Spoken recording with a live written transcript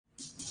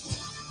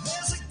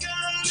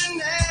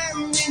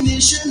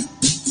station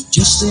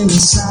just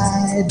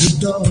inside the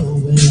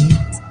doorway.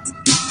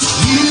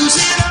 Use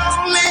it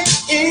only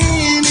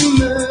in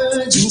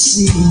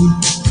emergency.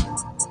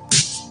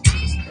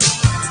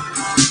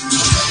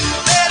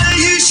 Better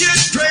you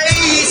should pray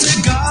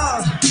to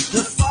God,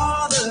 the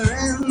Father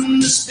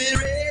and the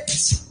Spirit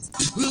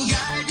will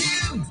guide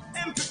you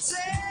and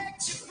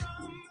protect you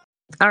from...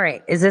 All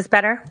right. Is this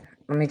better?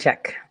 Let me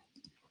check.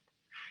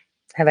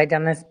 Have I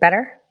done this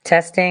better?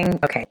 Testing.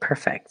 Okay,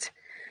 perfect.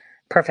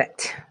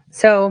 Perfect.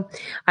 So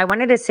I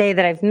wanted to say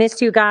that I've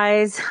missed you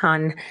guys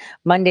on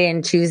Monday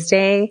and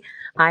Tuesday.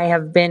 I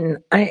have been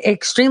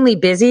extremely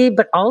busy,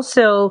 but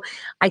also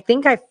I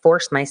think I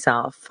forced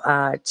myself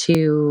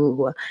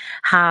to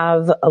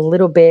have a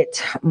little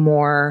bit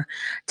more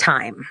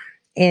time,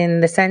 in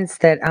the sense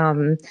that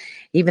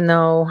even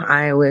though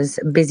I was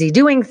busy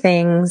doing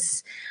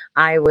things,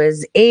 I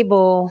was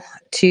able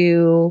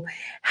to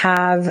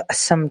have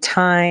some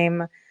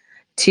time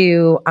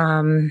to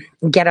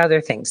get other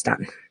things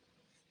done.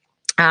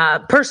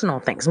 Personal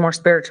things, more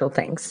spiritual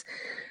things.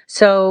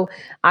 So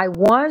I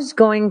was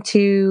going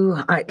to,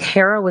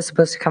 Hera was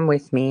supposed to come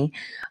with me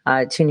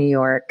to New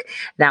York.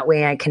 That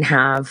way I can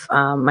have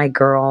my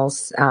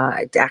girls,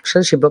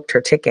 actually she booked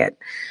her ticket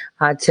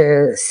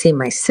to see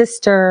my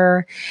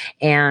sister,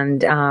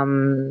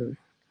 and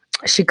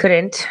she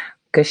couldn't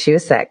because she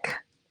was sick.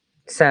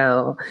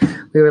 So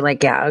we were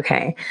like, yeah,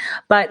 okay.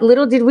 But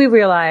little did we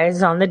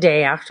realize on the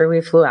day after we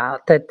flew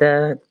out that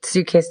the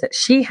suitcase that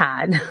she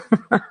had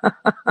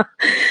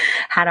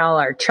had all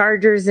our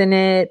chargers in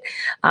it,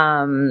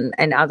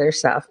 and other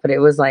stuff. But it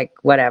was like,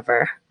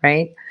 whatever,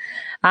 right?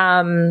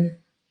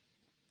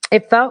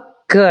 It felt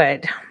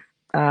good,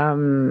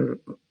 where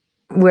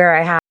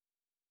I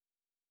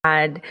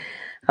had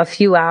a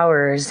few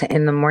hours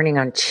in the morning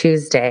on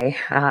Tuesday,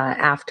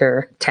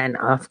 after 10,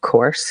 of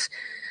course,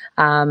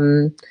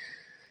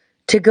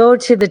 to go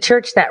to the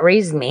church that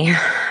raised me,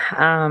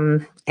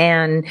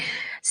 and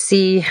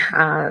see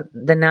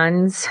the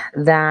nuns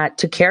that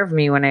took care of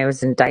me when I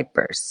was in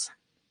diapers.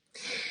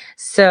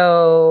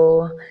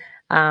 So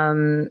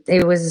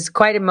it was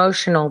quite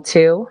emotional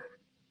too,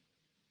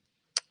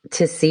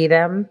 to see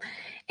them.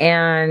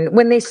 And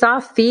when they saw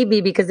Phoebe,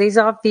 because they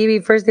saw Phoebe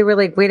first, they were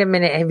like, wait a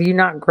minute, have you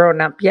not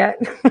grown up yet?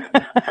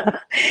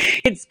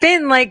 It's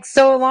been like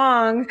so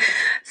long.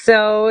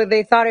 So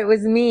they thought it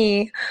was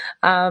me.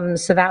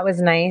 So that was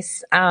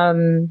nice.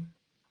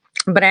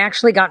 But I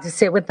actually got to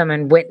sit with them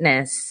and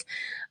witness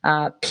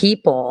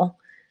people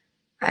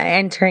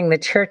entering the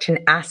church and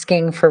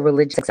asking for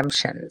religious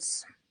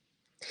exemptions.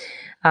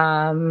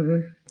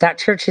 That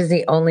church is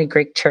the only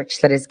Greek church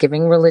that is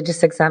giving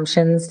religious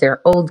exemptions.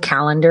 Their old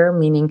calendar,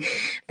 meaning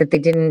that they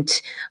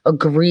didn't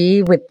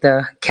agree with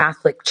the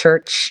Catholic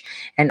Church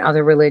and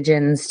other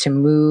religions to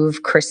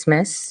move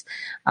Christmas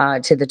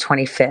to the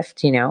 25th,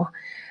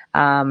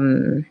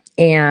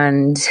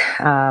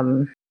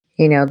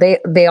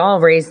 they all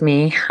raised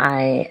me.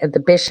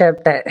 The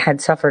bishop that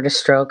had suffered a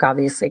stroke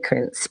obviously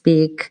couldn't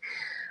speak.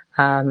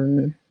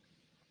 And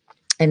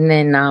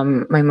then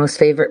my most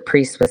favorite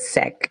priest was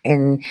sick,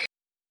 and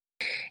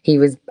he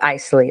was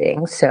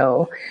isolating,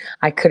 so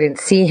I couldn't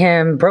see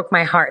him. Broke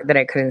my heart that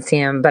I couldn't see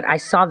him, but I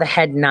saw the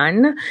head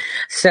nun.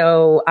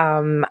 So,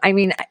 I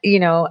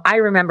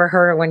remember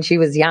her when she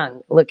was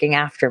young looking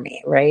after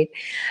me, right?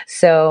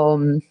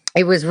 So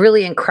it was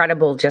really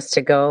incredible just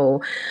to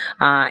go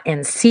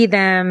and see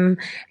them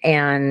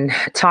and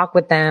talk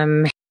with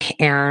them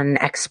and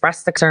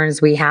express the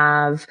concerns we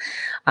have.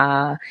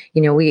 I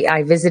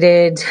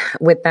visited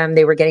with them.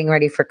 They were getting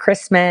ready for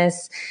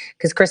Christmas,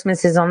 because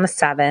Christmas is on the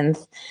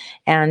 7th.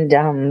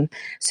 And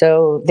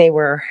so they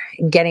were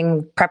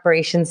getting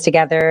preparations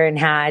together and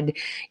had,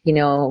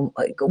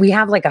 we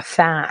have like a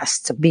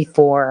fast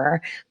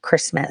before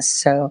Christmas.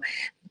 So,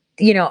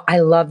 I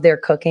love their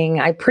cooking.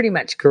 I pretty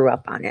much grew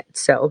up on it.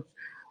 So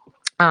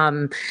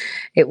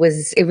it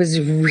was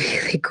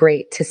really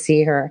great to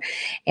see her.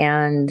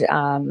 And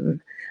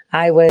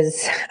I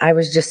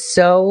was just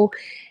so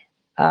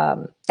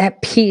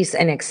at peace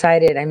and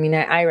excited. I mean,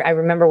 I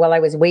remember while I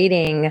was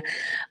waiting,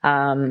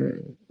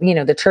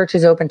 the church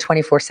is open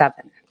 24/7.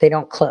 They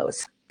don't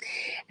close.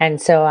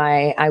 And so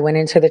I went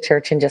into the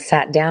church and just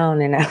sat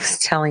down, and I was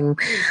telling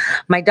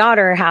my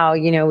daughter how,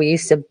 we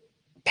used to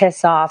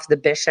piss off the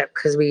bishop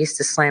because we used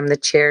to slam the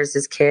chairs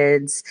as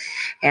kids.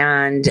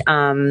 And,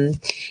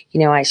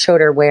 I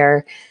showed her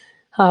where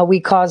we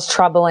caused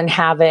trouble and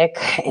havoc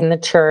in the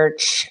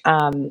church,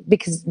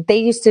 because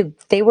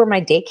they were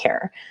my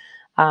daycare.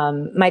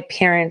 My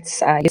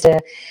parents used to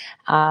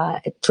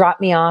drop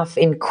me off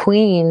in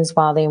Queens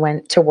while they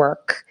went to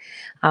work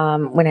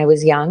when I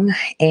was young,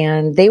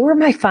 and they were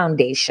my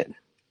foundation.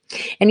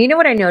 And you know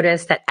what I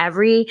noticed? That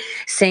every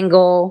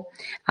single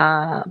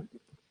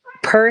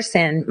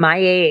person my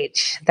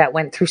age that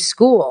went through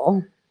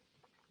school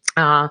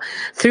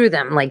through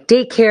them, like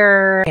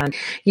daycare and,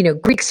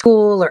 Greek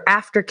school or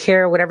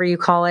aftercare, whatever you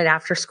call it,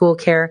 after school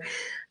care,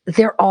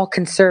 they're all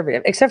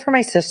conservative, except for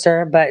my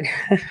sister. But,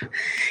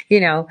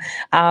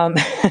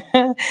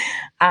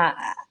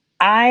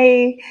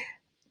 I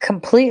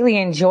completely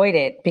enjoyed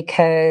it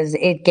because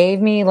it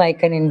gave me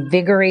like an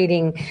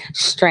invigorating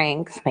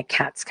strength. My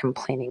cat's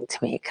complaining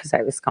to me because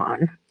I was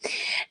gone.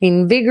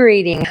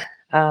 Invigorating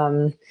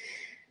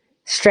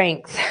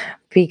strength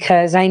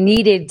because I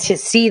needed to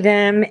see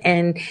them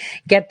and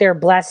get their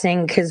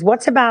blessing, because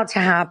what's about to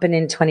happen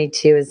in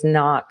 22 is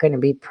not going to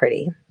be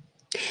pretty,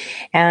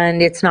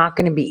 and it's not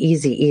going to be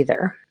easy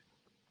either.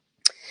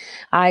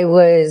 I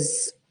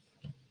was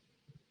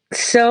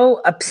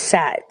so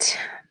upset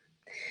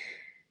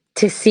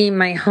to see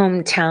my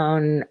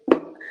hometown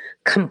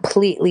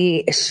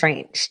completely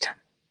estranged.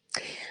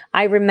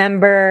 I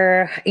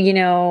remember,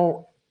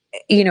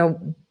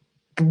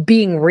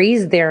 being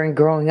raised there and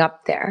growing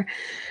up there,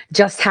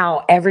 just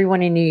how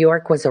everyone in New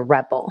York was a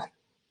rebel.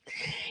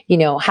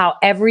 How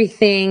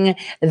everything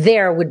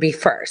there would be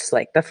first,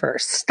 like the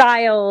first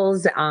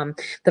styles,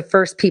 the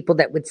first people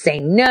that would say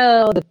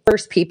no, the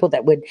first people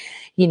that would,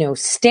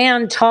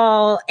 stand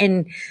tall.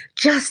 And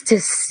just to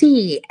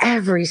see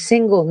every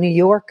single New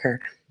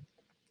Yorker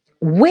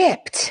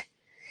whipped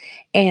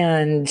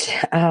and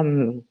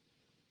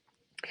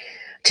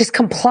just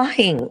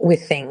complying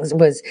with things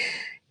was,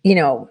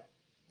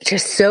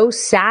 just so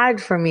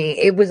sad for me.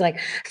 It was like,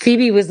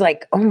 Phoebe was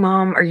like, "Oh,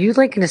 Mom, are you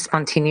like going to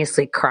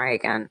spontaneously cry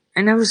again?"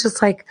 And I was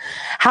just like,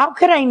 how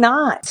could I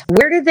not?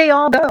 Where did they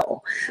all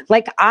go?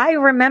 Like, I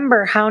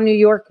remember how New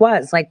York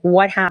was, like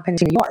what happened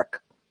to New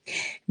York.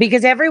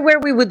 Because everywhere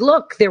we would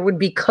look, there would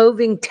be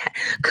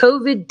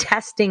COVID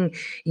testing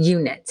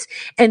units,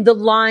 and the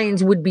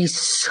lines would be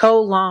so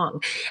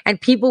long,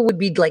 and people would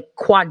be like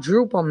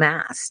quadruple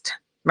masked,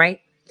 right?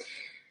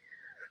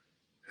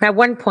 At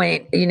one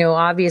point,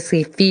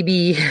 obviously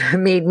Phoebe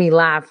made me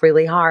laugh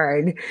really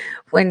hard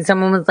when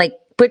someone was like,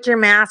 "Put your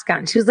mask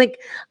on." She was like,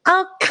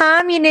 "Oh,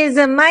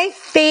 communism, my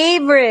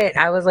favorite."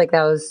 I was like,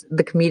 that was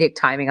the comedic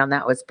timing on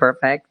that was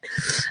perfect.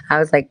 I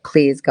was like,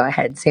 please go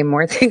ahead, say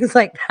more things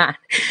like that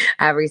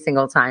every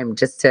single time,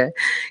 just to,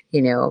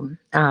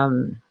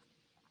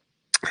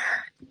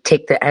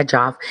 take the edge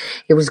off.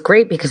 It was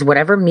great because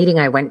whatever meeting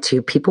I went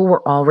to, people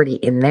were already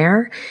in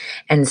there.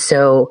 And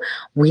so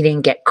we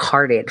didn't get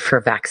carded for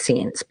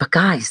vaccines. But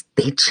guys,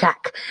 they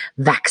check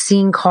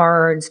vaccine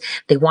cards.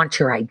 They want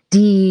your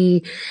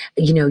ID.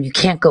 You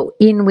can't go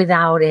in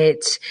without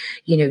it.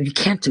 You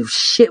can't do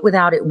shit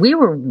without it. We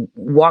were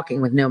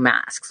walking with no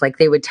masks. Like,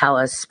 they would tell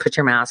us, "Put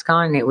your mask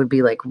on," and it would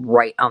be like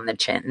right on the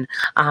chin.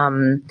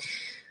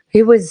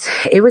 It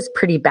was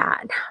pretty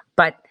bad,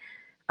 but,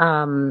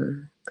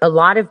 a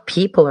lot of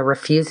people are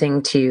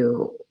refusing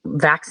to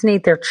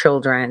vaccinate their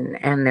children,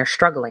 and they're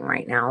struggling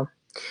right now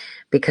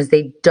because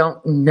they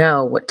don't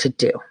know what to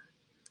do.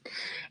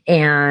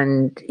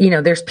 And,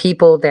 there's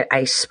people that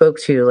I spoke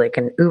to, like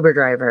an Uber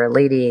driver, a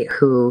lady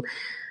who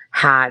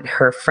had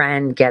her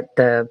friend get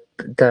the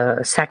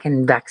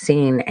second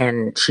vaccine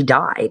and she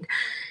died.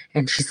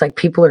 And she's like,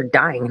 "People are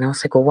dying." And I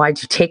was like, "Well,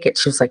 why'd you take it?"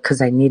 She was like,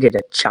 "'Cause I needed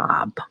a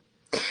job."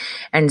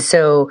 And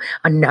so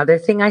another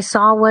thing I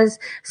saw was,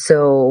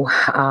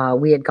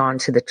 we had gone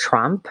to the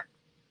Trump.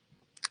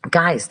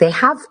 Guys, they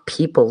have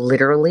people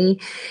literally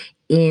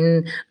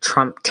in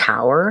Trump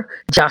Tower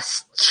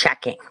just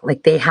checking.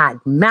 Like, they had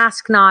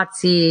mask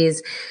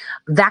Nazis,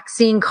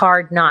 vaccine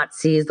card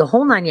Nazis, the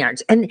whole 9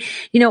 yards. And,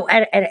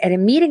 at a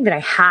meeting that I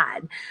had,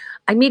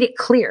 I made it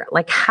clear,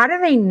 like, how do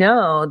they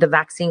know the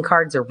vaccine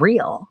cards are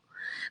real?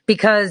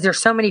 Because there's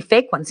so many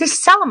fake ones. They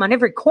sell them on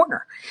every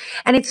corner.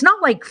 And it's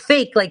not like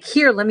fake, like,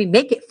 "Here, let me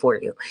make it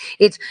for you."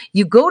 It's,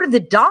 you go to the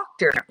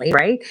doctor,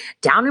 right?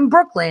 Down in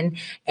Brooklyn,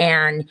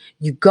 and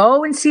you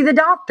go and see the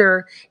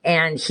doctor,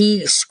 and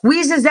he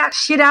squeezes that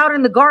shit out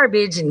in the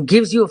garbage and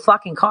gives you a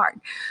fucking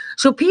card.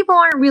 So people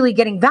aren't really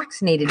getting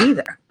vaccinated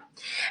either.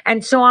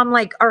 And so I'm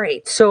like, all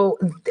right, so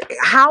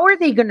how are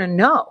they going to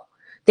know?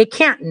 They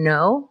can't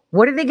know.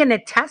 What are they going to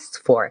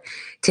test for?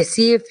 To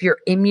see if you're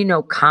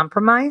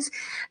immunocompromised?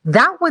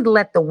 That would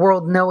let the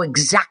world know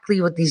exactly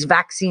what these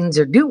vaccines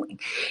are doing.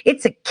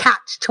 It's a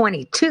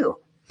catch-22.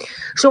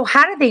 So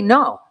how do they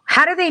know?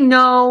 How do they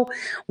know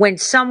when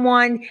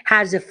someone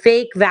has a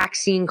fake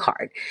vaccine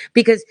card?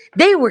 Because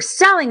they were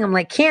selling them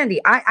like candy.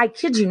 I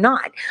kid you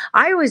not.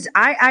 I was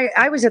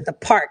at the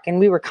park, and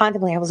we were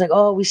contemplating. I was like,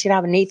 "Oh, we should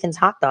have a Nathan's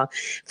hot dog."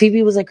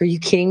 Phoebe was like, "Are you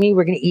kidding me?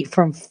 We're going to eat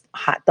from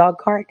hot dog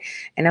cart?"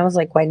 And I was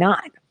like, "Why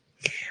not?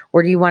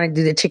 Or do you want to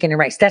do the chicken and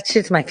rice?" That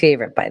shit's my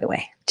favorite, by the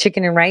way.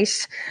 Chicken and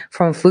rice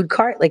from a food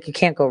cart, like, you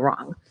can't go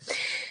wrong.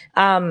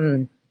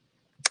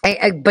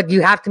 But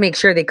you have to make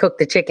sure they cook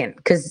the chicken,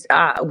 because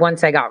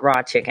once I got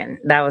raw chicken,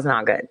 that was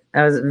not good.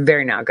 That was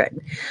very not good.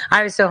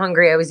 I was so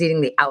hungry, I was eating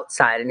the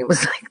outside, and it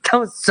was like, that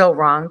was so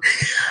wrong,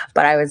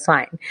 but I was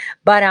fine.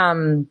 But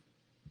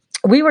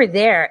we were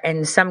there,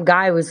 and some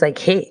guy was like,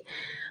 "Hey,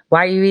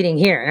 why are you eating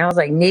here?" And I was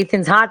like,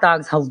 "Nathan's hot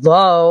dogs,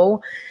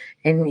 hello."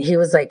 And he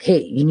was like,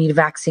 "Hey, you need a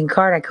vaccine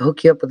card? I could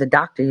hook you up with a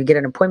doctor. You get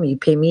an appointment. You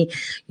pay me,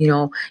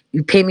 you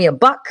pay me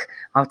 $1.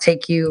 I'll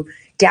take you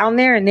down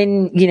there, and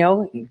then,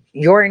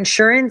 your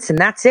insurance, and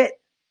that's it."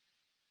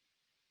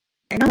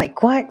 And I'm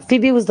like, what?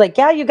 Phoebe was like,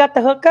 yeah, you got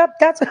the hookup?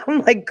 That's what I'm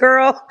like,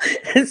 girl,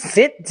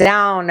 sit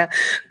down,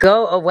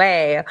 go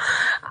away.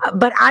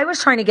 But I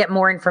was trying to get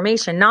more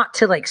information, not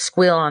to like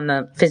squeal on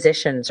the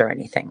physicians or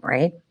anything,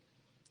 right?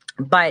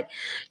 But,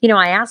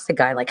 I asked the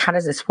guy, like, how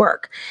does this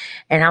work?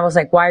 And I was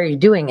like, why are you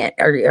doing it?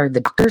 Are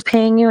the doctors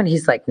paying you? And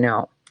he's like,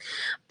 no.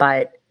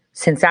 But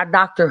since that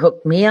doctor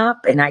hooked me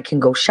up and I can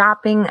go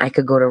shopping, I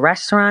could go to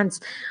restaurants,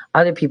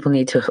 other people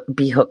need to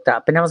be hooked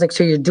up. And I was like,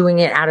 so you're doing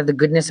it out of the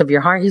goodness of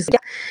your heart? He's like,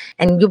 yeah.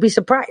 And you'll be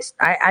surprised.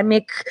 I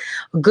make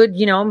a good,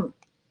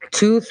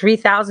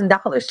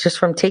 $2,000-$3,000 just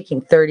from taking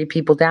 30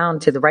 people down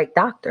to the right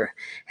doctor.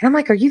 And I'm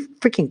like, are you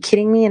freaking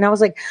kidding me? And I was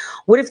like,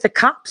 what if the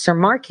cops are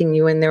marking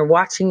you and they're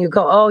watching you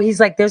go? Oh, he's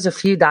like, there's a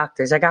few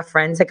doctors. I got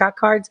friends that got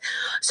cards.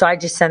 So I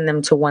just send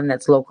them to one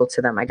that's local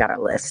to them. I got a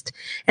list.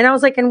 And I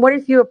was like, and what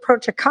if you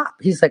approach a cop?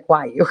 He's like,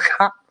 why? You a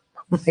cop?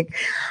 I'm like,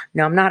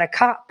 no, I'm not a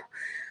cop.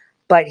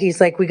 But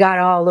he's like, we got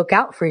to all look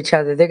out for each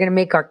other. They're going to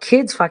make our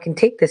kids fucking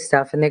take this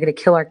stuff and they're going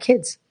to kill our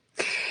kids.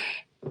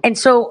 And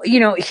so,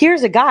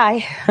 here's a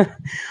guy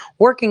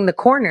working the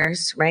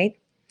corners, right?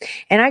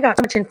 And I got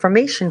so much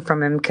information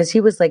from him because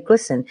he was like,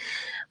 listen,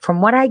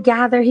 from what I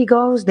gather, he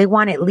goes, they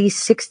want at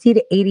least 60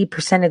 to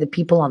 80% of the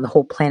people on the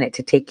whole planet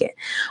to take it,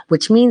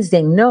 which means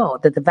they know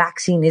that the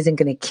vaccine isn't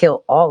going to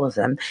kill all of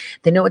them.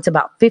 They know it's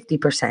about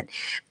 50%.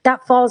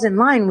 That falls in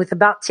line with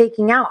about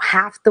taking out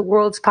half the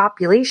world's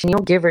population,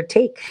 give or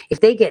take.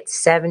 If they get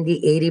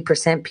 70,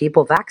 80%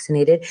 people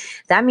vaccinated,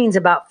 that means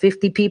about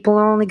 50 people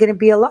are only going to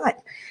be alive.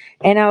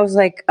 And I was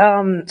like,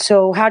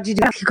 so how'd you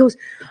do that? He goes,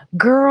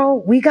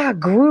 girl, we got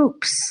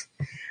groups.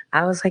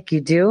 I was like,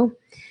 you do?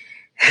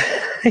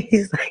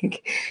 He's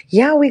like,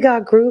 yeah, we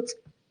got groups.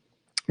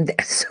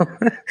 So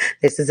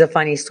this is a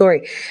funny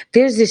story.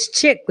 There's this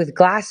chick with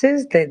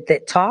glasses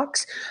that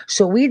talks.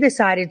 So we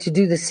decided to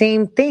do the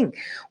same thing.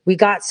 We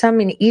got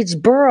some in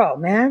each borough,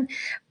 man.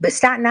 But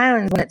Staten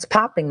Island is when it's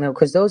popping though,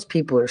 because those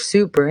people are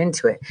super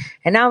into it.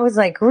 And I was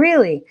like,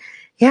 really?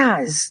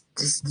 Yeah,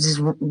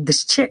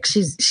 this chick,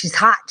 she's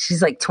hot.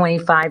 She's like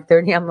 25,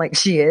 30. I'm like,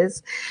 she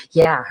is?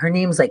 Yeah, her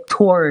name's like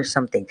Tor or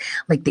something,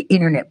 like the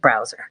internet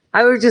browser.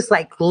 I was just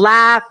like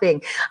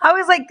laughing. I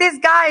was like, this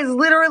guy is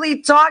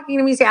literally talking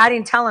to me. I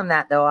didn't tell him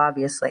that though,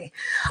 obviously.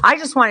 I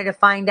just wanted to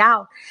find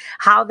out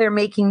how they're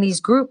making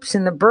these groups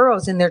in the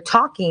boroughs and they're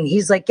talking.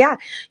 He's like, yeah,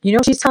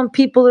 she's telling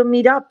people to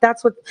meet up.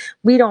 That's what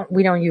we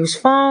don't use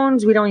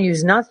phones. We don't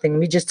use nothing.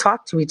 We just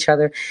talk to each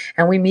other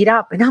and we meet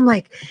up. And I'm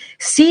like,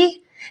 see?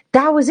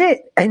 That was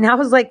it. And I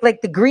was like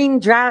the Green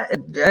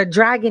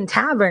Dragon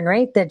Tavern,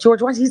 right? That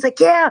George Washington. He's like,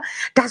 yeah,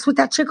 that's what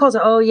that chick calls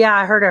it. Oh, yeah,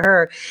 I heard of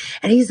her.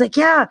 And he's like,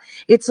 yeah,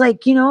 it's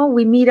like,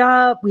 we meet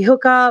up, we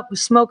hook up, we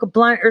smoke a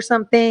blunt or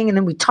something, and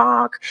then we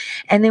talk,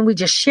 and then we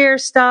just share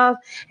stuff.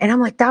 And I'm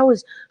like, that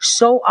was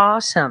so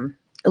awesome.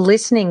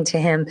 Listening to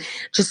him,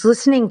 just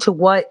listening to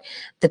what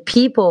the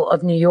people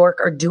of New York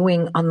are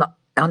doing on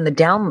the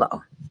down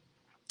low.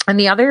 And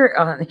the other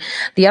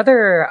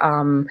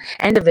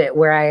end of it,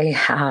 where I,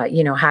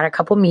 had a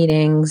couple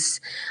meetings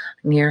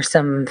near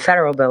some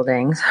federal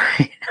buildings.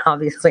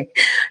 Obviously,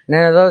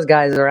 none of those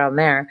guys are around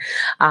there.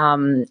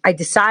 I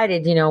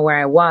decided, where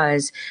I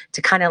was,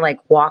 to kind of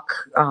like walk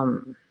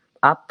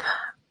up,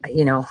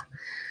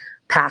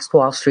 past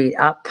Wall Street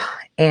up,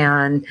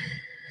 and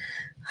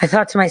I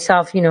thought to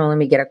myself, let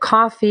me get a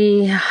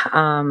coffee.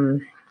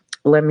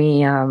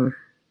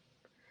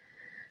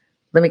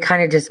 Let me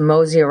kind of just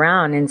mosey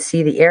around and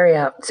see the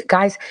area.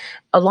 Guys,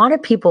 a lot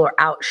of people are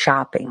out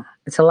shopping.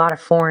 It's a lot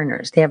of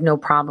foreigners. They have no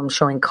problem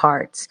showing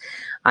cards.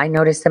 I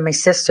noticed that my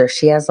sister,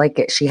 she has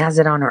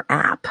it on her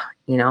app,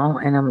 and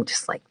I'm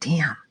just like,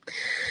 damn.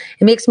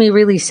 It makes me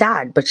really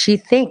sad, but she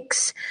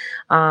thinks,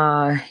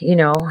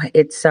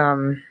 it's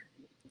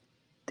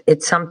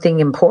something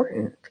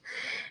important.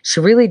 She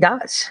really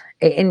does.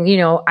 And,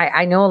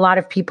 I know a lot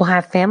of people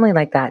have family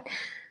like that.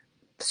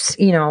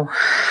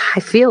 I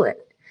feel it.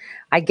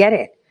 I get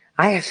it.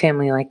 I have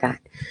family like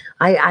that.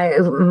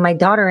 My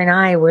daughter and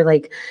I were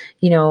like,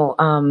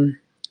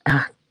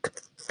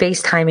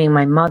 FaceTiming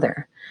my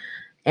mother.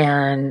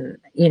 And,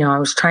 I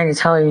was trying to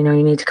tell her, you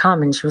need to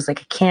come. And she was like,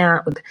 I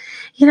can't.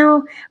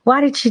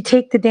 Why did she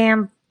take the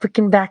damn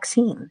freaking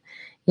vaccine?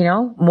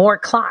 More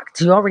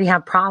clots. You already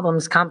have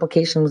problems,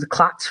 complications with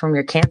clots from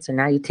your cancer.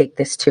 Now you take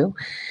this too.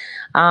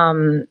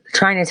 Trying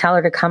to tell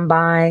her to come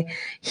by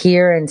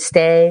here and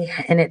stay.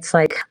 And it's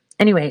like,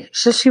 anyway,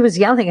 so she was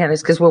yelling at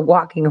us because we're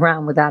walking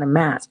around without a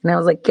mask. And I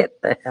was like,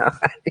 get the hell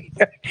out of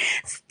here.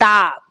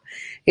 Stop.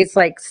 It's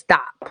like,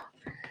 stop.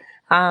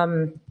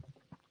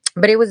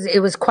 But it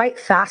was quite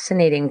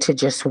fascinating to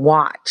just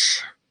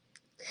watch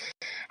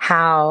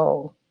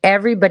how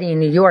everybody in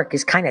New York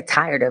is kind of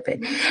tired of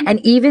it.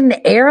 And even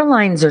the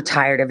airlines are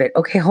tired of it.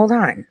 Okay, hold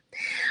on.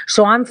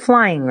 So I'm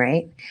flying,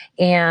 right?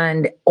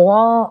 And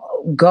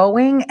all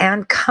going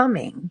and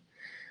coming,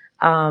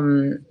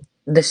 the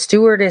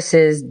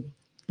stewardesses,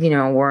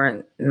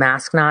 weren't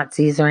mask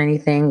Nazis or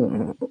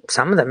anything.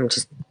 Some of them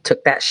just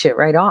took that shit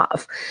right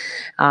off.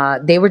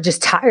 They were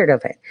just tired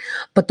of it.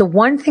 But the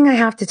one thing I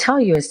have to tell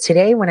you is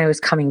today when I was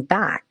coming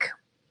back,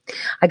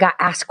 I got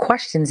asked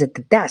questions at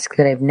the desk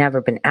that I've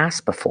never been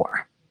asked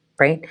before,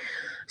 right?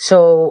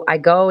 So I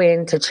go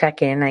in to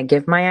check in. I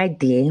give my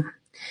ID.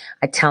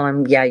 I tell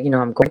him, yeah,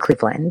 I'm going to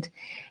Cleveland.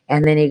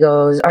 And then he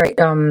goes, all right,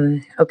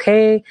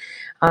 okay.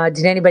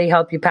 Did anybody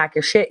help you pack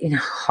your shit?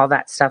 All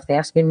that stuff. They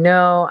ask me,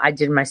 no, I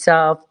did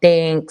myself.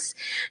 Thanks.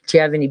 Do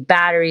you have any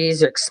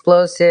batteries or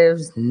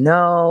explosives?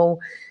 No.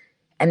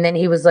 And then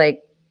he was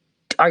like,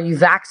 are you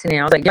vaccinated?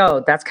 I was like,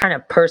 yo, that's kind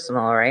of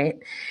personal, right?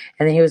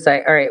 And then he was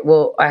like, all right,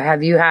 well,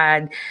 have you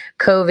had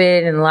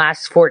COVID in the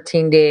last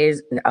 14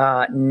 days?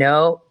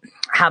 No.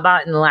 How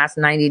about in the last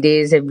 90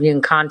 days? Have you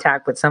in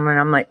contact with someone?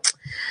 I'm like,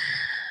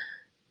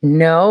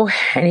 no.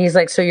 And he's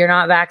like, so you're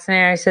not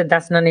vaccinated? I said,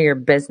 that's none of your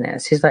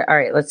business. He's like, all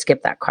right, let's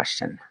skip that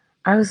question.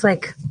 I was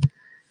like,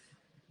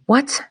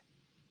 what?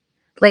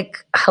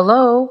 Like,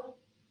 hello?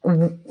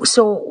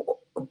 So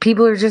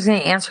people are just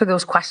going to answer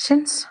those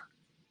questions?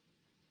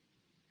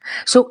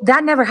 So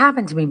that never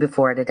happened to me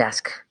before at a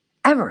desk,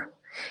 ever.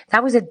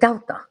 That was at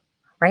Delta,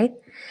 right?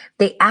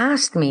 They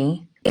asked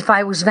me if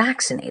I was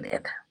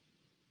vaccinated.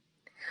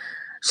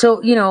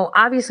 So,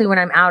 obviously when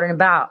I'm out and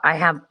about,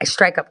 I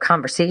strike up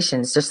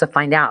conversations just to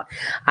find out.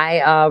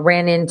 I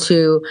ran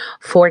into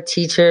 4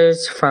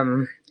 teachers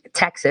from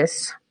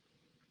Texas.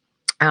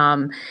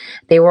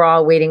 They were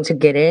all waiting to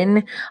get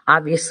in.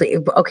 Obviously,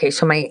 okay,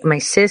 so my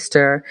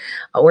sister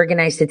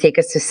organized to take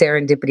us to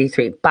Serendipity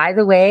 3. By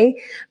the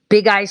way,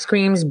 big ice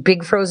creams,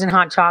 big frozen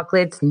hot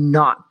chocolates,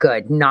 not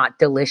good, not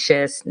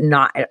delicious,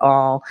 not at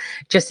all.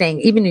 Just saying,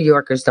 even New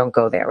Yorkers don't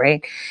go there,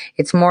 right?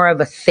 It's more of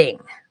a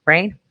thing,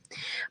 right?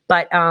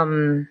 But,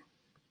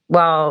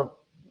 well,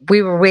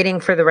 we were waiting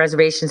for the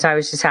reservation, so I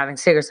was just having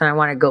cigarettes, and I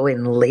want to go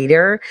in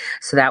later,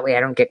 so that way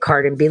I don't get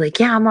carded and be like,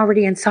 yeah, I'm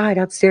already inside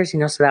upstairs,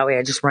 so that way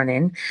I just run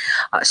in,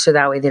 so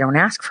that way they don't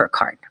ask for a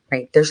card,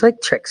 right? There's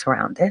like tricks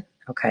around it,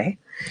 okay?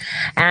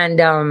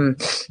 And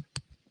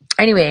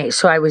anyway,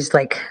 so I was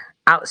like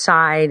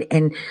outside,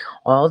 and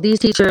all these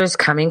teachers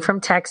coming from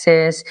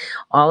Texas,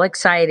 all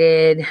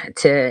excited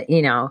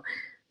to,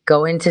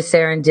 go into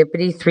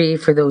Serendipity 3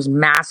 for those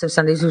massive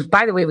Sundays, which,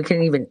 by the way, we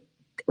didn't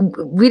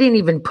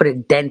even put a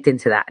dent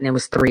into that. And it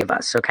was 3 of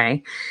us.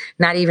 Okay.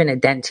 Not even a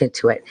dent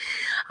into it.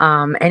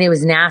 And it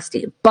was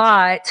nasty,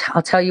 but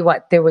I'll tell you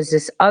what, there was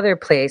this other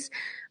place.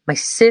 My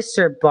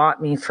sister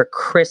bought me for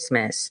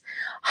Christmas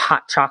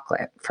hot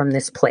chocolate from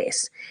this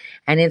place.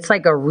 And it's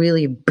like a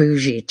really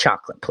bougie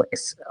chocolate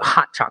place,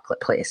 hot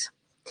chocolate place.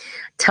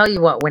 Tell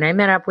you what, when I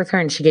met up with her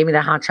and she gave me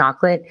the hot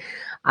chocolate,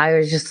 I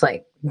was just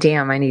like,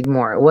 damn, I need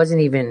more. It wasn't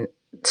even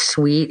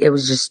sweet. It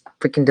was just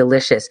freaking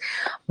delicious.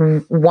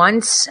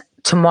 Once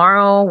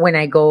tomorrow when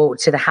I go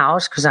to the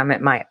house, because I'm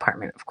at my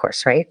apartment, of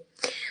course, right?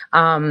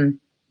 And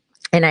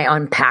I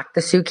unpacked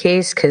the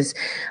suitcase because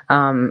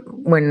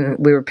when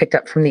we were picked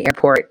up from the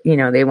airport,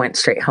 they went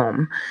straight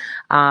home.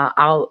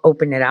 I'll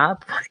open it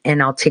up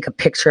and I'll take a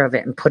picture of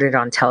it and put it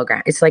on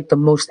Telegram. It's like the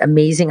most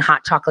amazing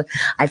hot chocolate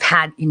I've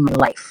had in my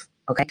life.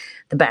 Okay.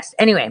 The best.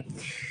 Anyway,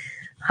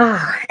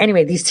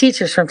 these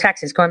teachers from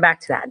Texas, going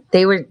back to that,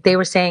 they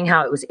were saying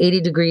how it was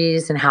 80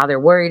 degrees and how they're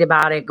worried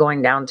about it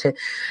going down to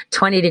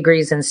 20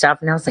 degrees and stuff.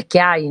 And I was like,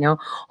 yeah,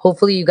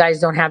 hopefully you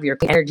guys don't have your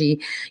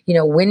energy,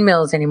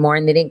 windmills anymore.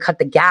 And they didn't cut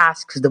the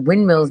gas because the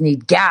windmills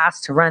need gas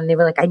to run. They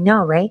were like, I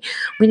know, right?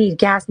 We need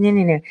gas. No.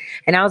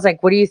 And I was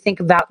like, what do you think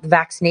about the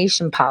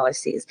vaccination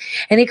policies?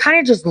 And they kind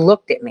of just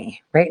looked at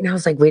me, right? And I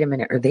was like, wait a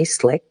minute, are they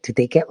slick? Did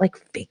they get like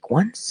fake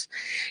ones?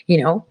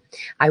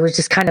 I was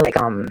just kind of like,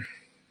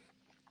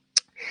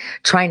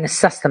 trying to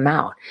suss them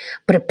out.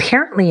 But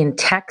apparently in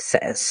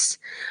Texas,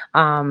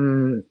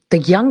 the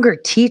younger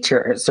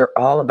teachers are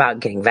all about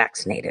getting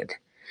vaccinated,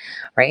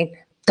 right?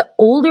 The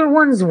older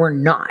ones were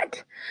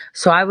not.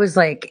 So I was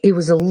like, it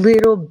was a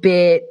little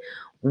bit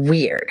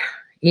weird,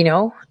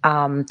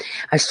 I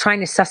was trying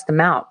to suss them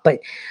out.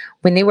 But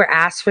when they were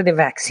asked for the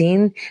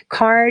vaccine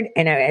card,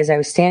 and as I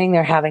was standing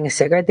there having a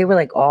cigarette, they were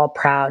like all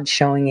proud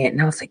showing it.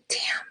 And I was like,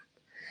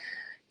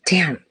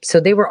 damn. So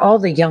they were all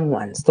the young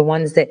ones, the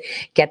ones that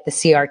get the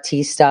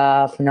CRT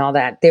stuff and all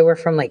that. They were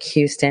from like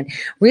Houston,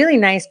 really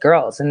nice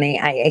girls. And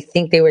I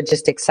think they were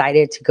just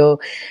excited to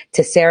go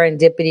to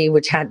Serendipity,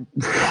 which had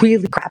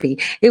really crappy.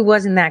 It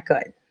wasn't that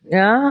good.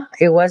 No,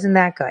 it wasn't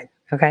that good.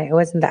 Okay. It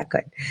wasn't that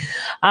good.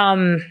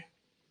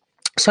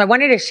 So I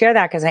wanted to share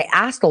that because I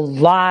asked a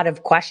lot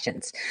of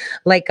questions.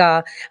 Like,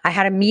 I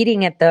had a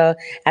meeting at the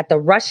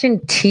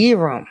Russian tea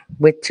room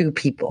with 2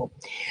 people.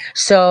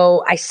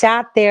 So I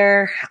sat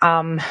there,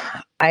 and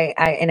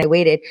I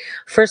waited.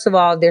 First of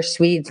all, they're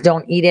Swedes,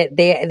 don't eat it.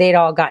 They'd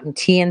all gotten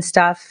tea and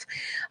stuff.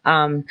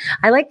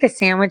 I like the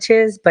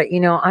sandwiches, but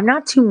I'm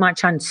not too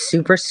much on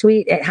super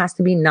sweet. It has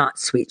to be not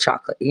sweet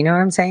chocolate. You know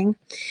what I'm saying?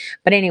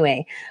 But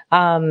anyway,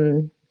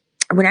 when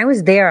I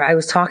was there, I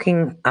was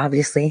talking,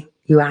 obviously,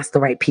 you ask the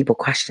right people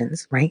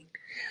questions, right?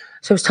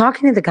 So I was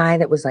talking to the guy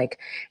that was like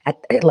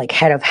at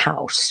head of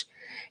house.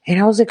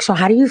 And I was like, so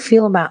how do you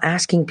feel about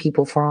asking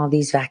people for all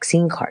these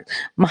vaccine cards?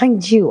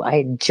 Mind you, I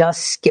had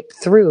just skipped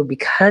through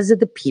because of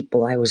the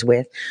people I was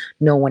with.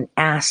 No one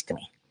asked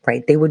me,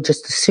 right? They would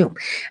just assume.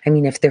 I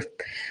mean, if they're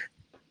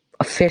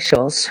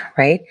officials,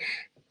 right?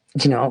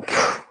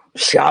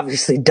 She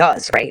obviously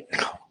does, right?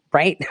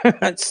 Right?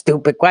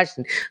 Stupid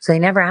question. So they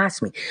never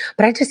asked me.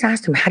 But I just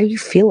asked him, how do you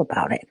feel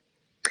about it?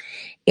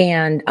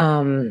 And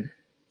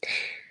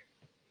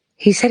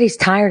he said he's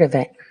tired of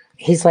it.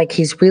 He's like,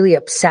 he's really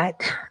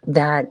upset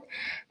that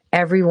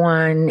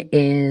everyone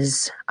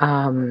is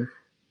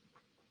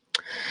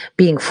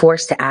being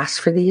forced to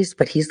ask for these,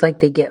 but he's like,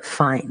 they get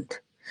fined.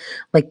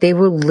 Like they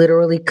will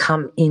literally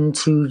come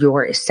into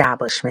your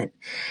establishment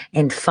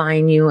and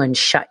fine you and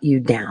shut you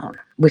down,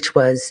 which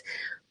was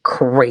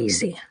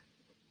crazy,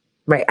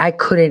 right? I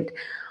couldn't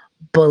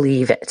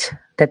believe it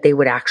that they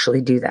would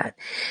actually do that.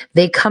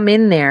 They come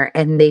in there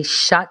and they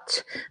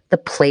shut the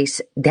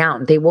place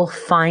down. They will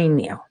fine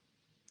you.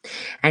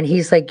 And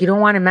he's like, you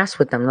don't want to mess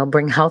with them. They'll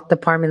bring health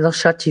department. They'll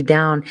shut you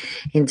down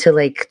into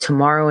like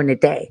tomorrow in a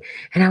day.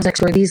 And I was like,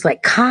 so are these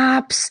like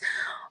cops?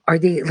 Are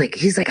they like,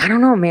 he's like, I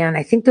don't know, man.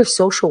 I think they're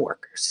social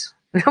workers.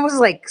 And I was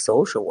like,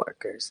 social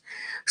workers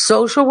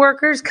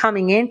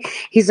coming in.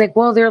 He's like,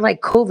 well, they're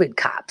like COVID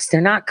cops.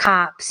 They're not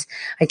cops.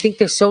 I think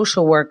they're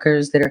social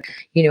workers that are,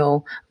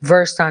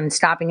 versed on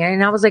stopping it.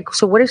 And I was like,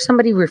 so what if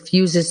somebody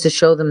refuses to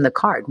show them the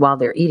card while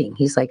they're eating?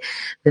 He's like,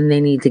 then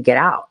they need to get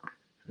out.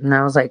 And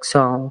I was like,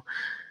 so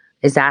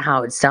is that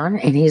how it's done?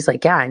 And he's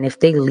like, yeah. And if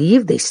they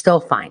leave, they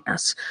still fine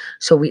us.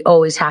 So we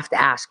always have to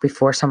ask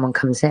before someone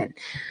comes in.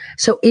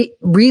 So it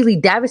really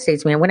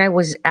devastates me. And when I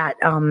was at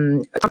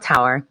Trump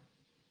Tower,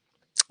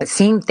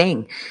 same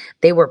thing.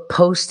 They were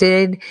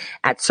posted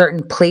at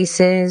certain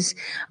places.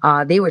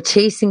 They were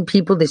chasing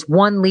people. This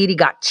one lady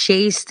got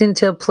chased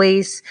into a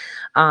place.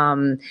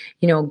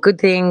 Good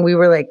thing we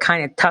were like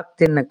kind of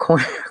tucked in the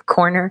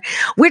corner,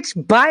 which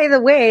by the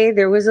way,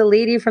 there was a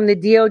lady from the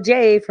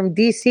DOJ from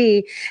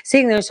DC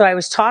sitting there. So I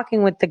was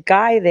talking with the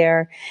guy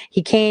there.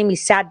 He came, he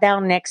sat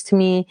down next to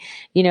me.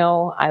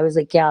 I was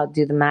like, yeah, I'll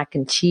do the mac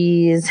and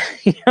cheese,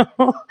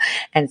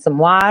 and some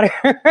water.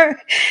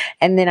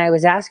 And then I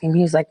was asking him,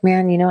 he was like,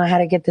 man, I had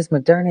to get this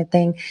Moderna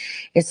thing.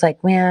 It's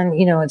like, man,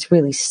 it's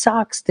really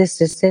sucks.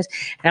 This. And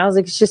I was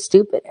like, it's just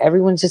stupid.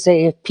 Everyone's just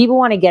saying, if people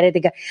want to get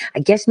it, I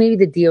guess maybe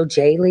the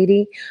DOJ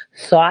lady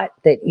thought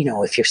that,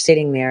 if you're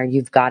sitting there,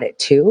 you've got it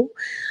too.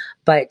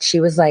 But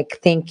she was like,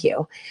 thank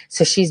you.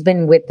 So she's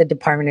been with the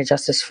Department of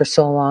Justice for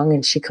so long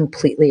and she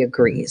completely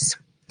agrees.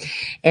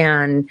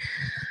 And,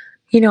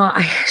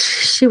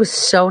 she was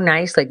so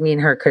nice. Like me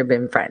and her could have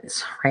been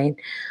friends, right?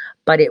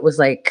 But it was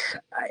like,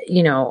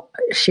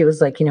 she was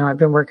like, I've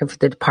been working for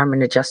the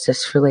Department of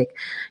Justice for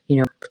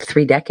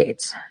 3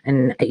 decades.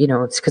 And,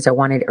 it's because I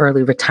wanted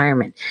early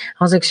retirement.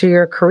 I was like, so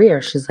you're a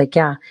career? She's like,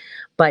 yeah.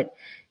 But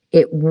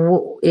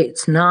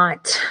it's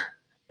not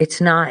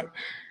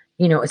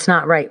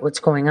right what's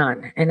going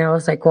on. And I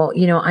was like, well,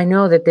 I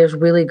know that there's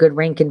really good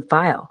rank and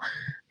file.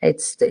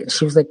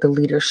 She was like, the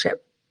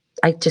leadership.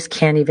 I just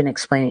can't even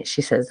explain it.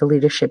 She says the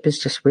leadership is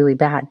just really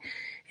bad.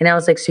 And I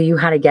was like, so you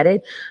had to get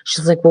it?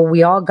 She's like, well,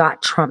 we all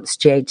got Trump's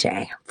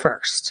JJ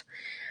first.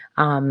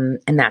 And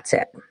that's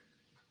it.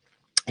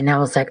 And I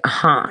was like,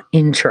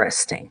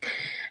 interesting.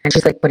 And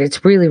she's like, but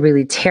it's really,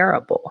 really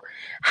terrible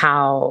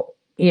how,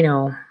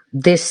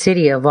 this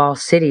city of all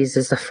cities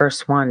is the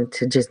first one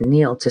to just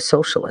kneel to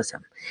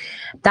socialism.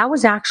 That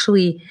was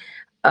actually,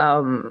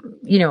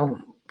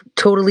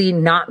 totally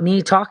not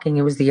me talking.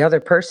 It was the other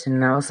person.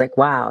 And I was like,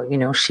 wow,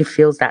 she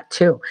feels that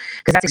too.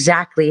 Because that's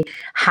exactly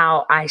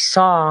how I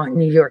saw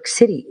New York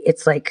City.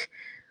 It's like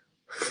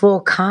full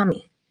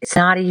commie. It's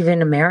not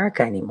even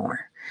America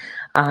anymore.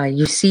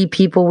 You see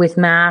people with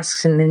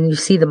masks, and then you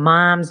see the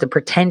moms, the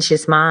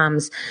pretentious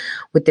moms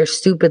with their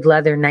stupid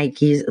leather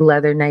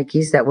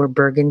Nikes that were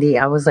burgundy.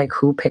 I was like,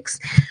 who picks?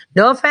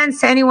 No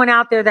offense to anyone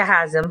out there that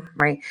has them,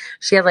 right?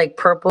 She had like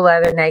purple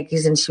leather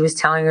Nikes, and she was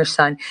telling her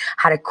son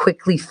how to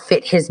quickly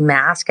fit his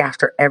mask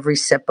after every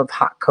sip of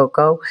hot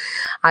cocoa.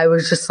 I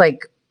was just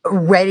like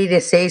ready to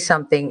say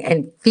something,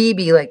 and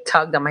Phoebe like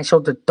tugged on my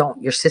shoulder.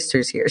 Don't, your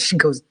sister's here. She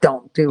goes,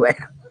 don't do it.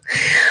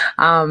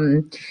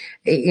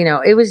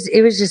 It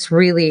was just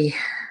really,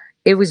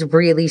 it was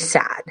really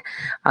sad.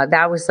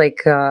 That was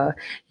like, the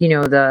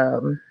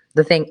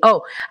thing.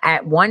 Oh,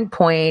 at one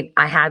point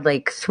I had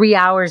like 3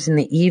 hours in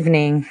the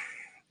evening,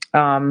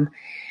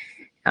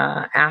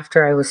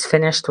 after I was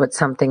finished with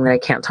something that I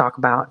can't talk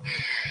about.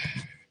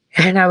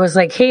 And I was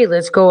like, hey,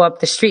 let's go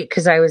up the street.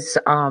 Cause I was,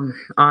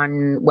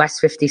 on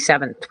West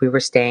 57th, we were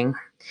staying.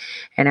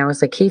 And I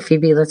was like, hey,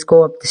 Phoebe, let's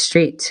go up the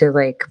street to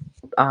like,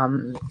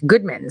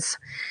 Goodman's.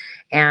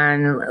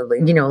 And,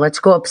 let's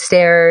go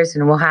upstairs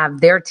and we'll have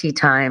their tea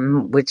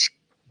time, which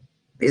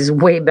is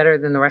way better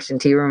than the Russian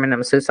tea room. And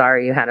I'm so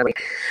sorry you had to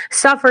like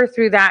suffer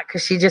through that,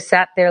 because she just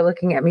sat there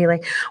looking at me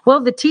like, well,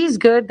 the tea's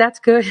good. That's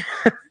good.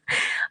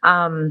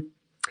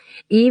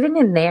 Even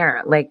in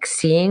there, like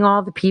seeing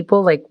all the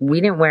people, like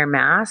we didn't wear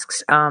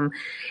masks.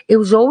 It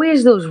was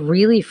always those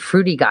really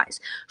fruity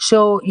guys.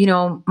 So,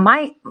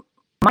 my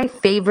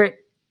favorite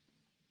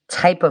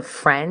type of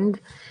friend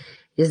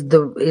is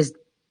the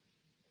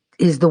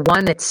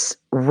one that's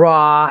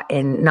raw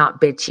and not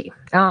bitchy.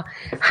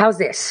 How's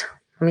this?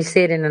 Let me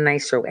say it in a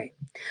nicer way.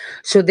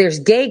 So there's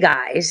gay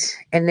guys,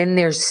 and then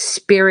there's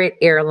Spirit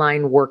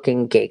Airline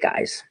working gay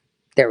guys.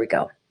 There we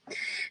go.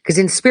 Because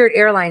in Spirit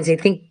Airlines, I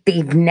think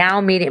they've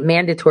now made it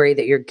mandatory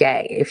that you're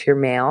gay if you're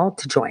male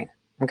to join.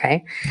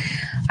 Okay.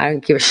 I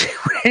don't give a shit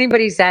what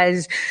anybody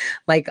says.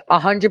 Like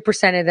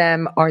 100% of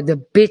them are the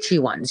bitchy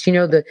ones. You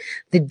know, the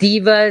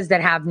divas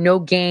that have no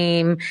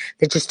game,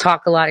 that just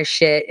talk a lot of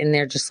shit and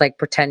they're just like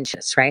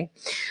pretentious, right?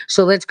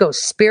 So let's go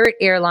Spirit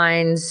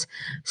Airlines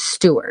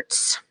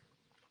stewards,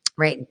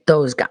 right?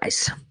 Those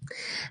guys.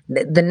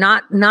 The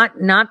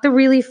not the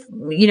really,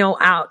 you know,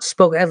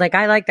 outspoken, like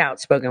I like the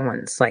outspoken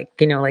ones, like,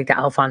 you know, like the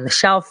Elf on the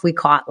Shelf we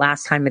caught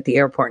last time at the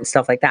airport and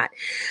stuff like that.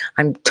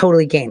 I'm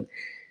totally game.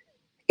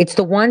 It's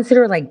the ones that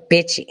are like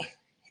bitchy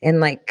and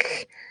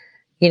like,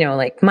 you know,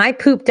 like my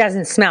poop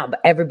doesn't smell, but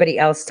everybody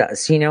else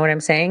does. You know what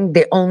I'm saying?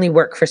 They only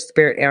work for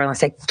Spirit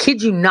Airlines. I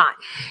kid you not.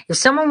 If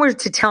someone were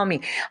to tell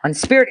me on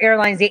Spirit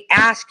Airlines, they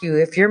ask you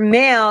if you're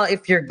male,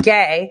 if you're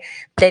gay,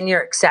 then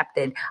you're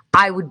accepted,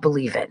 I would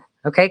believe it.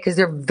 Okay. Cause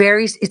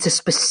it's a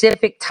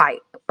specific type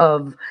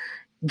of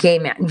gay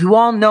man. You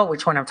all know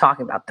which one I'm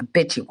talking about, the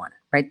bitchy one,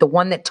 right? The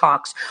one that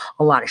talks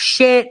a lot of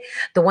shit,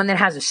 the one that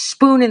has a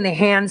spoon in the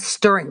hand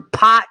stirring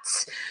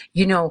pots,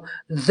 you know,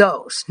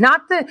 those.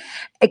 Not the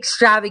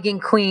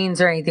extravagant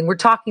queens or anything. We're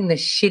talking the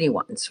shitty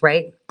ones,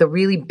 right? The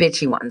really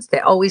bitchy ones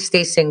that always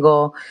stay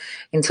single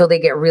until they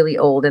get really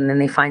old and then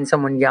they find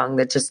someone young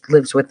that just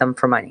lives with them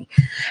for money.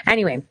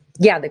 Anyway,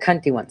 yeah, the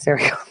cunty ones. There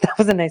we go. That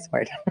was a nice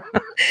word.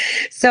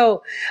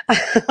 So,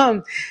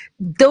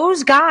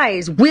 those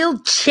guys will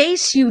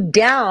chase you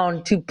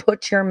down to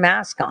put your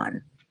mask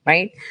on,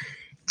 right?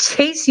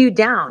 Chase you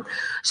down.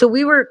 So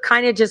we were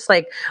kind of just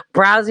like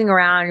browsing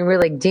around and we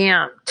were like,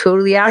 damn,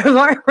 totally out of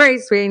our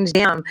price range,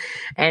 damn.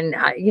 And,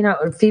 you know,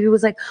 Phoebe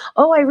was like,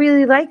 oh, I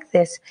really like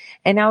this.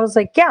 And I was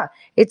like, yeah,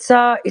 it's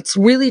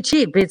really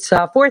cheap. It's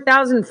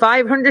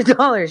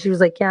 $4,500. She was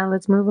like, yeah,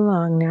 let's move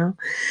along now.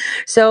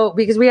 So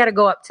because we had to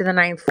go up to the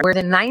ninth floor,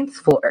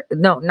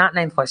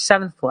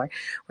 seventh floor,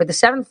 where the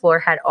seventh floor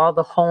had all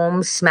the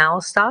home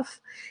smell stuff.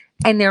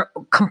 And they're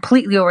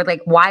completely over.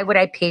 Like, why would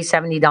I pay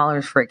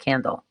 $70 for a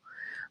candle?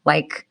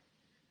 Like,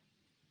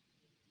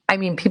 I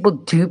mean, people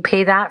do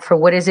pay that for,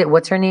 what is it?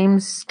 What's her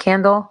name's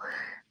candle?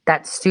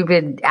 That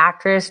stupid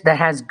actress that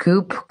has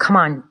goop. Come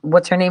on.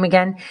 What's her name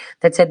again?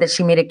 That said that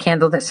she made a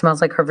candle that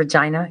smells like her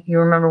vagina. You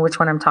remember which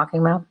one I'm talking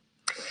about?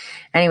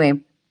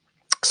 Anyway,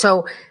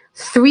 so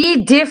 3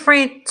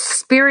 different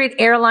Spirit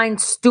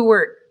Airlines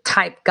steward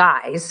type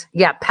guys.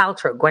 Yeah,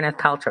 Gwyneth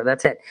Paltrow.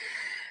 That's it.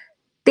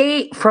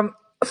 They, from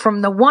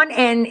the one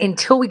end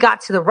until we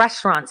got to the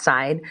restaurant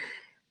side,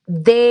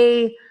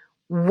 they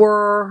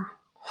were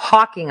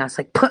hawking us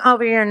like, put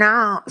over your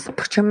nose,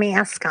 put your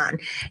mask on.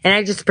 And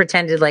I just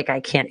pretended like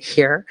I can't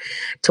hear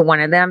to one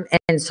of them.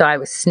 And so I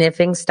was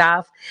sniffing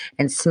stuff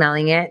and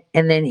smelling it.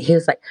 And then he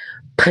was like,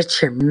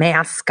 put your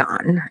mask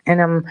on.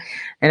 And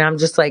I'm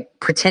just like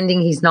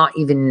pretending he's not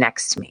even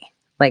next to me.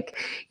 Like,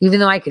 even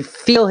though I could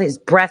feel his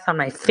breath on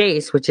my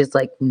face, which is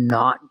like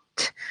not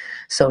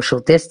social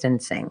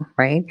distancing,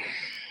 right?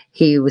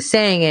 He was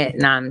saying it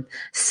and I'm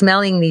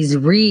smelling these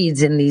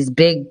reeds in these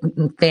big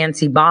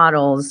fancy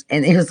bottles.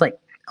 And it was like,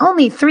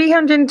 only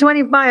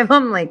 325.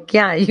 I'm like,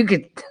 yeah, you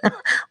could,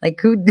 like,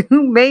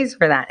 who pays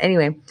for that?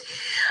 Anyway,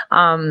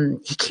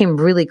 he came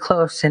really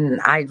close and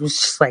I was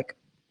just like,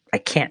 I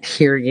can't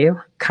hear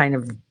you. Kind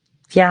of,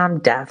 yeah, I'm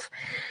deaf.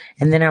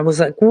 And then I was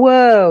like,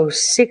 whoa,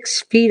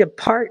 6 feet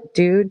apart,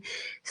 dude.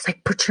 He's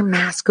like, put your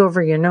mask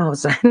over your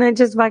nose. And I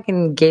just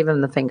fucking gave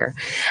him the finger.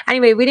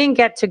 Anyway, we didn't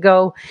get to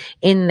go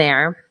in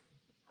there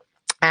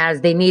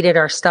as they needed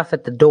our stuff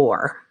at the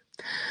door.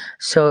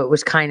 So it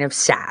was kind of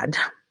sad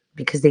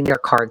because they need our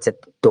cards at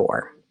the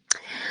door.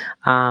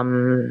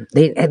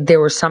 There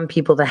were some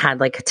people that had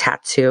like a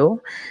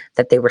tattoo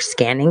that they were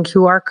scanning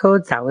QR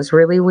codes. That was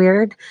really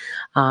weird.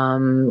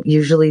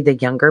 Usually the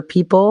younger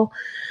people.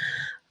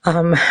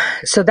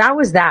 So that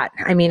was that.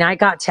 I mean, I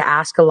got to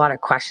ask a lot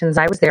of questions.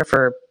 I was there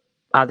for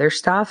other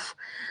stuff,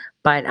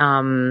 but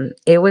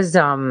it was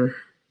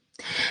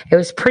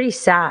pretty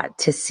sad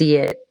to see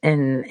it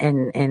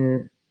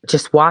and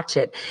just watch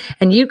it.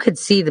 And you could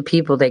see the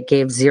people that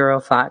gave zero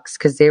fucks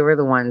because they were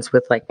the ones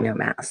with like no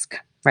mask,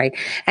 right?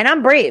 And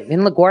I'm brave. In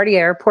LaGuardia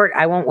Airport,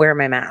 I won't wear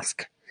my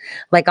mask.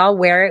 Like, I'll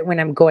wear it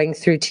when I'm going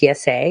through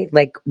TSA,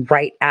 like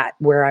right at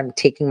where I'm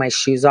taking my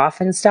shoes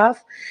off and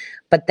stuff.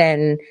 But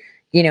then,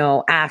 you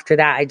know, after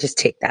that, I just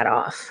take that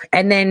off.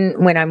 And then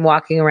when I'm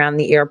walking around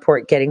the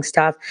airport getting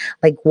stuff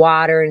like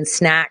water and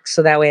snacks,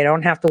 so that way I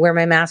don't have to wear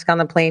my mask on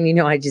the plane. You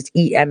know, I just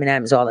eat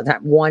M&Ms all the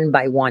time, one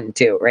by one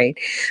too, right?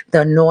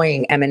 The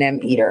annoying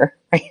M&M eater,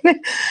 right?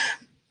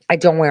 I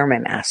don't wear my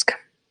mask.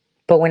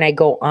 But when I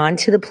go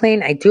onto the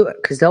plane, I do it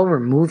because they'll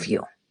remove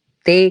you.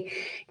 They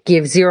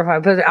give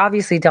 0.5, but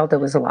obviously Delta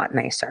was a lot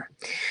nicer.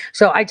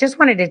 So I just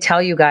wanted to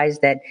tell you guys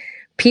that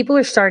people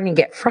are starting to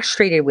get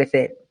frustrated with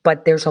it,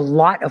 but there's a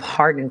lot of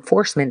hard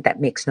enforcement that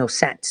makes no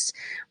sense,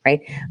 right?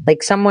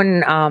 Like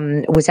someone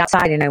was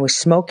outside and I was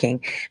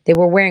smoking. They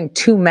were wearing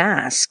 2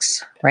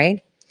 masks,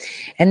 right?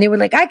 And they were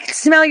like, I can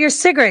smell your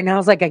cigarette. And I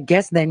was like, I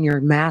guess then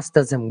your mask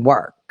doesn't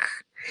work.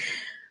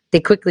 They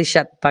quickly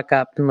shut the fuck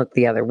up and looked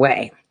the other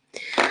way.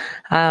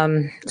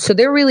 So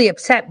they're really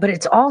upset, but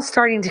it's all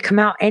starting to come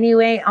out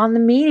anyway on the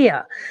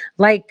media.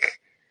 Like,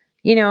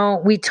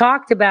 we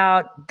talked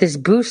about this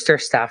booster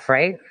stuff,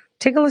 right?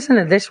 Take a listen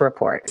to this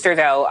report.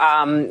 Though,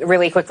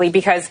 really quickly,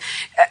 because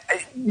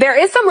there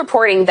is some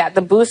reporting that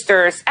the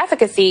booster's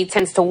efficacy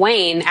tends to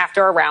wane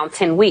after around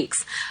 10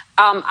 weeks.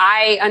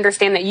 I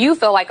understand that you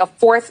feel like a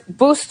fourth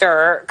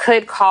booster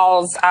could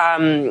cause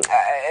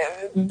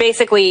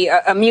basically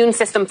immune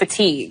system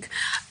fatigue.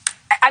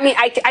 I mean,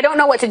 I don't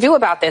know what to do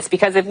about this,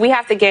 because if we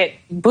have to get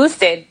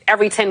boosted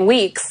every 10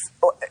 weeks,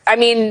 I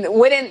mean,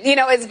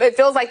 it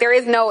feels like there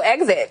is no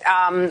exit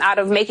out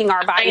of making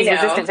our bodies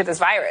resistant to this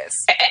virus.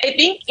 I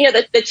think,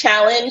 the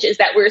challenge is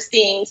that we're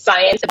seeing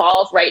science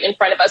evolve right in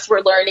front of us.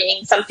 We're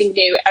learning something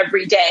new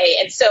every day.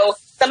 And so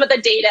some of the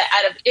data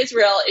out of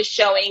Israel is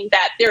showing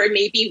that there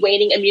may be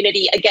waning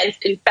immunity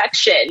against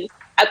infection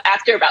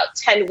after about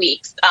 10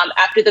 weeks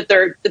after the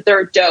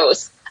third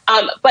dose.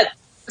 But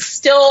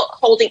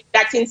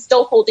vaccines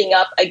still holding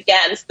up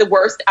against the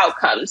worst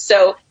outcomes.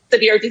 So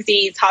severe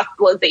disease,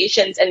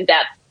 hospitalizations, and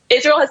death.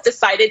 Israel has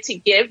decided to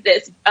give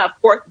this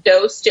fourth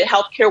dose to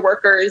healthcare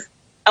workers,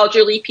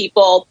 elderly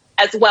people,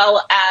 as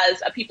well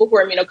as people who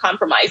are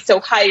immunocompromised, so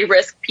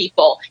high-risk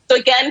people. So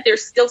again, they're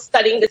still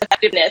studying the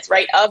effectiveness,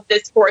 right, of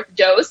this fourth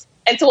dose.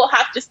 And so we'll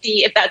have to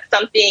see if that's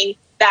something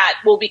that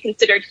will be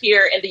considered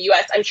here in the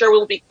U.S. I'm sure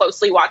we'll be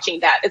closely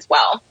watching that as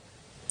well.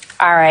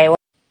 All right.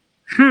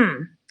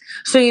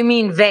 So you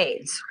mean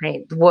VAIDS,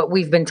 right? What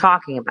we've been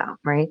talking about,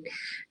 right?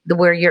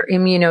 Where you're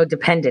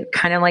immunodependent,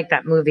 kind of like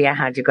that movie I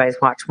had you guys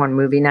watch one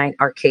movie night,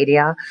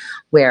 Arcadia,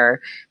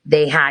 where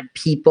they had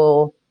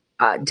people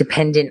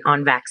dependent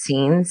on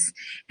vaccines.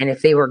 And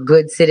if they were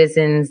good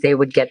citizens, they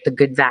would get the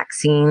good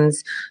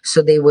vaccines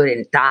so they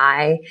wouldn't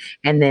die.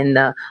 And then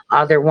the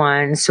other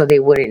ones, so they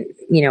wouldn't,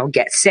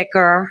 get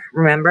sicker.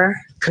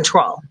 Remember?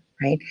 Control,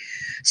 right?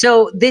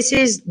 So this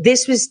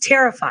was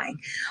terrifying.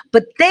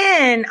 But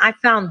then I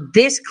found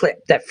this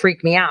clip that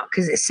freaked me out,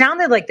 because it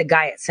sounded like the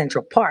guy at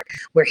Central Park,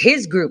 where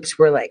his groups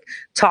were like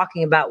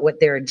talking about what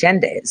their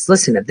agenda is.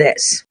 Listen to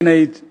this.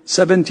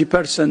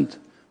 70%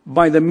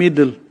 by the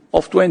middle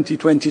of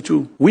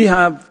 2022. We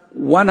have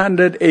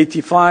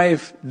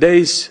 185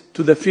 days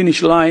to the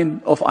finish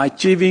line of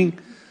achieving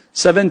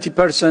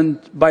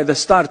 70% by the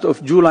start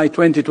of July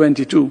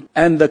 2022.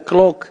 And the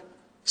clock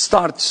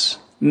starts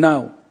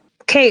now.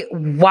 Okay,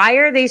 why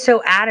are they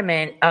so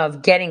adamant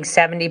of getting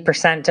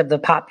 70% of the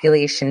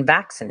population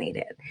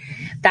vaccinated?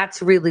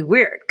 That's really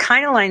weird.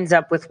 Kind of lines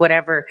up with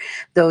whatever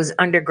those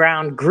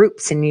underground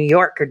groups in New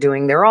York are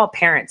doing. They're all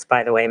parents,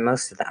 by the way,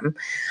 most of them.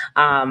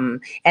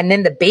 And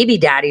then the baby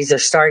daddies are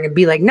starting to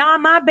be like, nah,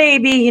 my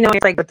baby,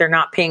 it's like, but they're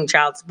not paying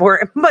child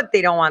support, but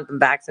they don't want them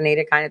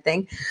vaccinated kind of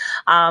thing.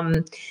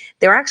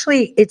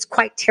 It's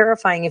quite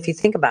terrifying if you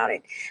think about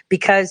it,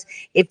 because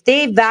if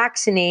they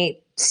vaccinate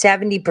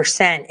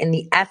 70% and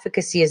the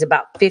efficacy is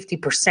about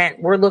 50%,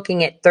 we're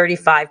looking at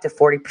 35 to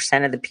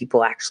 40% of the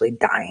people actually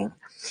dying.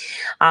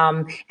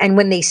 And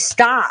when they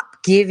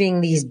stop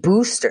giving these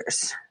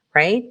boosters,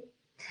 right,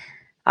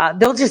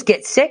 they'll just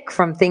get sick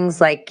from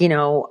things like, I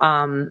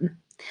don't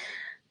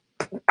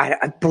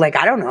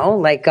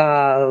know,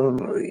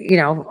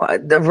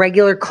 the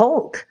regular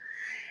cold.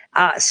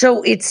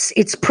 So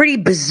it's pretty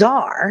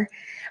bizarre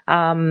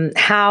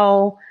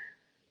how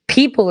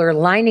people are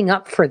lining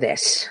up for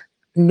this,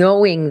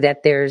 knowing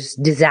that there's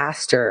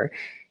disaster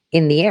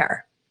in the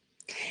air.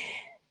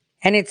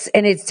 And it's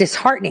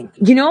disheartening.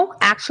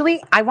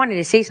 Actually, I wanted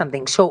to say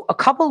something. So a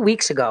couple of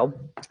weeks ago,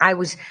 I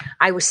was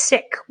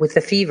sick with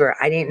a fever.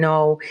 I didn't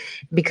know,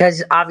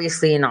 because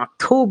obviously in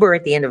October,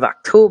 at the end of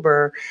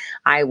October,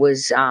 I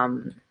was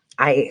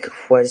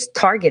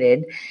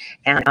targeted,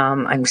 and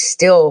I'm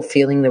still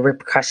feeling the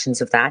repercussions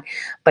of that.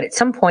 But at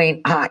some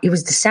point, it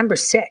was December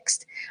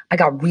 6th, I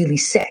got really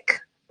sick,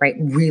 right?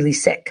 Really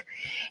sick.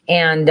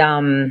 And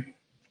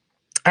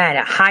I had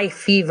a high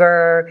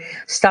fever,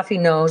 stuffy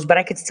nose, but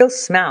I could still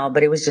smell,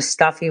 but it was just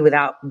stuffy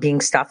without being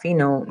stuffy.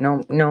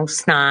 No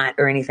snot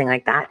or anything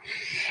like that.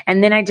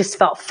 And then I just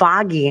felt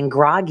foggy and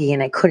groggy,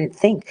 and I couldn't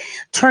think.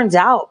 Turns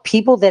out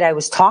people that I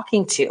was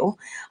talking to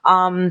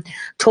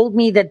told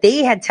me that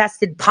they had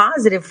tested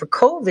positive for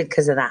COVID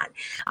because of that.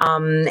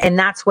 And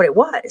that's what it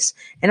was.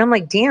 And I'm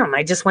like, damn,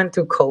 I just went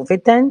through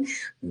COVID then?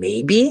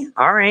 Maybe.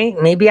 All right.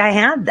 Maybe I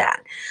had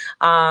that.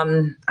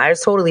 I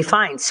was totally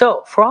fine.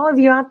 So for all of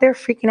you out there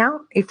freaking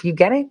out, if you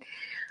get it,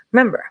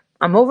 remember,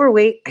 I'm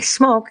overweight, I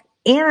smoke,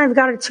 and I've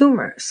got a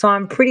tumor. So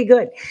I'm pretty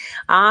good.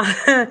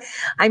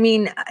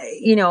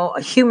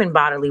 Human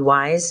bodily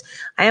wise,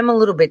 I am a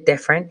little bit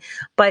different,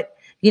 but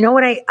you know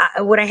what I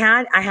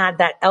had? I had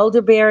that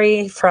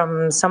elderberry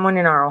from someone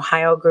in our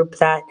Ohio group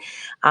that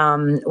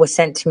was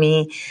sent to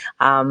me.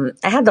 I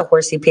had the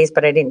horsey paste,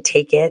 but I didn't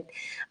take it.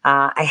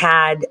 I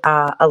had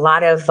a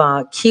lot of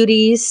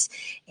cuties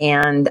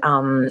and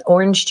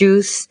orange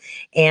juice.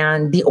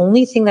 And the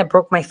only thing that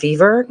broke my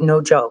fever,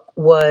 no joke,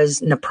 was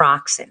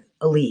naproxen,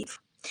 Aleve.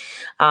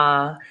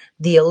 The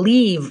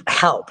Aleve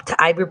helped.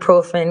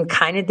 Ibuprofen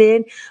kind of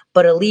did,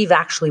 but Aleve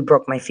actually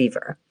broke my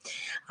fever.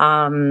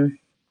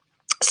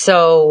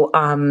 So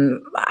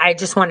I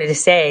just wanted to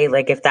say,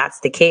 like, if that's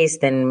the case,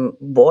 then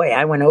boy,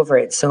 I went over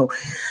it. So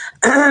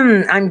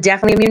I'm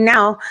definitely immune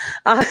now,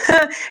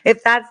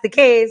 if that's the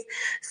case.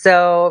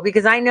 So,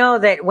 because I know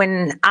that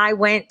when I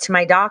went to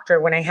my doctor,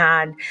 when I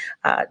had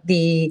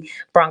the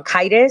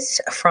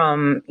bronchitis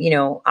from,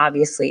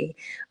 obviously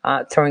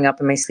throwing up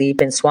in my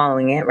sleep and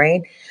swallowing it,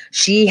 right?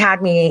 She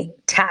had me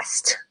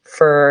test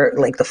for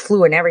like the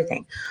flu and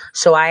everything.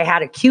 So I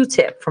had a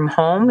Q-tip from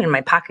home in my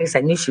pocket because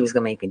I knew she was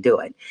going to make me do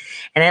it.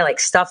 And I like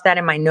stuffed that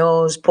in my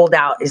nose, pulled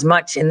out as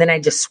much, and then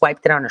I just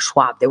swiped it on a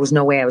swab. There was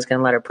no way I was going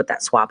to let her put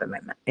that swab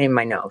in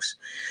my nose.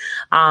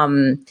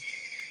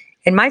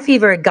 And my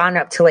fever had gone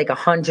up to like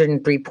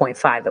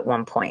 103.5 at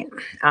one point.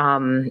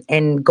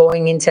 And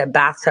going into a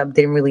bathtub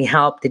didn't really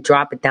help to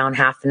drop it down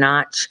half a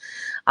notch.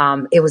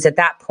 It was at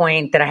that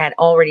point that I had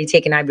already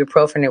taken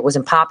ibuprofen. It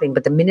wasn't popping,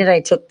 but the minute I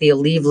took the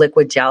Aleve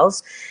liquid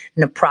gels,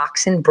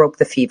 naproxen broke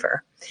the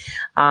fever.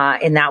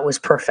 And that was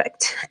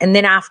perfect. And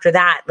then after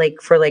that, I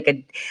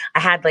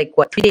had 3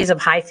 days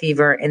of high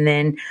fever and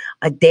then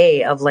a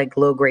day of like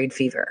low grade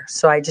fever.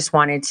 So I just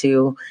wanted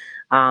to,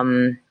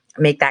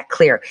 make that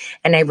clear.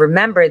 And I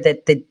remember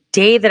that the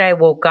day that I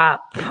woke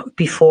up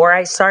before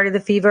I started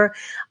the fever,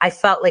 I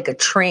felt like a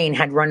train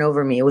had run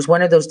over me. It was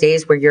one of those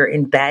days where you're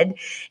in bed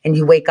and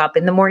you wake up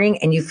in the morning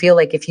and you feel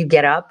like if you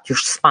get up, your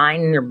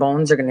spine and your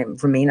bones are going to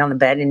remain on the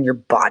bed and your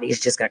body is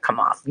just going to come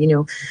off. You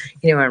know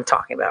what I'm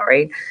talking about,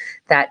 right?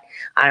 That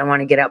I don't want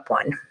to get up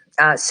one.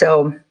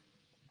 So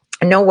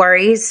no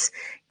worries.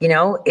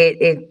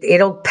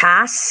 It'll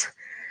pass.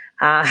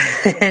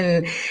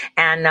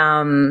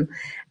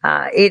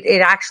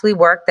 It actually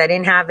worked. I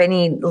didn't have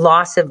any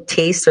loss of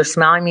taste or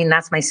smell. I mean,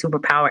 that's my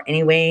superpower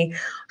anyway,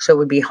 so it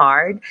would be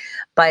hard.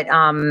 But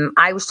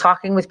I was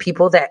talking with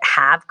people that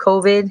have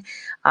COVID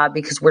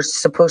because we're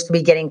supposed to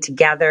be getting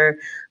together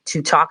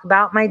to talk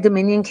about my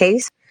Dominion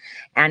case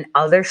and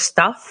other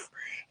stuff.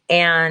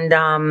 And,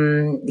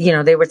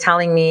 they were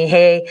telling me,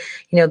 hey,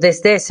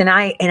 this. And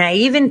I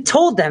even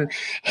told them,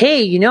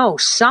 hey,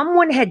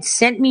 someone had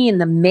sent me in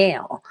the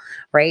mail,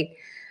 right?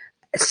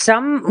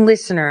 Some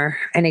listener,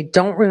 and I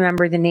don't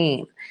remember the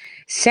name,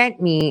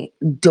 sent me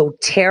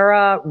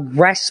doTERRA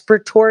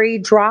respiratory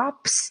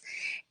drops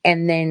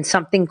and then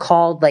something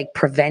called like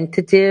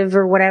preventative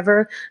or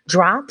whatever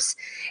drops.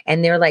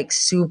 And they're like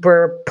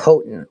super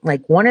potent.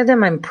 Like one of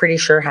them, I'm pretty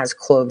sure has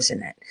cloves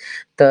in it.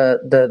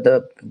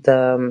 The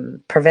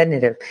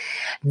preventative.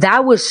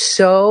 That was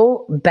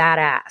so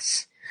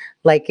badass.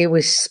 Like it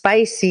was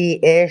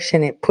spicy-ish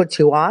and it puts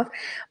you off.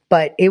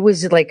 But it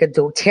was like a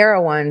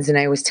doTERRA ones. And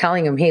I was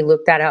telling him, hey,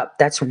 look that up.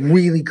 That's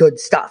really good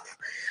stuff.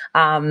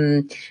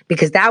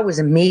 Because that was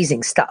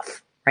amazing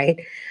stuff, right?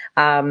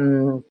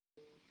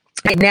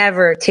 I'd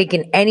never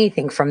taken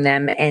anything from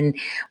them. And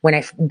when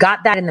I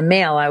got that in the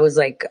mail, I was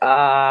like,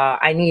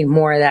 I need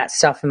more of that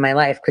stuff in my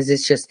life because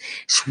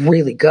it's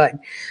really good.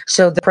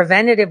 So the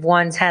preventative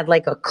ones had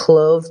like a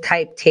clove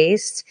type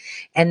taste.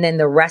 And then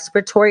the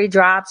respiratory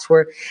drops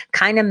were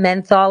kind of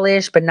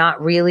menthol-ish, but not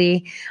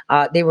really.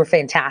 They were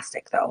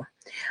fantastic though.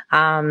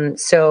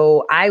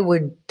 So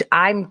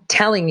I'm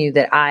telling you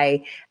that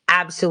I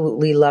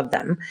absolutely love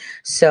them.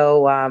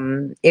 So,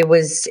 they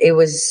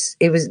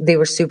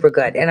were super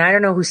good. And I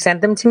don't know who sent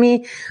them to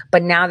me,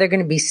 but now they're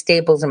going to be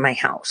staples in my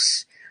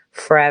house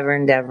forever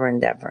and ever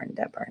and ever and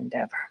ever and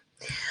ever.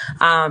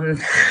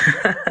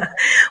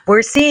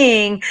 We're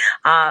seeing,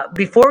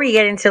 before we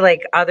get into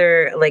like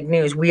other like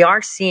news, we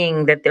are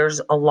seeing that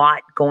there's a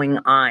lot going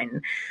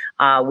on,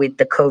 with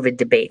the COVID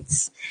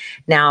debates.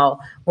 Now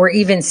we're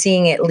even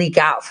seeing it leak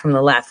out from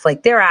the left.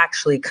 Like they're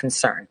actually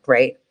concerned,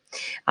 right?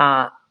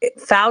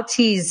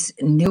 Fauci's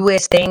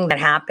newest thing that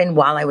happened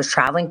while I was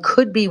traveling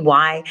could be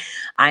why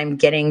I'm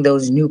getting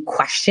those new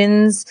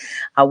questions,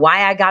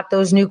 why I got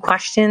those new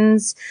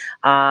questions,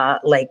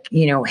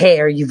 hey,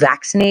 are you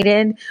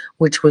vaccinated?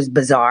 Which was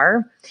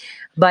bizarre.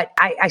 But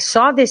I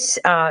saw this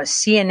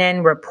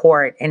CNN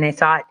report and I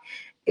thought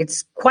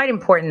it's quite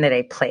important that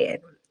I play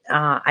it.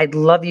 I'd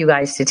love you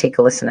guys to take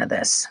a listen to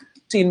this.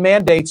 Vaccine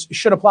mandates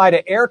should apply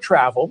to air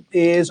travel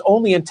is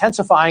only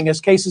intensifying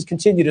as cases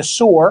continue to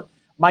soar.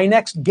 My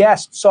next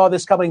guest saw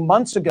this coming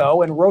months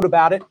ago and wrote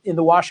about it in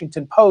the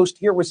Washington Post.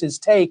 Here was his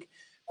take.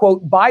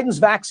 Quote, Biden's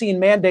vaccine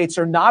mandates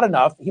are not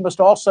enough. He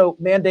must also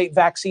mandate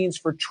vaccines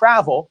for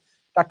travel.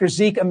 Dr.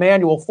 Zeke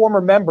Emanuel,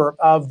 former member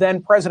of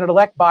then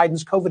President-elect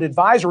Biden's COVID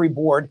advisory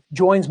board,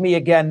 joins me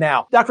again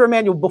now. Dr.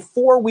 Emanuel,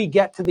 before we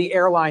get to the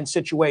airline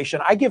situation,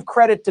 I give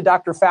credit to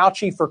Dr.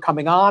 Fauci for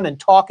coming on and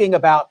talking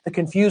about the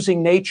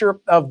confusing nature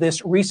of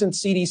this recent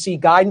CDC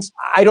guidance.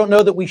 I don't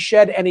know that we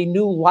shed any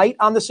new light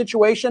on the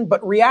situation,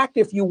 but react,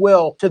 if you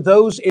will, to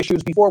those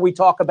issues before we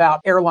talk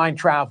about airline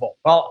travel.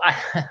 Well,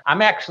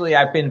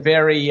 I've been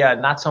very,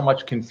 not so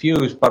much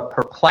confused, but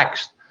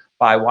perplexed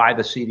by why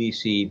the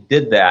CDC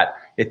did that.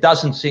 It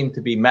doesn't seem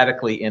to be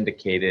medically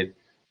indicated.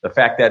 The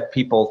fact that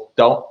people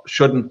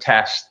shouldn't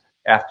test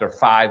after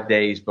 5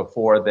 days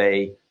before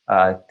they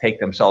take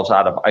themselves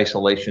out of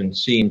isolation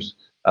seems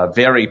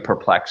very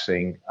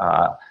perplexing.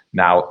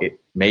 Now,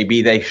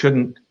 maybe they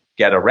shouldn't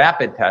get a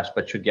rapid test,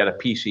 but should get a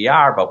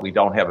PCR, but we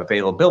don't have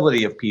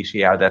availability of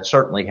PCR. That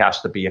certainly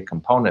has to be a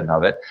component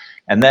of it.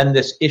 And then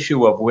this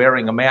issue of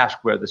wearing a mask,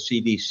 where the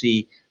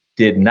CDC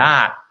did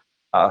not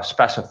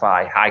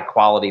specify high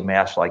quality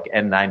masks like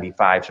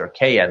N95s or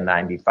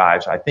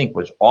KN95s, I think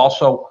was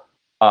also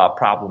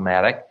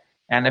problematic.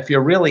 And if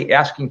you're really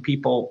asking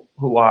people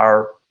who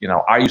are,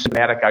 are you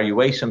symptomatic, are you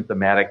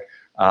asymptomatic,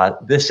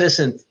 this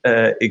isn't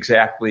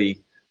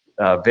exactly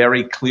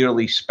very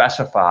clearly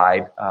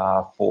specified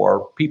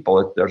for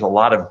people. There's a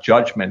lot of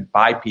judgment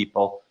by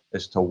people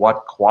as to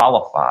what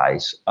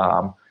qualifies.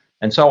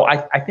 And so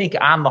I think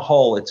on the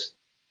whole,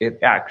 it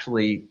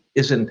actually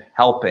isn't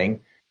helping.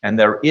 And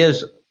there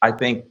is, I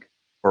think,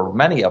 for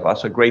many of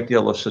us, a great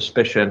deal of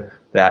suspicion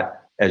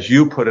that, as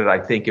you put it, I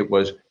think it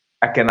was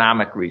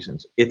economic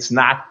reasons. It's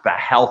not the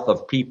health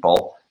of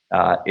people.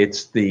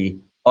 It's the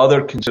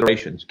other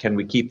considerations. Can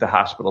we keep the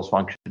hospitals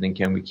functioning?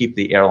 Can we keep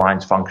the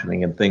airlines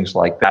functioning? And things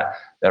like that,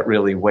 that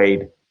really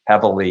weighed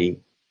heavily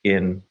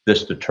in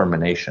this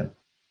determination.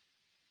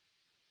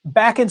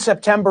 Back in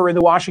September in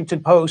the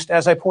Washington Post,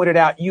 as I pointed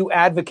out, you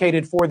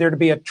advocated for there to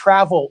be a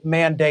travel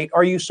mandate.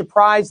 Are you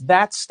surprised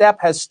that step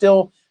has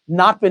still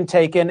not been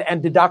taken?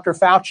 And did Dr.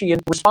 Fauci, in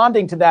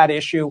responding to that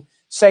issue,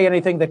 say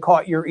anything that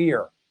caught your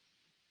ear?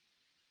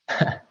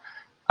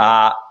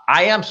 I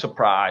am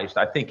surprised.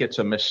 I think it's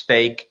a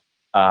mistake.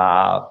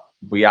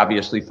 We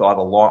obviously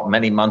thought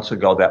many months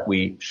ago that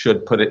we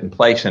should put it in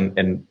place,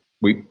 and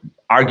we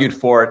argued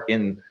for it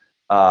in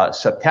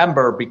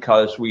September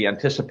because we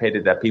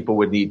anticipated that people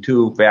would need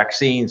 2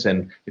 vaccines,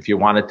 and if you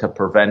wanted to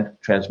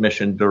prevent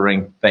transmission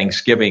during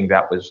Thanksgiving,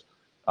 that was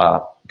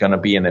going to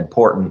be an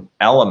important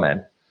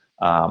element,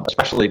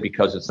 especially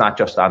because it's not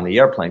just on the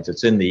airplanes,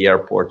 it's in the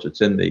airports,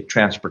 it's in the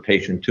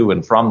transportation to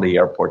and from the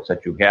airports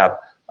that you have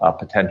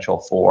potential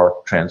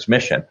for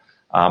transmission.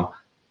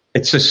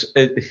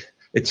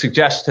 It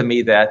suggests to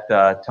me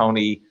that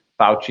Tony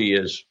Fauci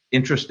is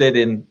interested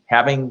in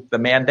having the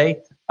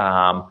mandate.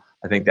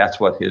 I think that's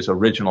what his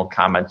original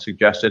comment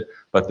suggested,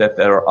 but that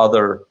there are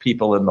other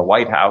people in the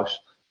White House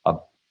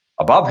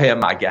above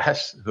him, I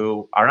guess,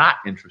 who are not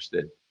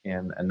interested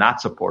in and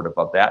not supportive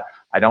of that.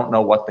 I don't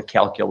know what the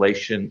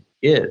calculation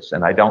is,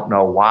 and I don't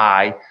know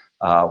why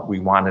we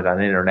wanted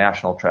on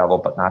international travel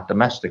but not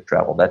domestic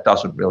travel. That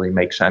doesn't really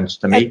make sense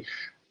to me.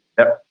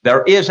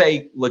 There is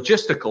a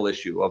logistical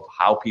issue of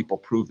how people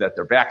prove that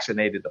they're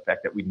vaccinated, the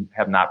fact that we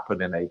have not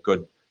put in a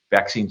good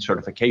vaccine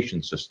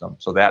certification system.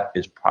 So that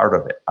is part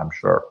of it, I'm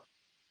sure.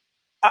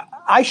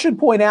 I should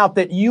point out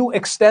that you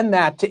extend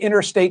that to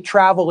interstate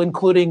travel,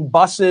 including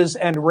buses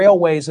and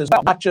railways as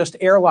well, not just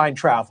airline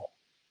travel.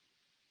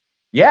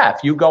 Yeah,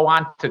 if you go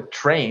on to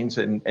trains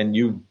and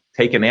you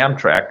take an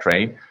Amtrak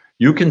train,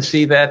 you can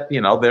see that,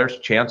 there's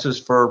chances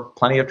for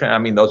plenty of trains. I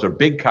mean, those are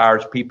big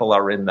cars, people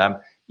are in them.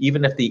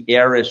 Even if the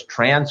air is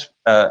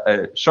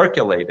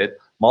circulated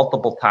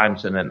multiple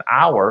times in an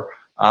hour,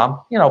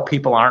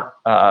 people aren't,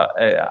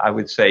 I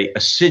would say,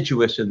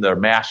 assiduous in their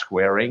mask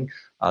wearing.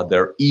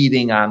 They're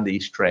eating on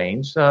these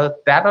trains.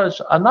 That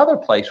is another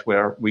place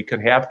where we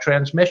could have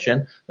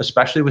transmission,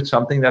 especially with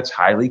something that's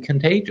highly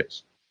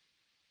contagious.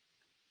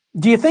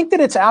 Do you think that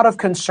it's out of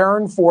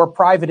concern for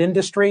private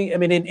industry? I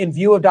mean, in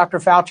view of Dr.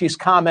 Fauci's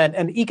comment,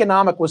 and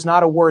economic was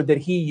not a word that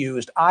he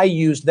used. I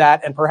used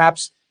that, and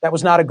perhaps that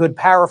was not a good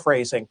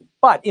paraphrasing.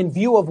 But in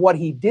view of what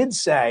he did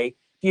say,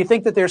 do you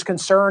think that there's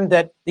concern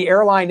that the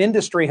airline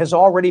industry has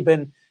already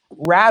been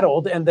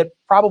rattled and that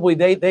probably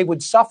they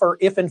would suffer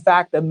if, in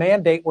fact, the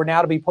mandate were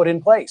now to be put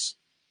in place?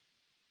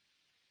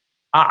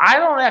 I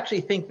don't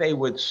actually think they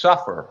would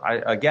suffer.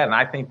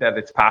 I think that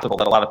it's possible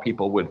that a lot of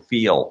people would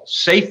feel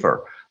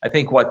safer. I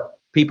think what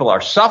people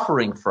are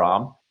suffering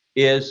from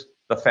is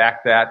the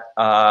fact that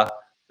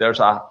there's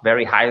a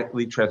very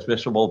highly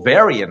transmissible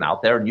variant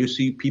out there, and you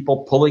see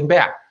people pulling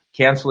back,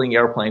 canceling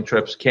airplane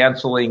trips,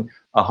 canceling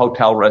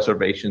hotel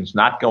reservations,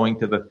 not going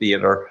to the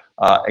theater,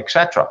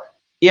 etc.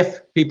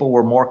 If people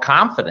were more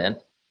confident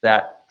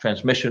that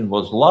transmission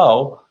was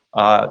low,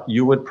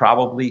 you would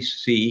probably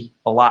see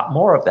a lot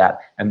more of that.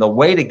 And the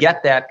way to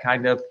get that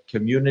kind of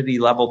community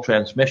level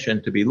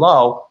transmission to be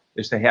low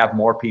is to have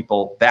more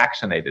people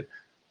vaccinated.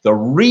 The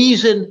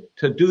reason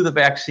to do the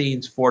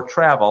vaccines for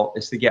travel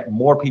is to get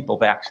more people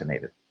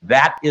vaccinated.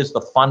 That is the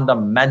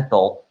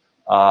fundamental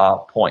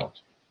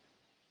point.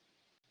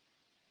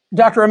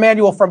 Dr.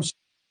 Emanuel from...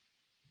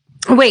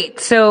 Wait,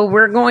 so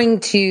we're going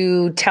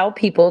to tell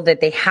people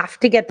that they have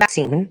to get the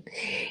vaccine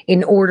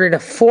in order to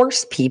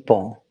force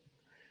people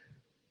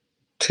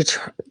to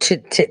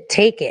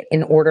take it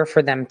in order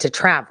for them to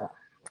travel.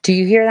 Do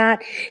you hear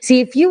that? See,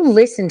 if you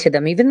listen to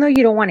them, even though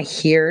you don't want to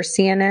hear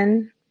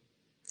CNN,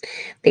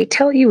 they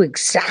tell you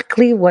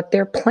exactly what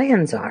their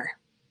plans are.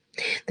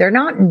 They're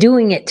not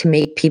doing it to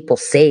make people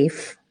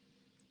safe.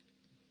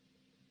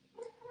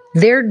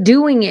 They're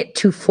doing it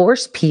to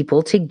force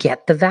people to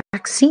get the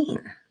vaccine.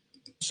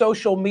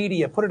 Social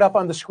media, put it up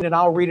on the screen and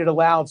I'll read it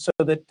aloud so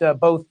that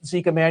both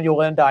Zeke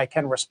Emanuel and I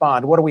can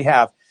respond. What do we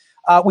have?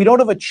 We don't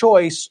have a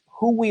choice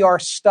who we are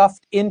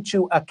stuffed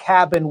into a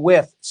cabin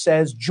with,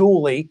 says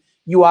Julie.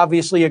 You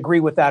obviously agree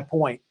with that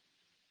point.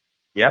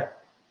 Yep.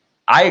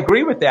 I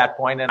agree with that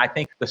point, and I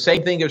think the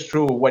same thing is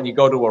true when you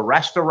go to a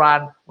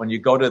restaurant, when you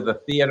go to the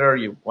theater,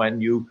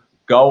 when you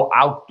go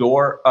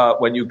outdoor,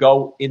 when you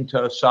go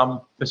into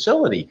some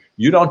facility.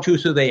 You don't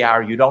choose who they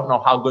are. You don't know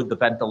how good the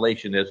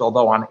ventilation is,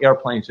 although on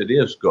airplanes it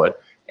is good.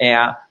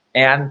 And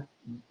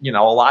you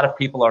know, a lot of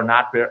people are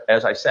not,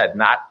 as I said,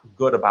 not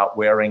good about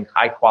wearing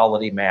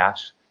high-quality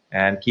masks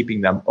and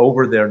keeping them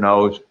over their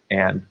nose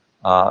and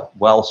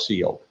well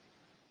sealed.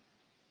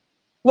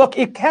 Look,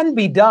 it can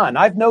be done.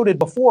 I've noted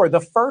before,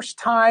 the first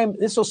time,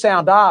 this will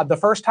sound odd, the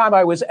first time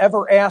I was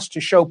ever asked to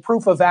show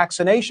proof of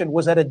vaccination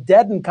was at a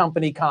Dead and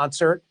Company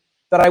concert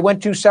that I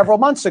went to several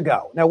months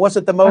ago. Now, was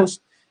it the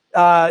most,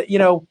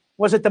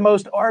 was it the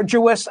most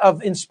arduous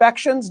of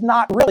inspections?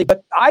 Not really,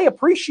 but I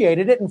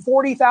appreciated it, and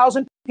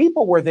 40,000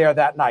 people were there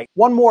that night.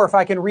 One more, if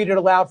I can read it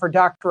aloud for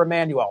Dr.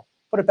 Emanuel.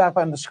 Put it back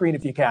on the screen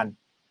if you can.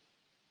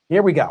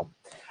 Here we go.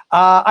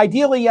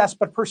 Ideally, yes,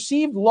 but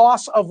perceived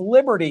loss of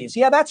liberties.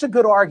 Yeah, that's a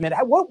good argument.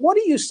 What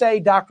do you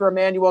say, Dr.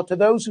 Emanuel, to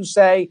those who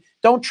say,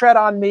 don't tread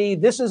on me,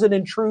 this is an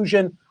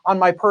intrusion on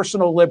my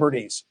personal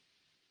liberties?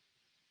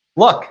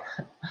 Look,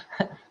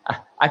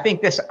 I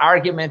think this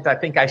argument, I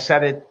think I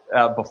said it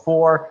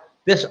before,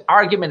 this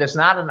argument is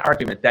not an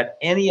argument that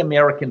any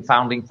American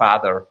founding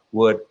father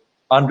would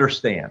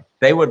understand.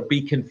 They would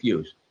be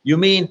confused. You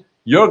mean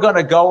you're going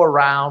to go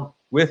around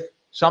with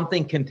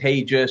something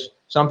contagious,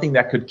 something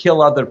that could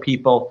kill other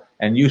people,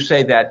 and you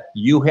say that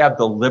you have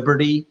the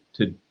liberty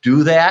to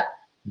do that?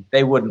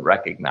 They wouldn't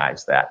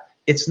recognize that.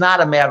 It's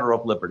not a matter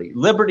of liberty.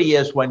 Liberty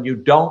is when you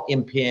don't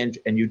impinge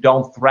and you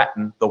don't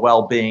threaten the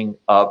well-being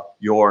of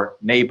your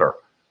neighbor.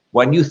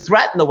 When you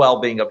threaten the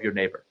well-being of your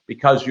neighbor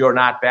because you're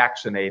not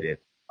vaccinated,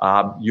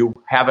 you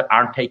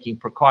aren't taking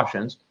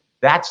precautions,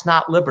 that's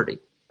not liberty.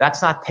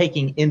 That's not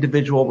taking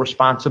individual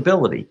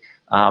responsibility.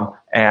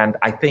 And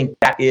I think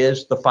that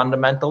is the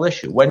fundamental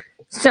issue.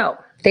 So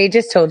they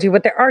just told you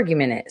what their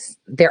argument is.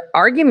 Their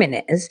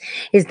argument is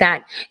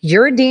that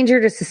you're a danger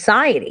to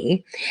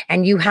society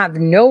and you have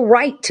no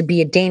right to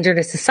be a danger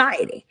to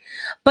society.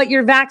 But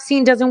your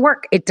vaccine doesn't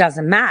work. It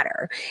doesn't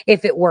matter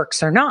if it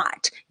works or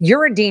not.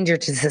 You're a danger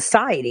to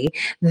society.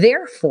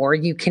 Therefore,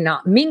 you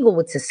cannot mingle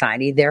with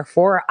society.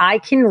 Therefore, I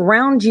can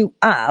round you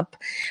up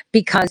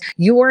because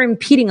you are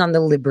impeding on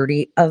the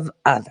liberty of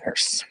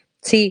others.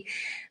 See,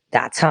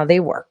 that's how they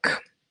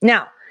work.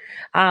 Now,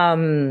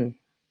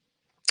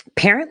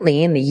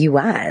 apparently in the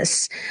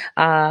U.S.,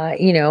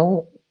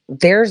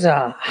 there's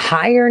a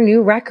higher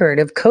new record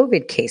of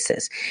COVID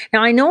cases.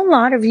 Now, I know a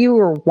lot of you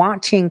are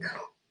watching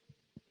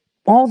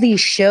all these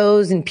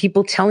shows and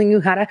people telling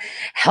you how to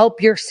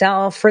help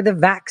yourself for the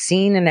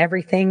vaccine and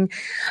everything.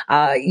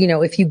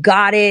 If you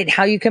got it,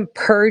 how you can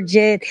purge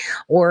it,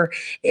 or,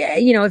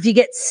 if you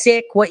get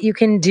sick, what you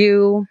can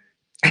do.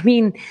 I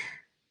mean,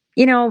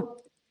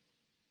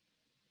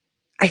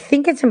 I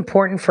think it's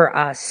important for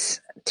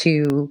us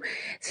to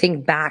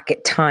think back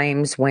at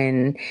times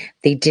when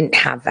they didn't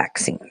have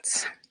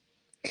vaccines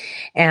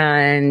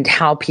and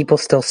how people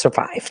still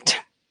survived.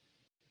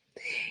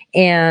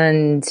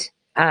 And,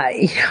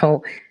 and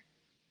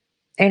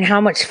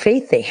how much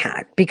faith they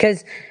had,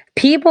 because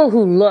people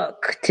who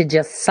look to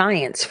just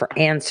science for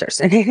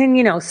answers,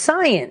 and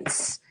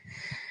science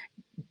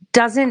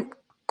doesn't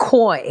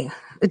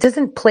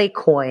play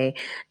coy,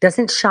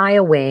 doesn't shy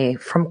away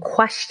from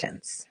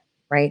questions,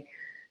 right?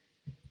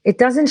 It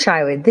doesn't shy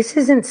away. This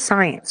isn't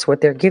science,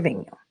 what they're giving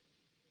you.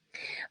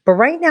 But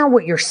right now,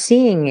 what you're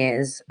seeing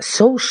is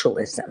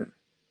socialism.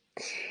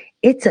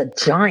 It's a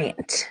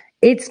giant.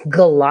 It's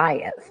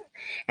Goliath.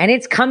 And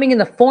it's coming in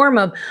the form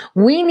of,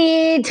 we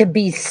need to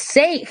be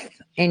safe,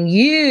 and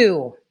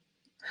you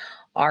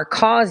are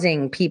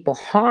causing people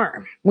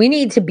harm. We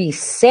need to be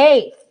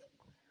safe.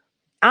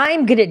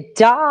 I'm going to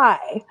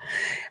die.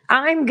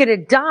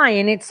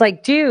 And it's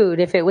like, dude,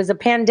 if it was a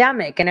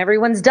pandemic and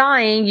everyone's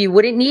dying, you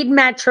wouldn't need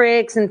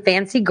metrics and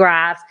fancy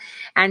graphs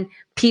and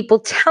people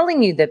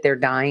telling you that they're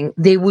dying.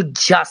 They would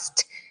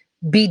just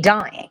be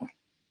dying.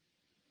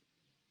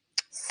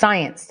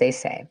 Science, they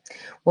say.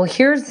 Well,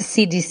 here's the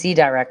CDC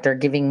director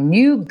giving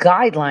new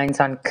guidelines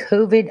on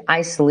COVID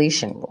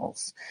isolation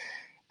rules.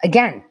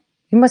 Again,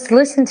 you must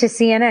listen to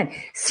CNN.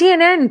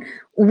 CNN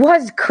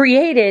was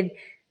created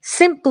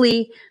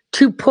simply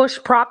to push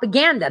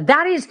propaganda.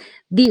 That is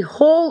the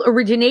whole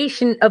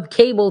origination of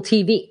cable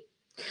TV.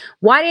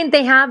 Why didn't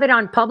they have it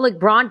on public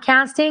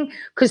broadcasting?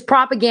 Because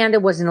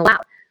propaganda wasn't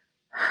allowed.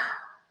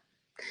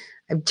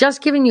 I've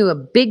just given you a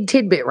big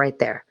tidbit right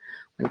there.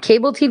 When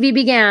cable TV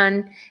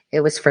began, it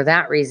was for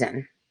that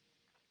reason.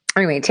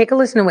 Anyway, take a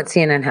listen to what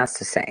CNN has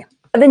to say.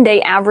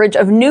 7-day average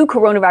of new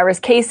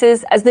coronavirus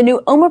cases as the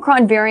new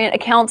Omicron variant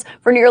accounts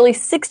for nearly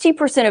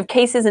 60% of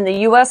cases in the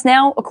U.S.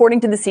 now, according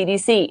to the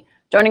CDC.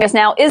 Joining us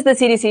now is the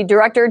CDC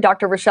director,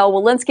 Dr. Rochelle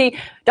Walensky.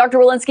 Dr.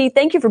 Walensky,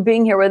 thank you for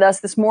being here with us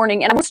this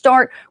morning. And I'm going to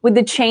start with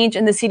the change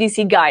in the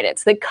CDC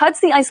guidance that cuts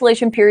the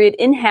isolation period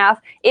in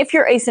half if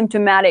you're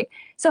asymptomatic.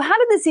 So how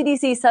did the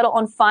CDC settle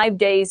on 5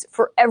 days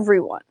for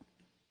everyone?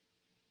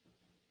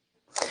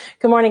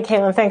 Good morning,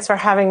 Caitlin. Thanks for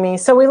having me.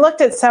 So we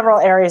looked at several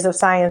areas of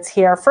science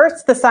here.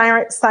 First, the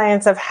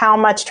science of how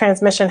much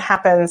transmission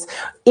happens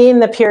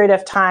in the period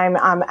of time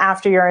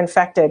after you're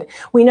infected.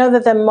 We know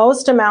that the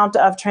most amount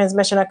of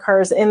transmission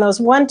occurs in those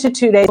 1 to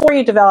 2 days before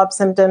you develop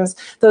symptoms,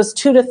 those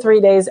 2 to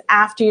 3 days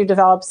after you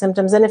develop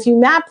symptoms. And if you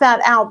map that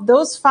out,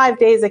 those 5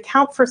 days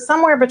account for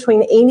somewhere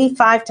between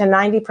 85 to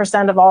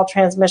 90% of all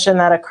transmission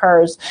that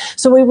occurs.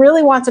 So we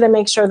really wanted to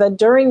make sure that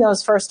during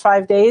those first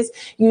 5 days,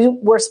 you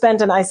were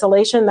spent in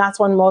isolation. That's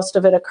when most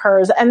of it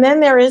occurs. And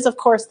then there is, of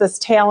course, this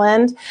tail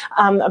end,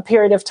 a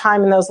period of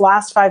time in those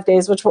last 5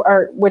 days,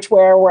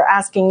 where we're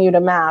asking you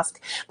to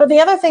mask. But the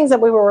other things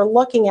that we were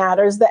looking at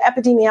is the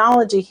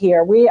epidemiology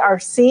here. We are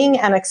seeing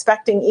and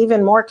expecting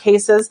even more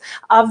cases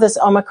of this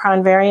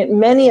Omicron variant.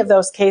 Many of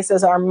those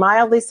cases are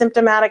mildly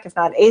symptomatic, if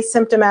not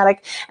asymptomatic,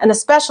 and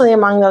especially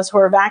among those who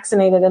are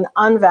vaccinated and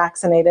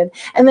unvaccinated.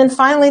 And then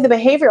finally, the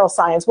behavioral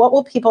science. What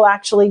will people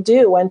actually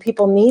do when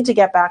people need to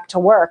get back to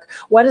work?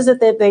 What is it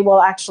that they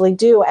will actually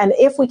do? And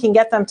if we can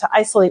get them to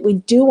isolate, we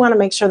do want to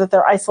make sure that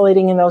they're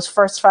isolating in those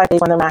first 5 days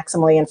when they're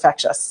maximally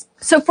infectious.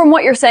 So from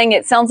what you're saying,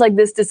 it sounds like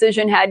this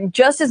decision had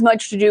just as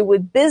much to do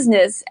with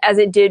business as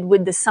it did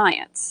with the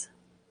science.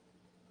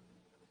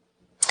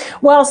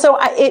 Well, so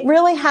it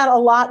really had a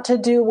lot to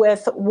do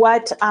with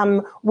what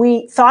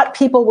we thought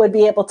people would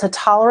be able to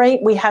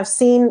tolerate. We have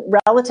seen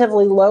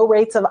relatively low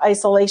rates of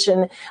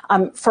isolation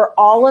for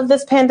all of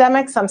this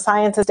pandemic. Some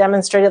science has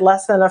demonstrated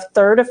less than a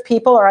third of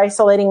people are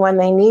isolating when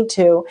they need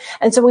to.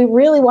 And so we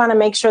really want to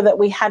make sure that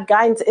we had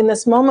guidance in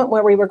this moment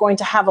where we were going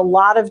to have a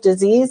lot of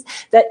disease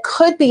that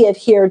could be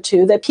adhered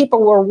to, that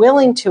people were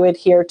willing to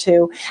adhere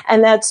to,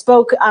 and that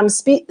spoke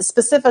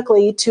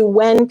specifically to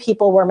when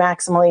people were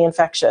maximally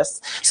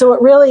infectious. So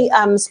it really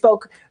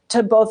spoke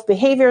to both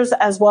behaviors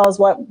as well as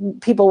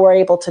what people were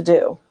able to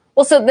do.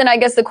 Well, so then I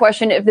guess the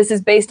question, if this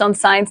is based on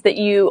science that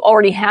you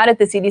already had at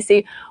the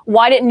CDC,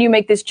 why didn't you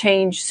make this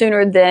change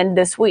sooner than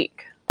this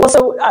week? Well,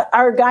 so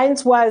our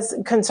guidance was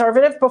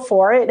conservative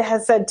before. It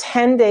has said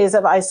 10 days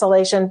of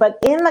isolation, but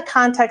in the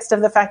context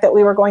of the fact that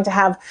we were going to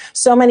have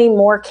so many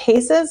more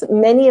cases,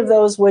 many of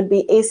those would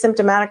be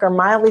asymptomatic or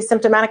mildly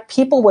symptomatic.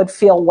 People would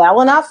feel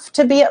well enough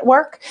to be at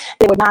work.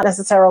 They would not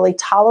necessarily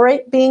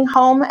tolerate being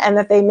home, and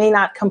that they may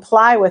not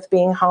comply with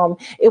being home.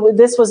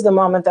 This was the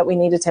moment that we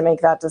needed to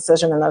make that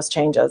decision and those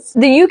changes.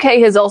 The UK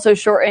has also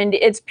shortened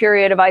its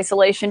period of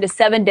isolation to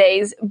 7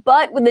 days,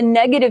 but with a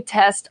negative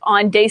test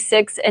on day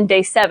 6 and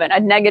day 7, a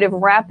negative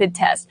rapid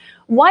test.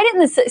 Why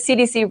didn't the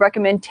CDC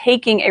recommend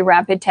taking a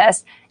rapid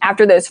test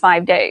after those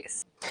 5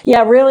 days?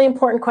 Yeah, really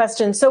important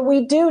question. So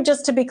we do,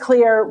 just to be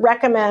clear,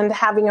 recommend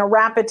having a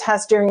rapid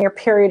test during your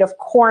period of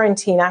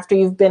quarantine after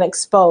you've been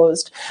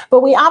exposed.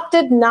 But we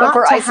opted not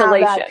to have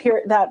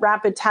that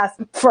rapid test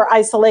for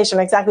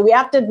isolation. Exactly. We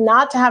opted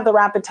not to have the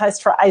rapid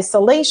test for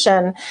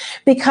isolation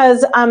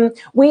because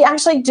we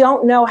actually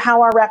don't know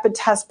how our rapid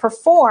tests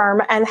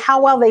perform and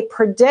how well they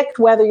predict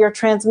whether you're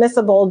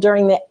transmissible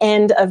during the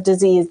end of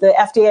disease. The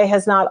FDA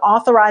has not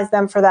authorized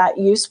them for that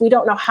use. We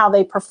don't know how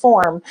they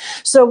perform.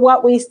 So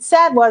what we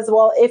said was,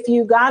 well, if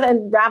you got a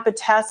rapid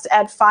test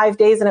at 5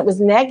 days and it was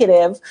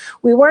negative,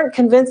 we weren't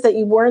convinced that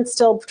you weren't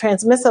still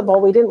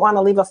transmissible. We didn't want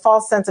to leave a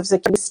false sense of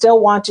security. We still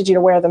wanted you to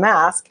wear the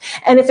mask.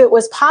 And if it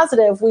was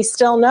positive, we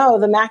still know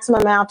the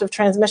maximum amount of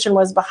transmission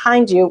was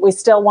behind you. We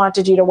still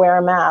wanted you to wear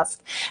a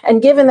mask.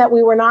 And given that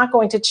we were not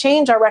going to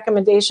change our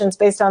recommendations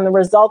based on the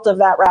result of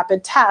that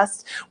rapid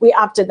test, we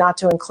opted not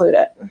to include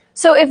it.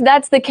 So if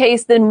that's the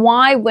case, then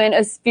why, when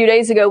a few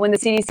days ago when the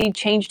CDC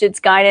changed its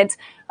guidance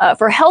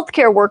for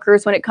healthcare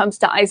workers when it comes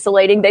to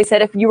isolating, they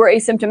said if you were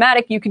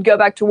asymptomatic, you could go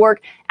back to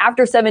work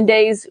after 7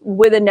 days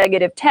with a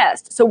negative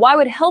test. So why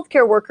would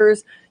healthcare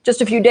workers just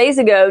a few days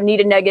ago need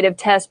a negative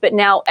test, but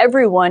now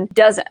everyone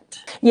doesn't?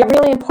 Yeah,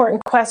 really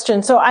important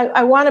question. So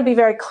I want to be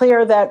very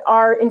clear that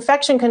our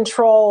infection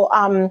control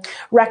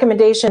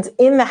recommendations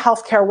in the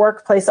healthcare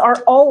workplace are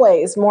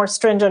always more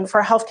stringent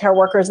for healthcare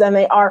workers than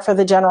they are for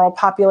the general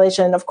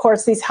population. Of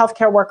course, these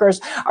healthcare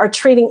workers are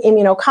treating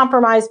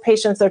immunocompromised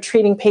patients. They're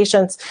treating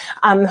patients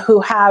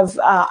who have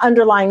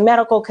underlying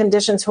medical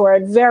conditions, who are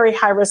at very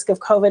high risk of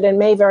COVID and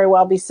may very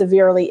well be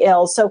severely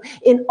ill. So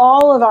in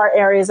all of our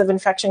areas of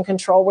infection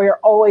control, we are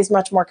always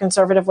much more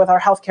conservative with our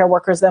healthcare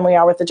workers than we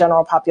are with the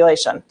general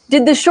population.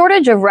 Did the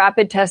shortage of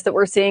rapid tests that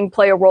we're seeing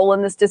play a role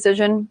in this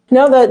decision?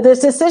 No, the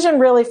decision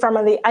really from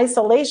the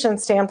isolation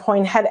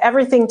standpoint had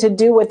everything to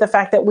do with the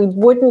fact that we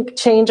wouldn't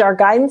change our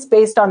guidance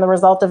based on the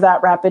result of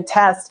that rapid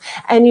test.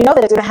 And you know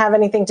that it didn't have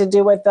anything to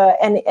do with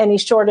any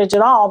shortage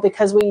at all,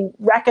 because we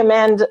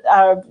recommend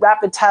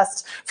rapid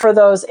tests for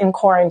those in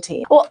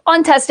quarantine. Well,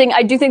 on testing,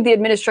 I do think the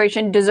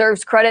administration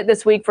deserves credit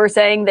this week for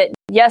saying that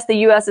Yes, the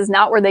U.S. is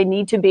not where they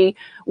need to be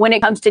when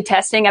it comes to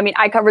testing. I mean,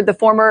 I covered the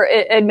former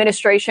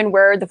administration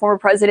where the former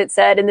president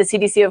said in the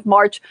CDC of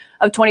March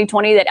of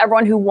 2020 that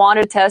everyone who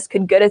wanted a test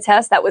could get a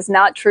test. That was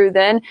not true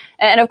then.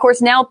 And of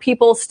course, now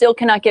people still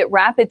cannot get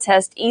rapid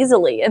tests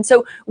easily. And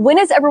so when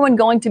is everyone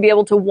going to be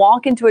able to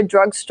walk into a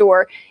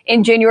drugstore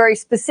in January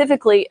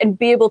specifically and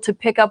be able to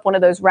pick up one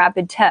of those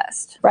rapid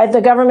tests? Right.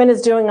 The government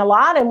is doing a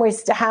lot and we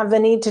have the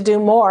need to do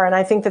more. And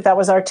I think that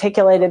was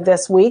articulated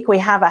this week. We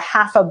have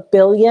 500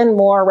 million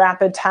more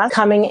rapid tests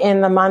coming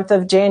in the month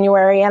of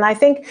January. And I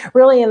think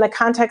really in the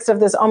context of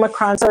this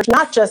Omicron surge,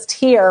 not just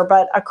here,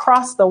 but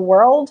across the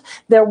world,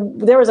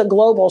 there is a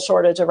global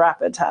shortage of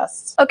rapid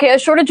tests. Okay, a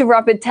shortage of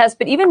rapid tests,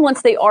 but even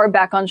once they are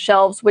back on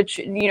shelves, which,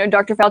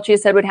 Dr. Fauci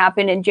has said would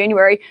happen in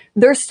January,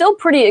 they're still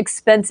pretty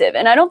expensive.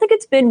 And I don't think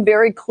it's been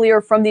very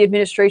clear from the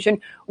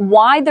administration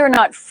why they're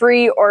not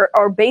free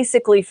or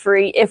basically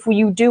free if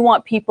you do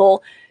want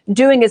people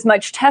doing as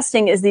much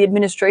testing as the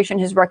administration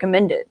has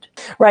recommended.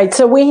 Right.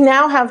 So we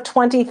now have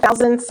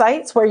 20,000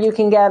 sites where you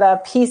can get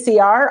a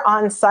PCR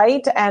on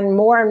site and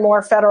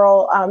more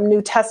federal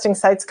new testing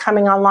sites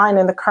coming online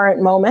in the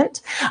current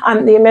moment.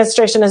 The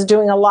administration is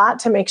doing a lot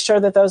to make sure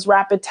that those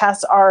rapid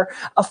tests are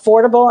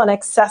affordable and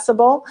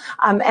accessible.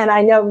 And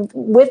I know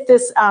with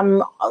this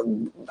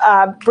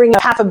bringing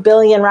 500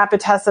 million rapid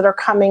tests that are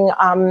coming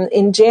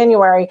in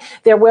January,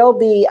 there will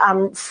be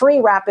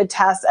free rapid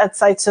tests at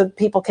sites so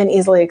people can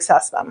easily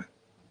access them.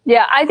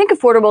 Yeah, I think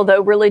affordable,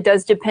 though, really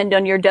does depend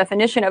on your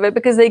definition of it,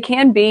 because they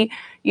can be,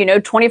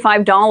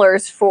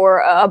 $25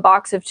 for a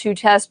box of 2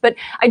 tests. But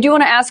I do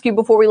want to ask you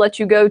before we let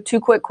you go 2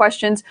 quick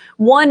questions.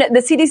 One, the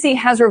CDC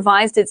has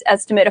revised its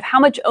estimate of how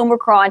much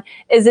Omicron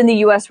is in the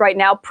U.S. right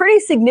now pretty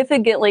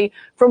significantly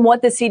from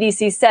what the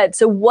CDC said.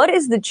 So what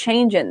is the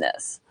change in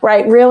this?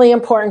 Right. Really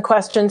important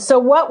question. So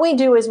what we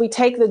do is we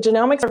take the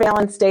genomic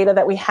surveillance data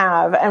that we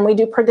have and we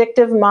do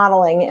predictive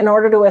modeling in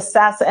order to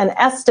assess and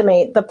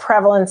estimate the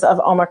prevalence of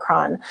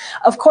Omicron.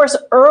 Of course,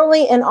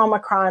 early in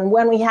Omicron,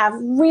 when we have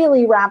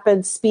really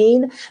rapid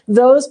speed,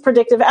 those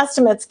predictive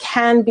estimates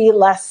can be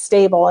less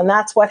stable. And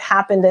that's what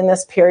happened in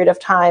this period of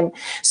time.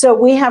 So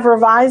we have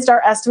revised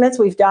our estimates.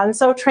 We've done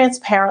so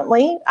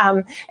transparently.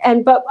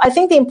 But I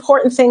think the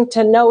important thing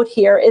to note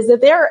here is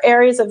that there are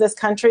areas of this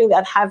country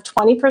that have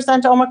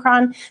 20%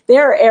 Omicron.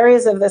 There are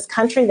areas of this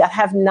country that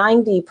have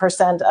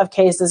 90% of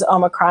cases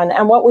Omicron.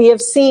 And what we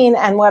have seen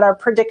and what our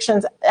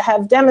predictions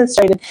have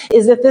demonstrated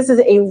is that this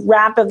is a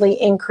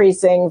rapidly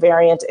increasing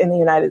variant in the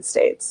United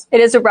States. It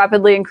is a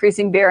rapidly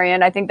increasing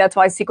variant. I think that's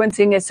why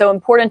sequencing is so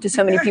important to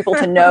so many people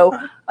to know,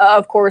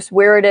 of course,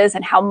 where it is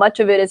and how much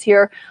of it is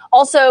here.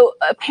 Also,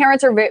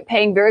 parents are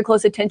paying very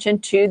close attention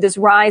to this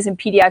rise in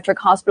pediatric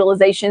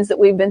hospitalizations that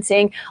we've been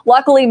seeing.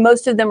 Luckily,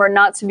 most of them are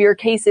not severe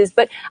cases,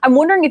 but I'm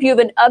wondering if you have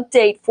an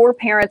update for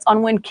parents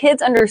on when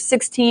kids under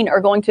 16 are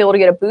going to be able to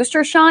get a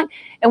booster shot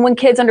and when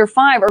kids under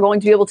 5 are going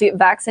to be able to get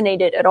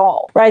vaccinated at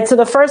all. Right. So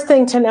the first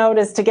thing to note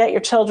is to get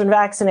your children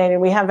vaccinated.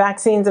 We have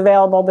vaccines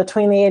available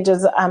between the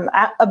ages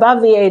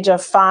above the age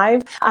of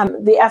 5.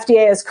 The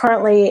FDA is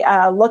currently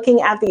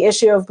looking at the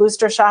issue of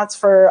booster shots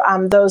for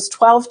those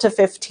 12 to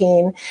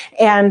 15.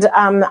 And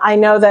I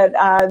know that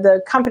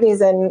the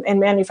companies and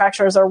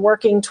manufacturers are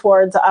working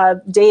towards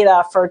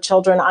data for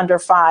children under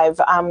 5.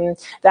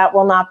 That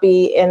will not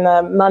be in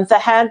the month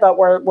ahead, but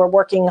we're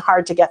working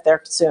hard to get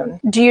there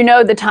soon. Do you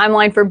know the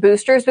timeline for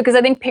boosters? Because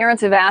I think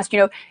parents have asked,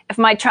 if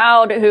my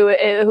child who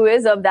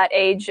is of that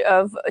age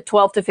of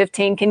 12 to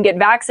 15 can get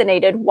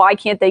vaccinated, why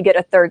can't they get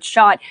a third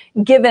shot,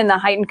 given the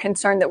heightened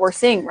concern that we're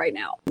seeing right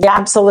now? Yeah,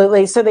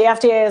 absolutely. So the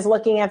FDA is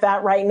looking at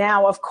that right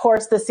now. Of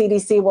course, the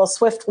CDC will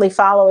swiftly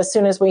follow as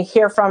soon as we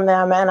hear from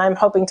them. And I'm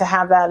hoping to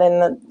have that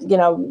in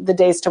the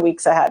days to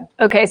weeks ahead.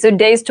 Okay, so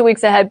days to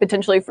weeks ahead,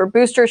 potentially for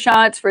booster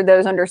shots for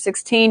those under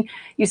 16.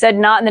 You said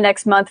not in the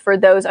next month for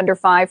those under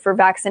 5 for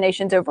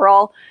vaccinations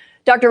overall.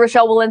 Dr.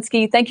 Rochelle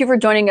Walensky, thank you for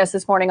joining us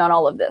this morning on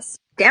all of this.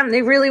 Damn,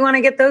 they really want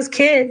to get those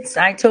kids.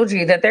 I told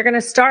you that they're going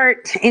to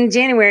start in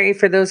January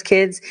for those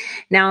kids.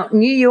 Now,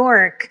 New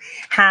York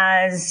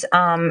has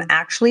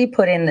actually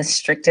put in the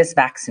strictest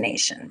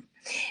vaccination.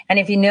 And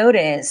if you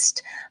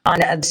noticed on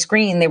the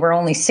screen, they were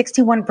only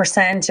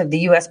 61% of the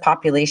U.S.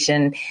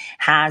 population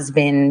has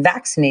been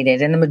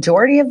vaccinated. And the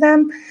majority of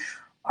them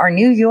are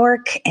New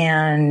York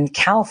and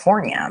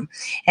California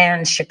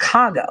and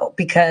Chicago,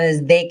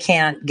 because they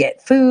can't get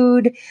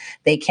food,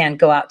 they can't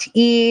go out to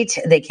eat,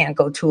 they can't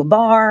go to a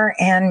bar,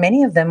 and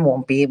many of them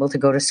won't be able to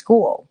go to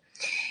school.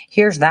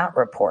 Here's that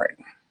report.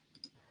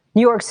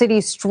 New York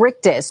City's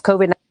strictest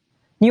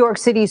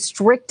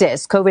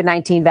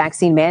COVID-19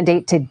 vaccine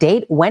mandate to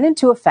date went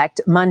into effect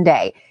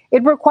Monday.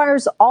 It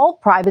requires all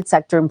private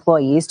sector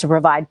employees to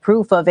provide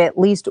proof of at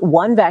least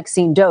one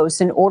vaccine dose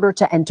in order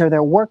to enter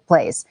their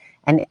workplace.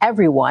 And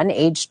everyone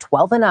aged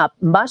 12 and up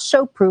must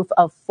show proof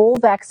of full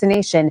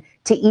vaccination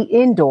to eat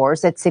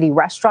indoors at city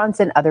restaurants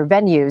and other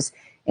venues,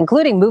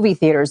 including movie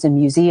theaters and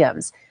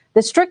museums.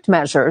 The strict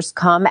measures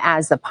come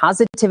as the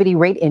positivity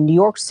rate in New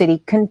York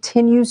City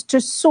continues to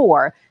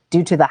soar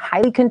due to the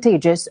highly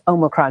contagious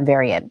Omicron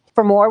variant.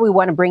 For more, we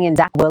want to bring in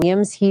Zach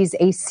Williams. He's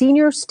a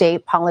senior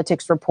state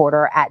politics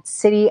reporter at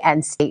City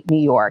and State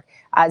New York.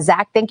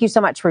 Zach, thank you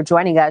so much for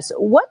joining us.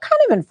 What kind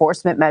of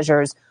enforcement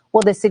measures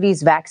will the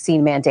city's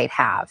vaccine mandate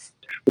have?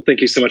 Well,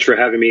 thank you so much for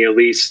having me,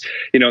 Elise.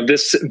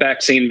 This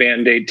vaccine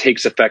mandate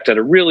takes effect at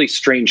a really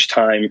strange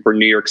time for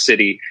New York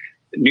City.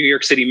 New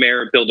York City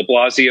Mayor Bill de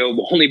Blasio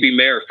will only be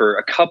mayor for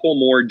a couple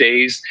more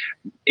days.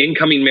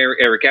 Incoming Mayor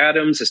Eric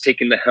Adams has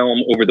taken the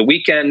helm over the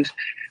weekend.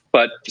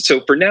 But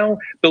so for now,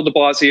 Bill de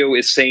Blasio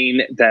is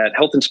saying that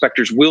health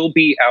inspectors will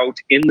be out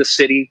in the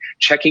city,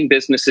 checking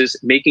businesses,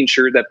 making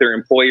sure that their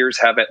employers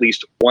have at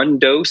least one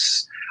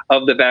dose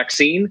of the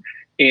vaccine.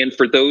 And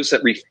for those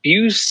that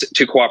refuse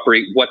to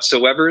cooperate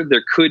whatsoever,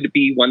 there could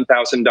be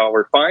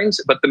 $1,000 fines.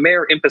 But the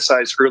mayor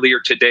emphasized earlier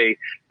today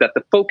that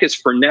the focus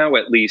for now,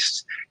 at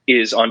least,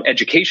 is on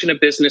education of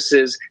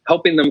businesses,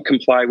 helping them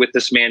comply with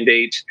this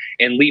mandate,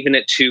 and leaving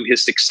it to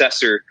his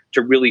successor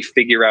to really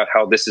figure out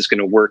how this is going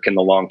to work in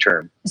the long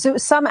term. So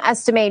some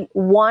estimate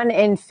 1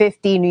 in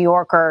 50 New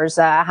Yorkers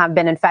have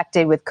been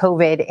infected with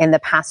COVID in the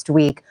past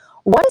week.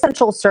 What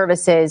essential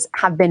services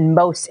have been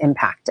most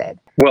impacted?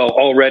 Well,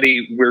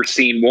 already we're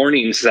seeing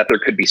warnings that there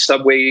could be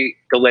subway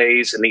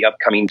delays in the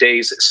upcoming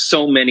days.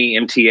 So many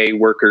MTA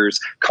workers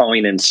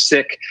calling in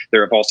sick.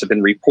 There have also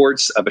been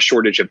reports of a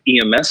shortage of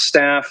EMS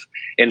staff.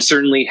 And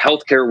certainly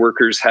healthcare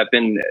workers have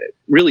been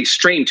really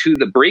strained to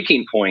the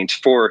breaking point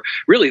for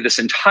really this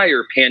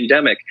entire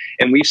pandemic.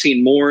 And we've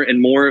seen more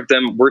and more of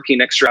them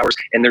working extra hours.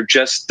 And there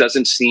just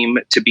doesn't seem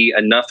to be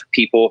enough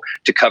people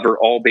to cover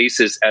all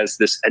bases as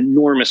this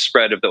enormous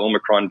spread of the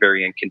Omicron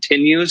variant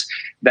continues.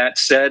 That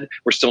said,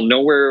 we're still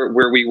nowhere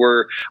where we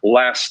were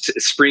last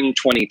spring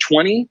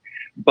 2020.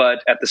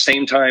 But at the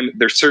same time,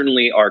 there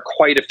certainly are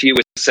quite a few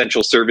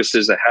essential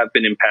services that have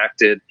been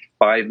impacted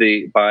by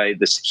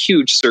this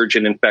huge surge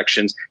in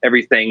infections.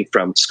 Everything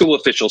from school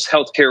officials,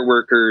 healthcare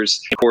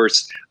workers, of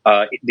course,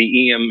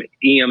 the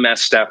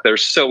EMS staff that are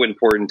so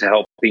important to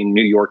helping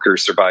New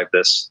Yorkers survive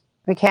this.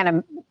 We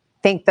can't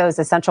thank those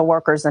essential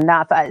workers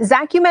enough.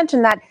 Zach, you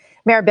mentioned that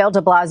Mayor Bill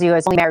de Blasio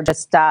is only mayor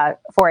just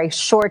for a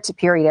short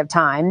period of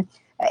time.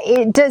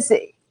 Does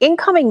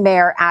incoming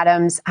Mayor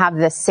Adams have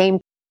the same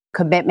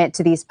commitment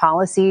to these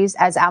policies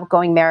as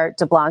outgoing Mayor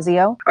de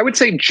Blasio? I would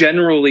say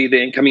generally the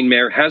incoming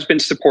mayor has been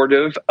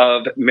supportive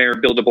of Mayor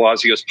Bill de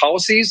Blasio's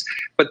policies.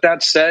 But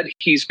that said,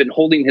 he's been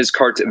holding his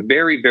cards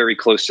very, very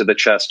close to the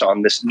chest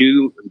on this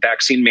new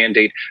vaccine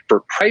mandate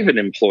for private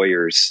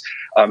employers.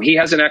 He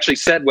hasn't actually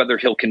said whether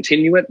he'll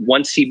continue it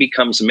once he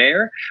becomes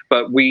mayor,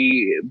 but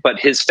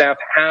his staff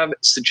have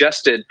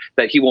suggested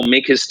that he will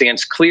make his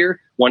stance clear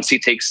once he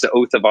takes the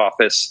oath of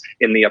office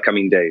in the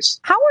upcoming days.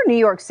 How are New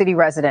York City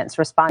residents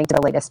responding to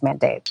the latest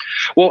mandate?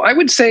 Well, I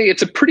would say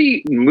it's a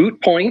pretty moot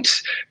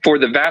point for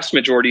the vast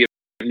majority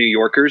of New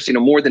Yorkers.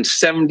 More than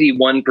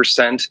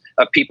 71%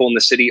 of people in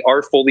the city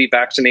are fully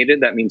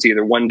vaccinated. That means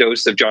either one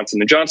dose of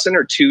Johnson & Johnson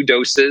or 2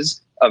 doses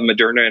of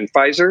Moderna and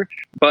Pfizer.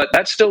 But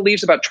that still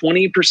leaves about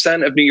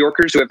 20% of New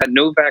Yorkers who have had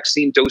no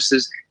vaccine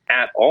doses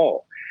at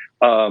all.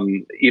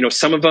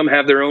 Some of them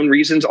have their own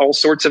reasons, all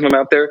sorts of them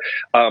out there.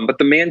 But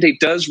the mandate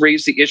does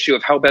raise the issue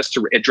of how best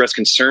to address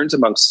concerns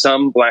among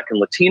some Black and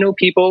Latino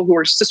people who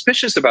are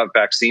suspicious about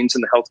vaccines in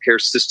the healthcare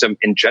system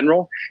in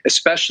general,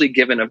 especially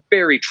given a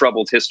very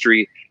troubled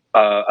history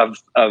of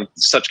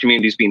such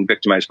communities being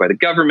victimized by the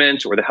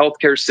government or the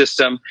healthcare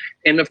system.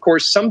 And of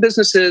course, some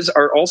businesses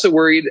are also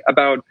worried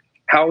about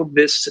how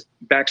this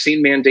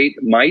vaccine mandate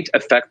might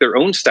affect their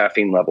own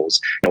staffing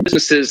levels.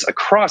 Businesses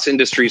across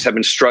industries have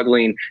been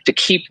struggling to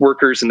keep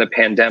workers in the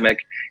pandemic,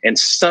 and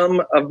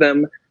some of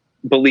them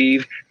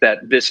believe that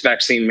this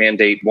vaccine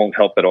mandate won't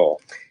help at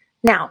all.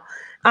 Now,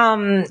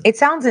 it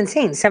sounds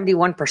insane,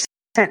 71%.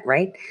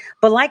 Right?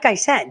 But like I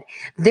said,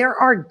 there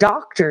are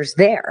doctors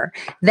there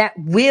that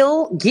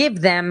will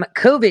give them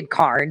COVID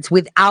cards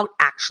without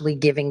actually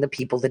giving the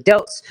people the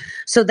dose.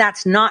 So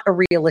that's not a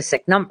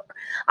realistic number.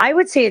 I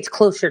would say it's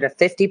closer to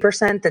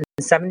 50% than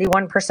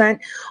 71%,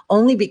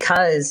 only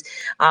because,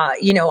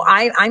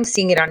 I'm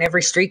seeing it on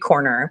every street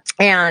corner,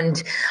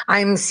 and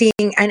I'm seeing,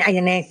 and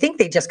I think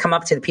they just come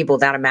up to the people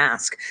without a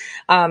mask.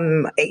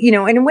 And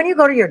when you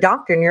go to your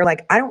doctor and you're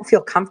like, I don't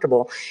feel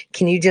comfortable,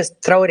 can you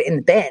just throw it in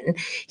the bin?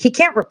 He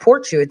can't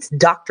report you. It's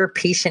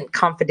doctor-patient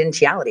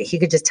confidentiality. He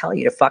could just tell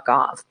you to fuck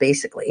off,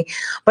 basically.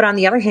 But on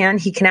the other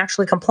hand, he can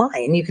actually comply,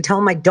 and you can tell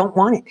him, I don't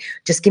want it.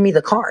 Just give me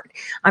the card.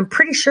 I'm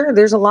pretty sure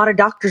there's a lot of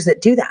doctors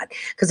that do that,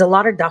 because a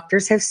lot of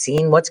doctors have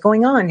seen what's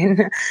going on.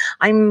 And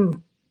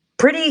I'm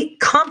pretty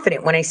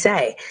confident when I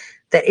say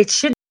that it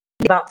should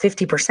be about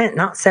 50%,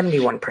 not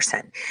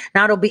 71%.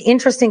 Now, it'll be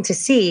interesting to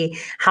see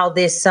how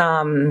this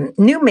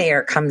new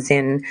mayor comes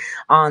in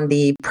on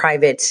the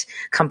private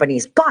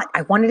companies. But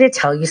I wanted to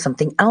tell you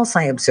something else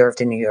I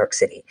observed in New York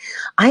City.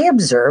 I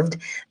observed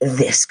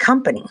this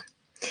company.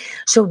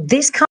 So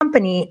this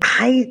company,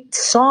 I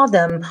saw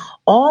them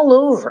all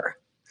over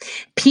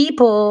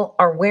People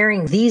are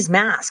wearing these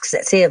masks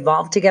that say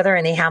Evolve Together,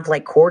 and they have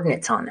like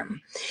coordinates on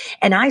them.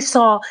 And I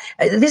saw,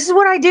 this is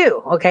what I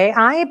do, okay?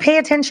 I pay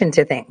attention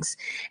to things.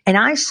 And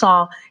I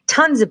saw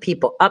tons of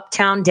people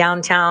uptown,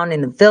 downtown,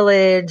 in the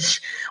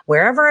village,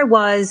 wherever I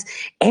was,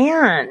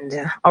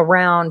 and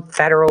around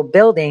federal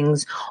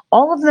buildings.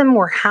 All of them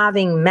were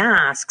having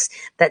masks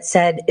that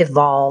said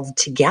Evolve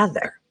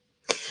Together,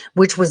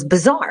 which was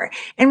bizarre.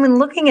 And when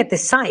looking at the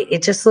site,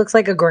 it just looks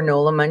like a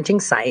granola munching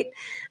site,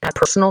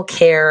 personal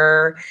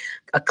care,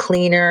 a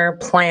cleaner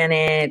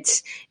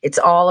planet. It's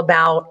all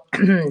about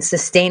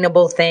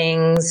sustainable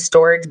things,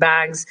 storage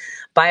bags,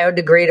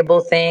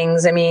 biodegradable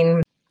things. I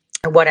mean,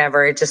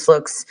 whatever. It just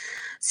looks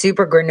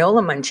super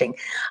granola munching.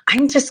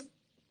 I'm just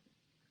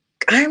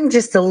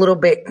a little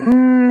bit,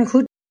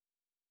 who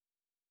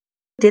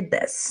did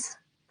this,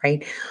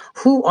 right?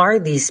 Who are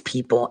these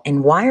people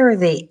and why are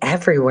they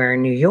everywhere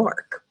in New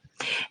York?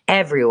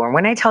 Everywhere.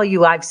 When I tell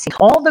you, I've seen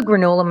all the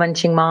granola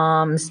munching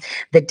moms,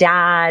 the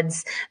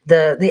dads,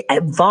 the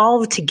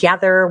Evolve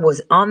Together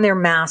was on their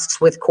masks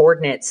with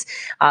coordinates.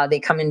 They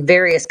come in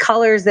various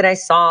colors that I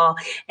saw.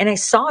 And I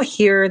saw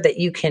here that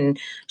you can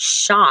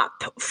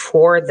shop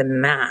for the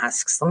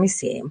masks. Let me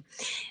see.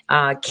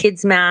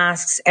 Kids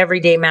masks,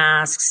 everyday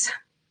masks.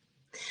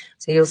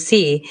 So you'll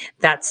see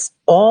that's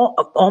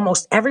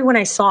almost everyone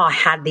I saw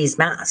had these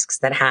masks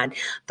that had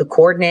the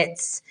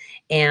coordinates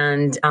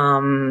and,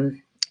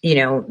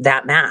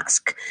 that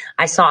mask.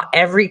 I saw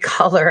every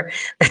color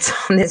that's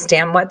on this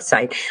damn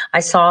website. I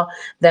saw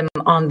them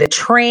on the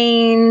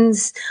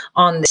trains,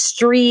 on the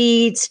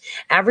streets.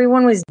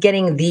 Everyone was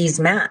getting these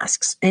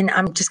masks. And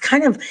I'm just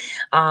kind of,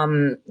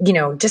 I'm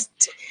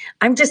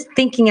just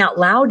thinking out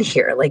loud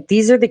here. Like,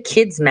 these are the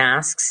kids'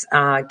 masks,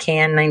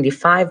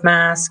 KN95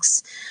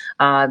 masks.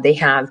 They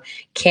have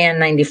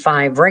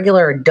KN95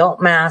 regular adult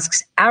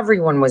masks.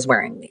 Everyone was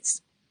wearing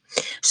these.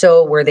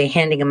 So were they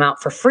handing them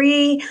out for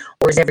free,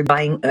 or is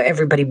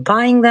everybody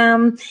buying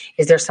them?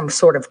 Is there some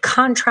sort of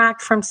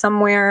contract from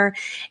somewhere?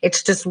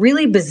 It's just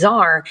really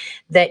bizarre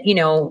that,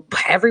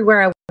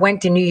 everywhere I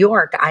went to New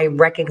York, I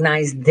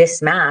recognized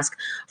this mask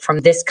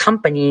from this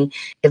company,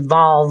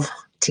 Evolve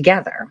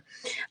Together.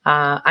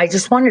 I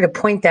just wanted to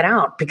point that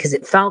out because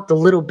it felt a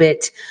little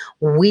bit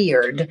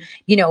weird,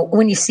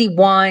 when you see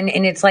one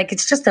and it's like,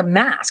 it's just a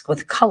mask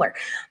with color.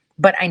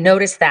 But I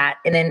noticed that,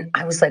 and then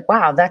I was like,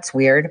 wow, that's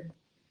weird.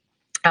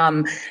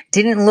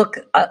 Didn't look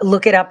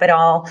it up at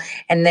all.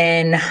 And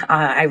then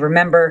I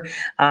remember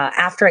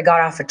after I got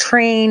off a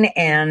train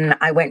and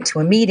I went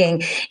to a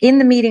meeting. In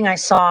the meeting, I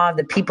saw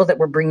the people that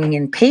were bringing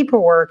in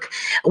paperwork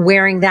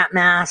wearing that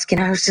mask. And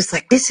I was just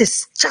like, this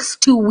is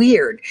just too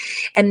weird.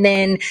 And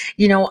then,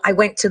 I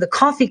went to the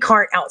coffee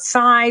cart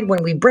outside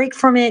when we break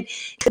from it.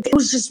 It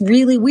was just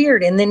really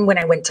weird. And then when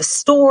I went to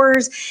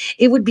stores,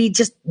 it would be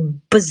just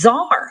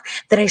bizarre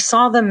that I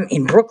saw them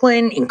in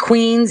Brooklyn, in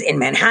Queens, in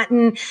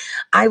Manhattan.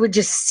 I would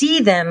just see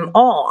them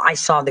all. I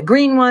saw the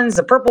green ones,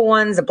 the purple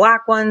ones, the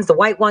black ones, the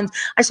white ones.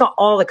 I saw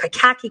all the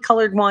khaki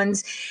colored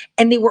ones,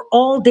 and they were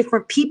all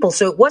different people.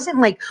 So it wasn't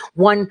like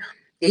one,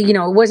 it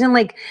wasn't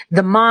like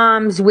the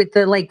moms with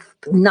the like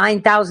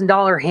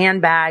 $9,000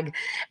 handbag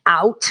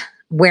out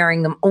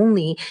wearing them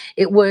only.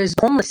 It was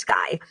homeless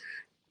guy.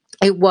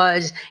 It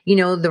was,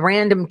 the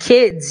random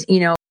kids,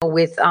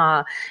 with,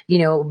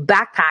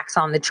 backpacks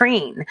on the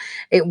train.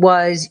 It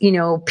was,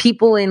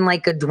 people in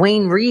like a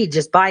Dwayne Reed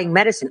just buying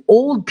medicine,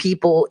 old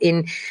people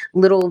in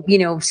little,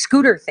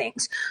 scooter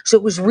things. So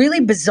it was really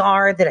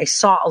bizarre that I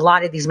saw a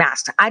lot of these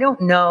masks. I don't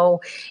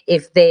know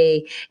if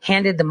they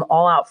handed them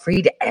all out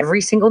free to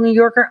every single New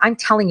Yorker. I'm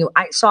telling you,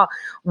 I saw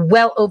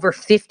well over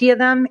 50 of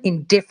them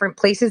in different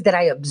places that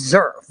I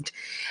observed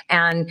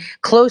and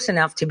close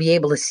enough to be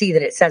able to see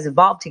that it says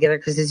Evolve Together.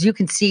 Because as you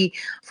can see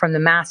from the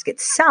mask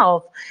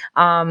itself,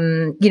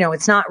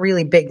 it's not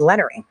really big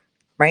lettering,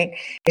 right?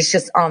 It's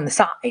just on the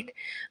side.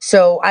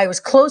 So I was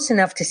close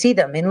enough to see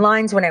them in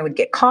lines when I would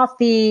get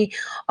coffee,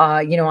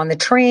 on the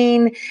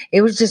train.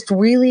 It was just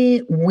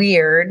really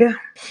weird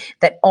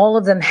that all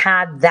of them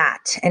had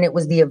that, and it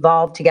was the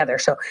Evolve Together.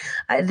 So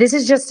this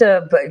is just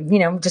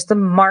just a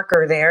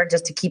marker there,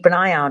 just to keep an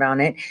eye out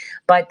on it.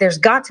 But there's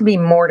got to be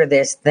more to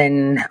this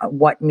than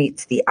what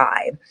meets the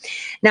eye.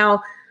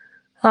 Now,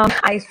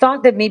 I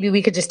thought that maybe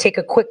we could just take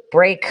a quick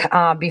break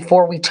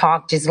before we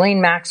talk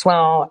Ghislaine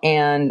Maxwell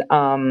and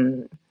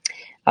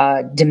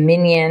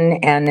Dominion,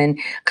 and then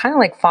kind of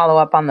like follow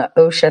up on the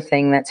OSHA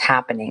thing that's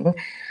happening.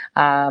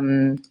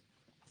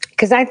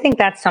 Because I think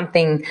that's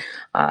something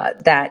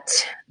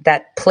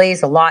that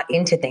plays a lot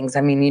into things.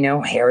 I mean,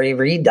 Harry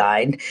Reid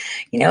died.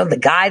 The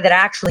guy that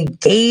actually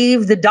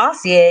gave the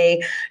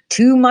dossier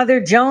to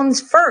Mother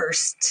Jones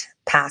first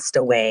passed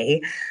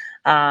away.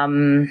 I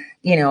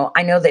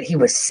know that he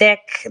was sick.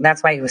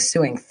 That's why he was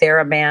suing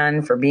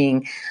TheraBand for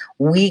being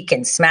weak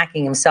and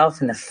smacking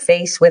himself in the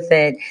face with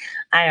it.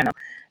 I don't know.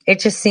 It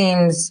just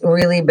seems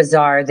really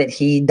bizarre that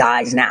he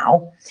dies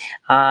now,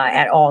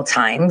 at all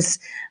times.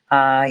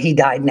 He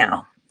died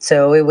now.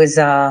 So it was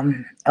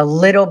a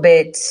little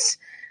bit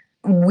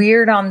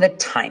weird on the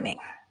timing,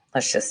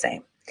 let's just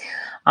say.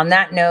 On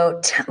that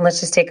note, let's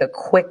just take a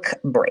quick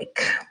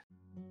break.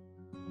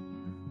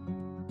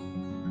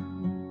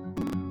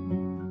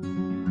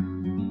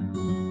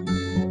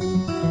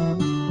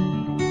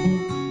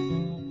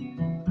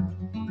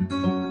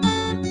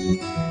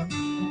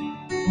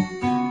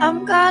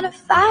 I'm gonna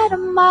fight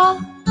them all.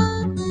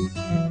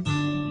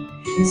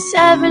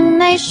 7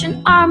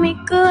 Nation Army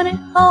couldn't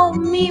hold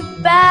me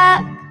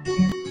back.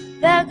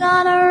 They're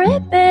gonna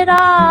rip it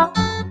all,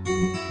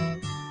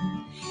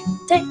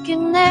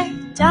 taking their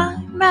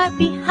time right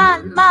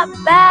behind my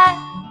back.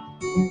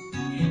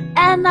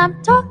 And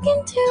I'm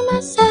talking to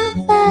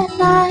myself at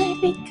night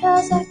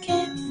because I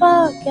can't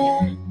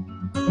forget.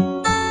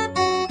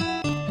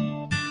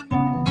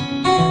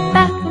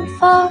 Back and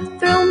forth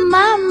through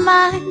my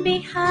mind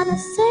behind a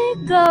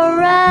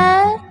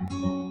cigarette.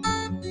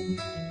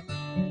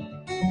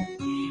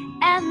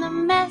 And the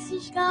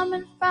message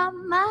coming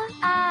from my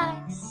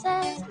eyes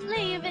says,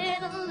 leave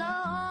it alone.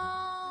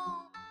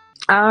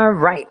 All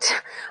right.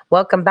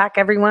 Welcome back,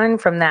 everyone,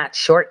 from that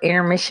short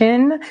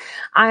intermission.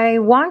 I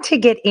want to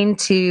get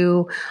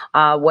into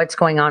what's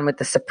going on with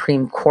the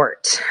Supreme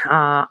Court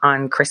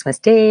on Christmas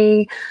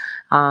Day.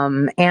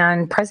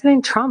 And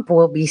President Trump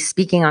will be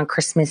speaking on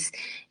Christmas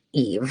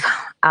Eve.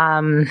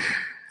 And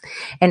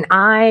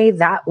I,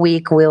 that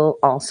week, will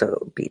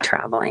also be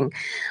traveling,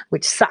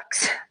 which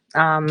sucks.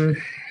 There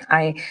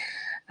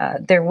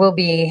will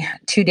be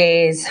 2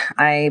 days.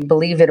 I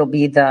believe it'll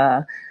be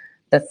the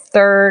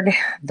 3rd,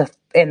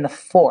 and the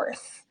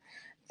 4th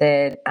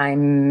that I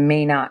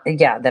may not,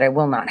 that I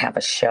will not have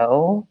a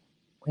show.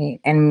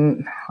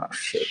 I'm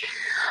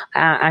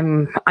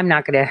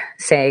not going to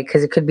say,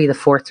 because it could be the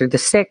 4th through the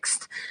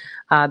 6th,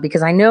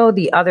 because I know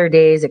the other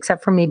days,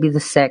 except for maybe the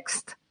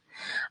 6th,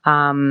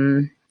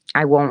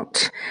 I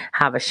won't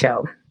have a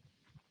show.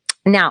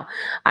 Now,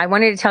 I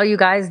wanted to tell you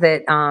guys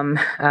that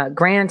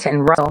Grant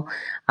and Russell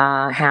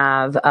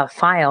have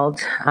filed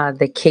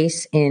the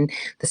case in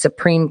the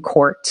Supreme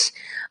Court,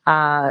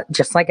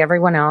 just like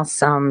everyone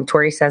else.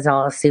 Tory says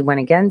LLC went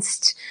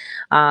against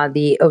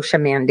the OSHA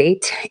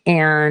mandate.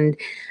 And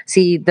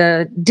see,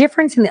 the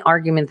difference in the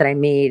argument that I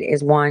made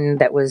is one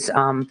that was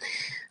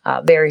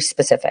very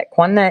specific,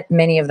 one that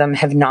many of them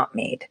have not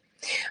made,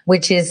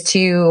 which is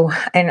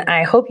and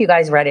I hope you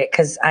guys read it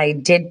because I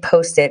did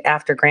post it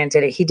after Grant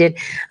did it. He did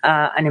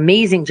an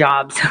amazing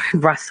job, so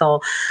did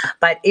Russell.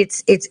 But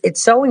it's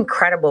so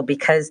incredible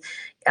because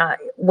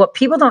what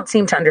people don't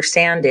seem to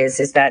understand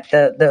is that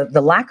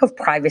the lack of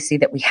privacy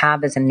that we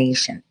have as a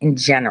nation in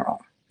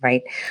general,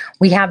 right?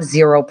 We have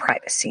zero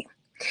privacy.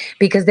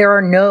 Because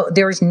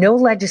there is no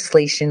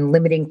legislation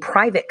limiting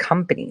private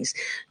companies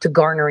to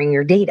garnering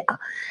your data.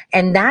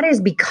 And that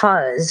is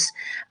because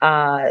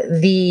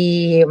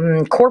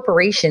the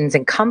corporations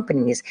and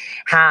companies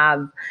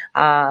have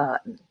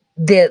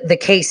the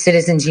case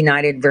Citizens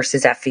United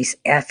versus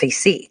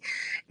FEC.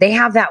 They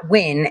have that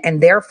win,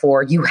 and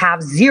therefore you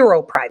have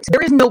zero privacy.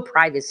 There is no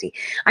privacy.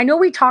 I know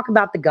we talk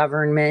about the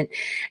government,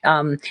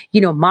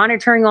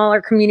 monitoring all our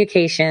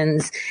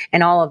communications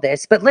and all of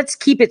this, but let's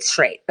keep it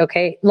straight,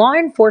 okay? Law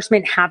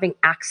enforcement having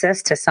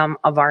access to some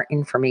of our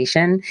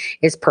information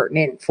is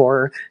pertinent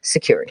for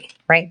security,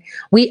 right?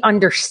 We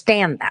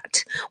understand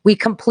that. We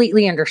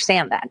completely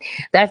understand that.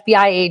 The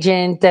FBI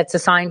agent that's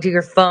assigned to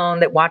your phone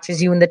that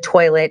watches you in the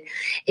toilet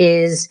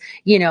is,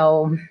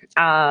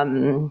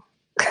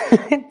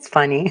 it's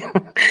funny.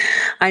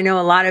 I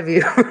know a lot of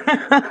you,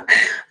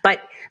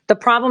 but the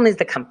problem is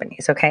the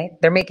companies, okay?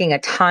 They're making a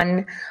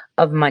ton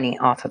of money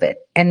off of it,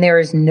 and there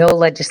is no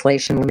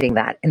legislation limiting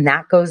that. And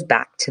that goes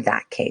back to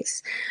that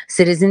case,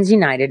 Citizens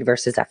United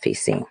versus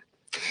FEC.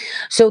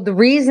 So the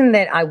reason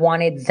that I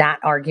wanted that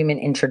argument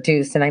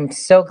introduced, and I'm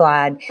so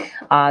glad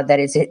that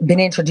it's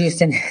been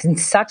introduced in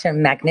such a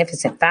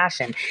magnificent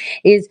fashion,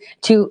 is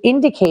to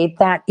indicate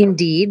that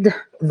indeed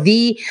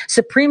the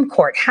Supreme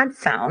Court had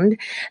found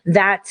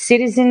that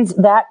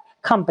that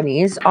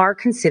companies are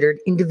considered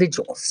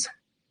individuals.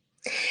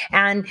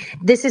 And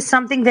this is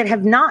something that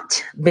have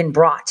not been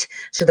brought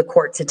to the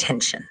court's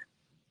attention,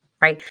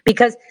 right?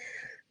 Because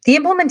the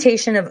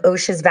implementation of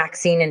OSHA's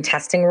vaccine and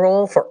testing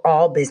rule for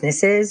all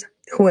businesses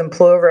who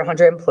employ over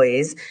 100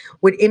 employees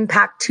would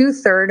impact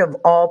 2/3 of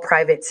all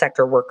private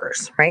sector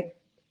workers, right?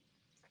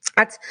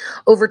 That's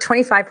over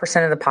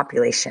 25% of the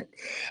population.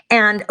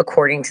 And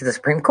according to the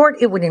Supreme Court,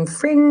 it would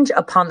infringe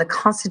upon the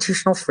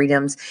constitutional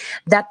freedoms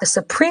that the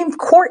Supreme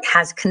Court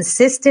has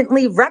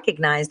consistently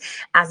recognized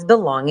as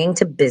belonging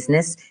to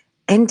business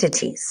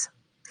entities.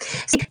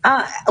 See,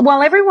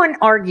 while everyone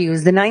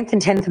argues the 9th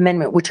and 10th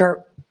Amendment, which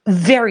are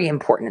very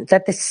important,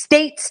 that the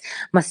states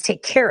must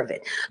take care of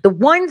it. The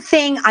one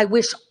thing I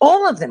wish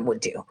all of them would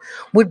do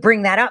would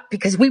bring that up,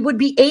 because we would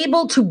be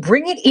able to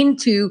bring it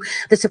into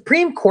the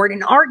Supreme Court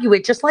and argue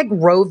it, just like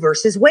Roe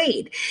versus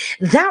Wade.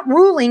 That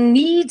ruling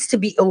needs to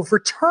be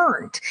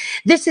overturned.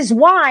 This is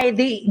why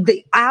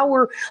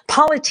our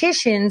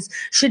politicians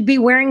should be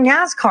wearing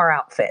NASCAR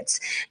outfits,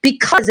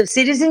 because of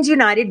Citizens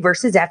United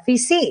versus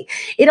FEC.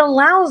 It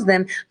allows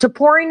them to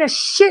pour in a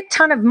shit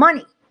ton of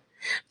money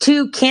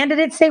to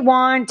candidates they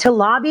want, to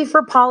lobby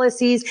for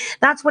policies.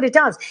 That's what it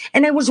does.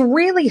 And I was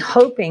really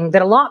hoping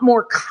that a lot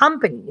more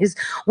companies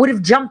would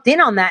have jumped in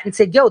on that and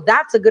said, yo,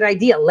 that's a good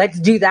idea. Let's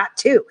do that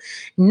too.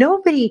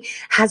 Nobody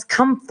has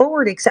come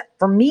forward except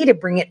for me to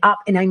bring it up.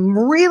 And I'm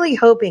really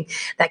hoping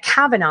that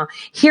Kavanaugh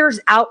hears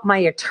out my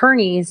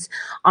attorneys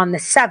on the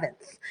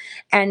 7th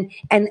and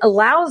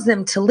allows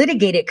them to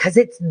litigate it because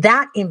it's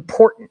that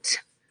important.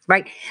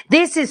 Right?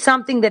 This is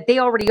something that they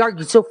already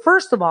argued. So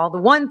first of all, the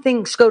one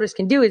thing SCOTUS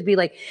can do is be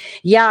like,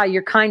 yeah,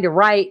 you're kind of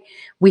right.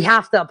 We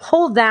have to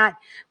uphold that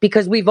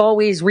because we've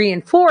always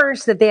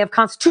reinforced that they have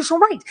constitutional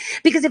rights.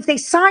 Because if they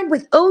side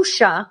with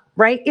OSHA,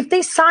 right? If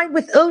they side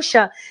with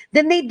OSHA,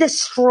 then they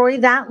destroy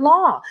that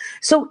law.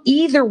 So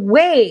either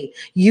way,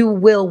 you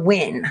will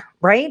win,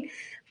 right?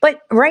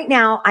 But right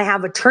now, I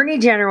have attorney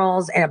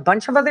generals and a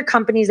bunch of other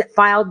companies that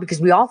filed because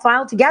we all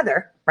filed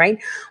together, right?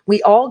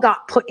 We all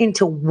got put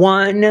into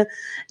one,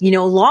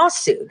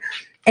 lawsuit.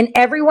 And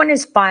everyone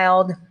has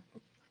filed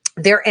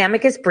their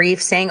amicus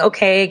brief saying,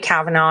 okay,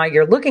 Kavanaugh,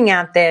 you're looking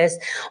at this.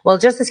 Well,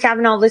 Justice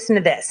Kavanaugh, listen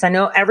to this. I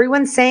know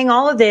everyone's saying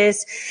all of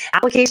this,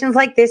 applications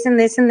like this and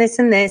this and this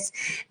and this.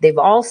 They've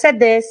all said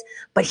this,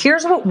 but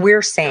here's what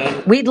we're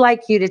saying. We'd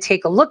like you to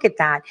take a look at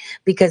that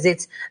because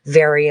it's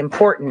very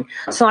important.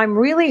 So I'm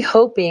really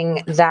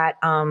hoping that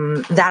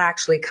that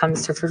actually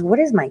comes to fruition. What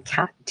is my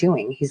cat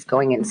doing? He's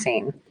going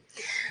insane.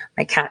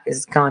 My cat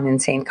is gone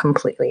insane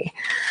completely.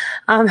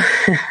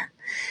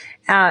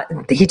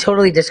 He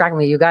totally distracted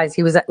me, you guys.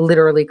 He was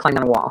literally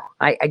climbing on a wall.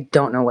 I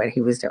don't know what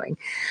he was doing.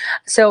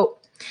 So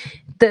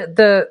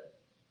the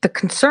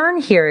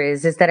concern here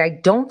is that I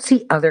don't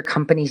see other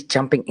companies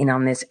jumping in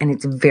on this, and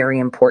it's very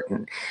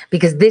important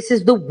because this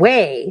is the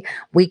way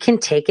we can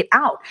take it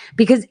out.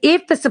 Because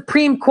if the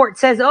Supreme Court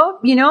says, oh,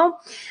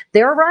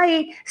 they're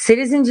right,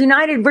 Citizens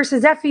United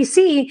versus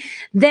FEC,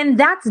 then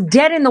that's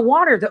dead in the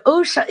water. The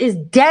OSHA is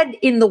dead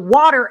in the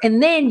water,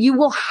 and then you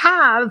will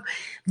have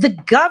the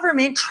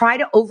government try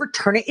to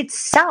overturn it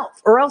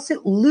itself, or else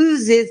it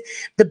loses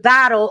the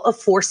battle of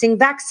forcing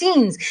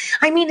vaccines.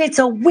 I mean, it's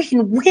a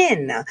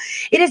win-win.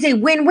 It is a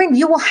win-win.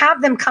 You will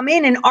have them come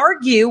in and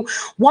argue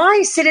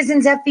why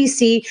Citizens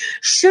FEC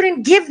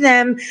shouldn't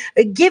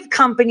give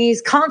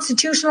companies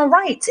constitutional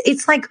rights.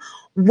 It's like,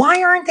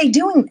 why aren't they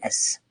doing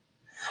this?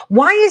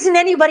 Why isn't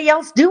anybody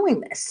else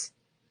doing this?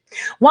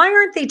 Why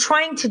aren't they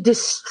trying to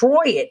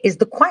destroy it is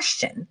the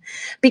question.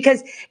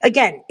 Because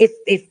again,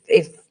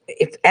 if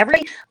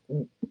every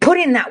put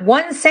in that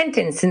one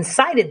sentence and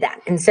cited that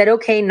and said,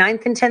 okay,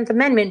 9th and 10th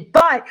Amendment,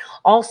 but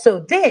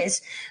also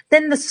this,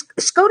 then the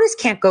SCOTUS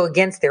can't go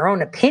against their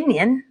own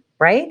opinion,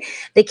 right?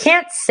 They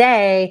can't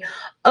say,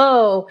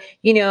 oh,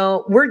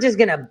 we're just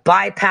going to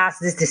bypass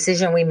this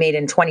decision we made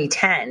in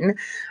 2010,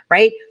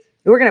 right?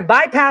 We're going to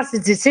bypass the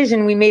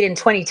decision we made in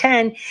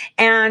 2010,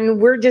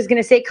 and we're just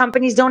going to say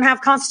companies don't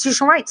have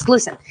constitutional rights.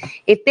 Listen,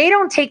 if they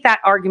don't take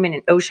that argument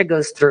and OSHA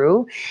goes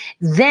through,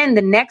 then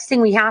the next thing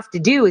we have to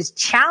do is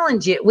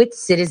challenge it with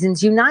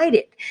Citizens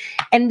United.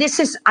 And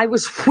I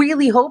was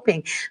really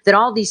hoping that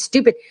all these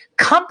stupid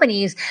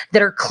companies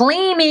that are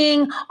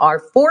claiming are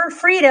for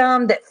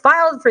freedom that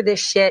filed for this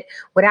shit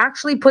would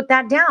actually put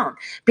that down,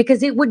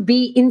 because it would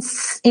be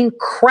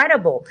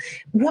incredible.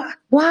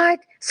 What?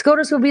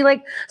 SCOTUS would be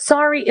like,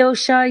 sorry,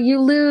 OSHA,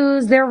 you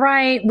lose. They're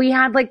right. We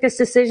had this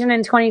decision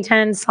in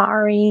 2010.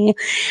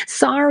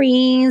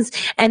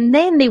 Sorries. And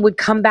then they would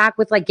come back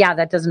with yeah,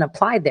 that doesn't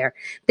apply there.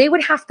 They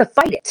would have to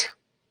fight it.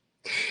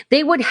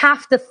 They would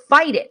have to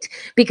fight it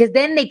because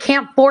then they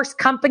can't force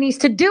companies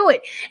to do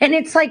it. And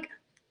it's like,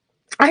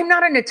 I'm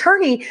not an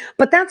attorney,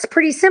 but that's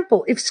pretty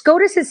simple. If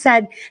SCOTUS has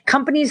said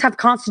companies have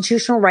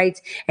constitutional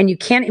rights and you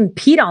can't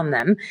impede on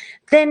them,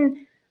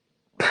 then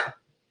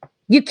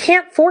you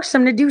can't force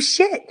them to do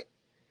shit.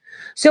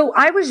 So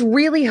I was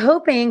really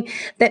hoping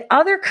that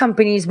other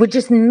companies would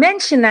just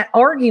mention that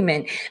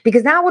argument,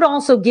 because that would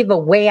also give a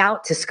way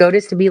out to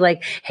SCOTUS to be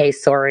like, hey,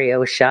 sorry,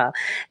 OSHA,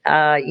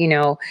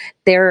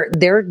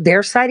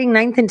 they're citing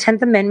 9th and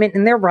 10th Amendment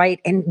and they're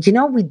right. And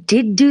we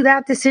did do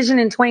that decision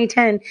in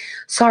 2010.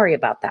 Sorry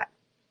about that.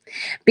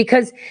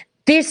 Because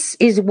this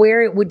is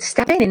where it would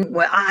step in. And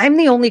I'm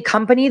the only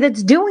company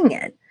that's doing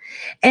it.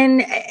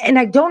 And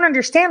I don't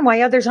understand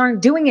why others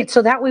aren't doing it,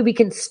 so that way we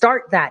can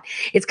start that.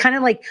 It's kind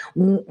of like,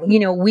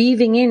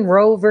 weaving in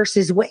Roe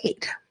versus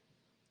Wade.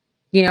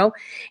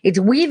 It's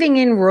weaving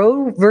in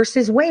Roe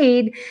versus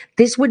Wade.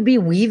 This would be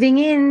weaving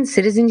in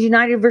Citizens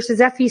United versus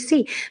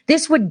FEC.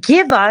 This would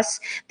give us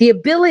the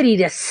ability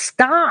to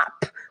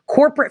stop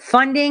corporate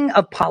funding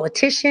of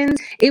politicians.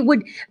 It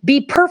would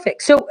be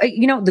perfect. So,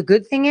 the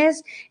good thing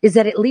is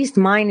that at least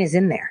mine is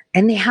in there,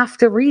 and they have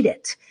to read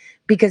it,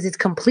 because it's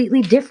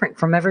completely different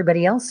from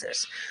everybody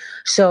else's.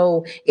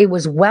 So it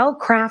was well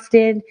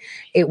crafted.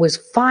 It was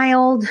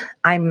filed.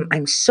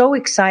 I'm so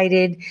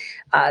excited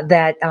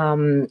that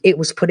it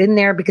was put in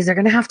there, because they're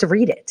going to have to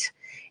read it.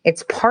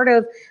 It's part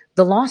of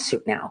the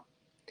lawsuit now.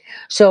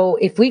 So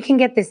if we can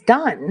get this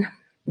done,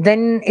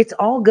 then it's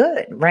all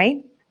good,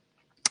 right?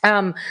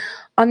 On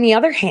the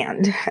other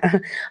hand,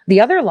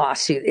 the other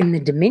lawsuit in the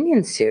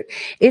Dominion suit,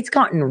 it's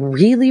gotten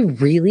really,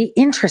 really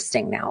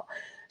interesting now.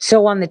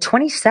 So on the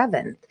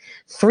 27th,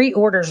 3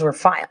 orders were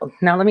filed.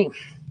 Now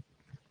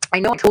I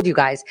know I told you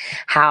guys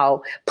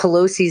how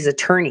Pelosi's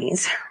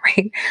attorneys,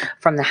 right,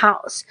 from the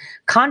House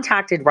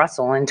contacted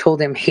Russell and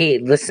told him, hey,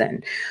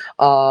 listen,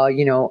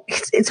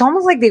 it's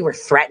almost like they were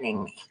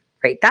threatening me.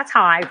 Right. That's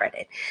how I read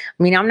it.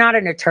 I mean, I'm not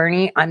an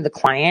attorney. I'm the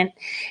client.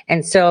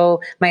 And so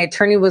my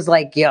attorney was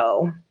like,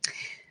 yo,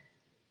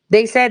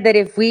 they said that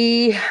if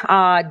we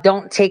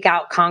don't take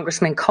out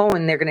Congressman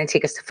Cohen, they're going to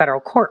take us to federal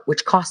court,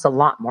 which costs a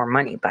lot more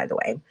money, by the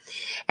way.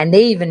 And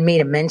they even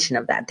made a mention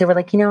of that. They were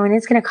like, and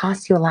it's going to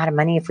cost you a lot of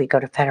money if we go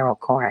to federal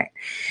court.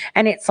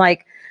 And it's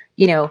like,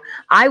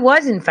 I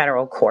was in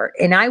federal court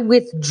and I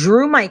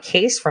withdrew my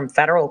case from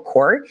federal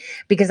court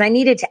because I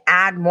needed to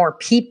add more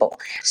people.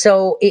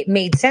 So it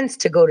made sense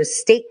to go to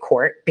state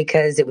court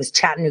because it was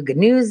Chattanooga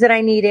News that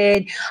I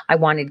needed. I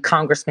wanted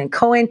Congressman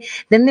Cohen.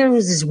 Then there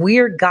was this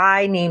weird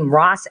guy named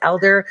Ross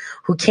Elder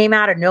who came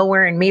out of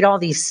nowhere and made all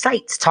these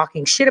sites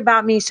talking shit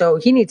about me. So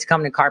he needs to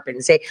come to carpet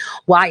and say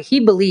why he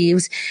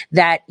believes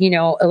that,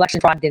 election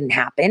fraud didn't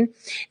happen.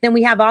 Then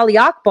we have Ali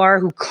Akbar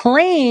who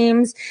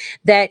claims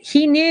that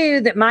he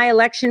knew that my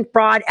election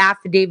fraud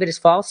affidavit is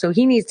false, so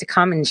he needs to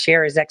come and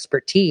share his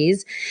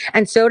expertise.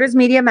 And so does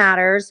Media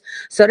Matters.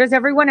 So does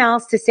everyone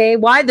else to say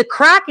why the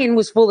Kraken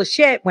was full of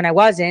shit when I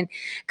wasn't,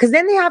 because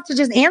then they have to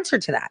just answer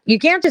to that. You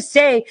can't just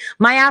say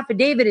my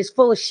affidavit is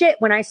full of shit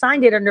when I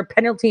signed it under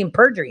penalty and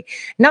perjury.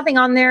 Nothing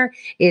on there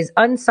is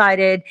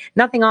unsighted.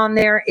 Nothing on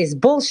there is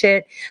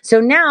bullshit.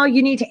 So now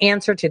you need to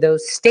answer to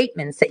those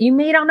statements that you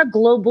made on a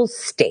global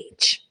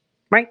stage,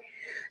 right?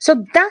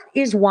 So that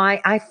is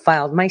why I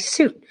filed my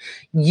suit.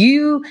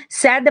 You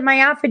said that my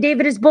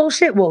affidavit is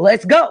bullshit. Well,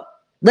 let's go.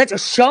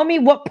 Let's show me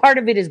what part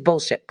of it is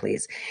bullshit,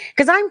 please.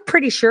 Because I'm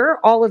pretty sure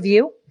all of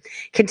you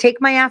can take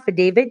my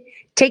affidavit,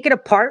 take it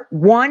apart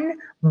one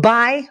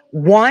by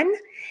one,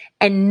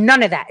 and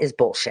none of that is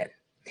bullshit.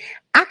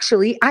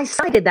 Actually, I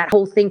cited that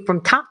whole thing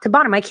from top to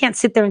bottom. I can't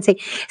sit there and say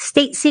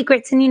state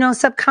secrets and,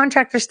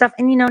 subcontractor stuff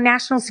and,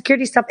 national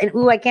security stuff and,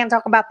 I can't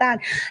talk about that.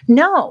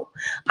 No,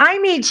 I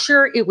made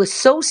sure it was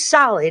so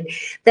solid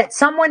that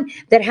someone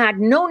that had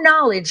no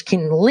knowledge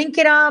can link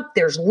it up.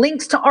 There's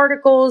links to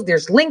articles.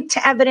 There's linked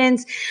to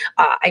evidence.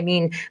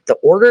 The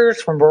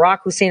orders from Barack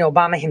Hussein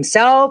Obama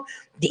himself,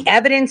 the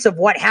evidence of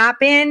what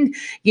happened,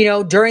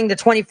 during the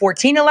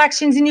 2014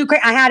 elections in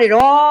Ukraine. I had it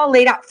all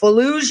laid out.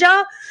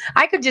 Fallujah.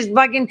 I could just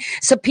fucking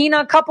subpoena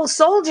a couple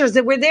soldiers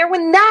that were there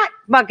when that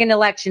fucking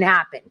election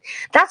happened.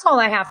 That's all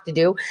I have to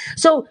do.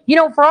 So,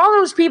 for all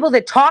those people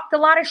that talked a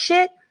lot of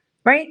shit,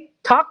 right?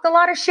 Talked a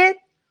lot of shit.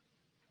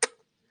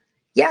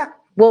 Yeah.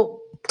 Well,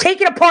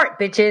 take it apart,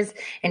 bitches,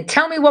 and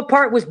tell me what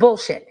part was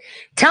bullshit.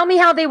 Tell me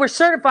how they were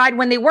certified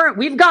when they weren't.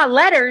 We've got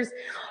letters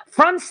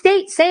from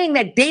states saying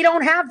that they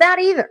don't have that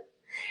either.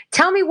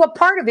 Tell me what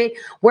part of it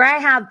where I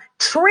have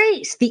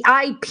traced the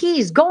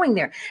IPs going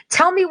there.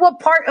 Tell me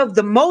what part of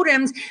the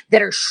modems that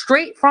are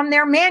straight from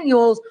their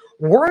manuals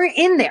weren't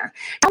in there.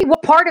 Tell me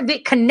what part of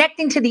it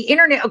connecting to the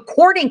internet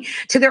according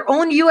to their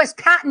own U.S.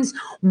 patents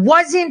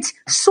wasn't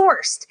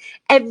sourced.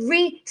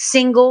 Every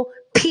single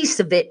piece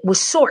of it was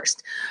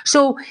sourced.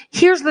 So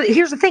here's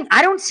the thing.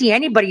 I don't see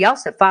anybody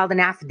else that filed an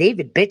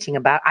affidavit bitching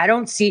about. I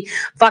don't see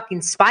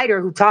fucking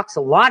Spider, who talks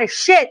a lot of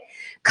shit,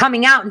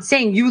 coming out and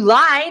saying you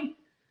lied.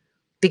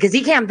 Because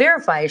he can't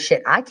verify his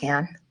shit. I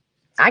can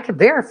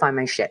verify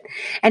my shit.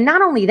 And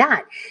not only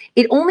that,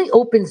 it only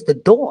opens the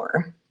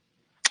door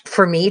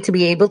for me to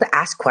be able to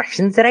ask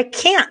questions that I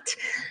can't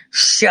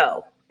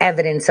show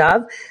evidence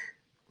of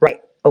right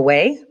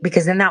away,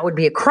 because then that would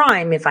be a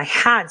crime if I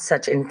had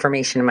such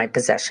information in my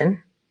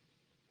possession.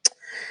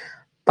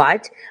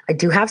 But I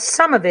do have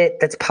some of it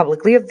that's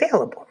publicly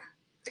available.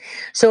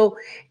 So,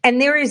 and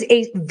there is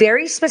a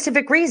very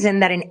specific reason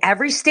that in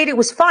every state it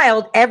was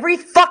filed, every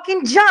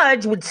fucking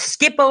judge would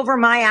skip over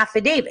my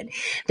affidavit.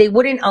 They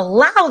wouldn't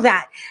allow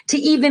that to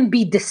even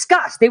be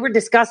discussed. They were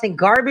discussing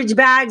garbage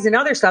bags and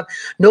other stuff.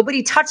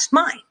 Nobody touched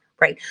mine,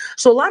 right?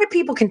 So a lot of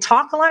people can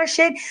talk a lot of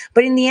shit,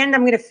 but in the end,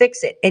 I'm going to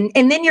fix it. And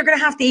then you're going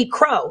to have to eat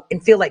crow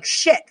and feel like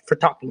shit for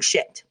talking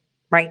shit,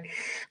 right?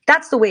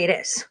 That's the way it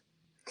is.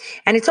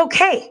 And it's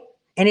okay.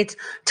 And it's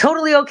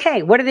totally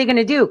okay. What are they going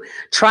to do?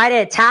 Try to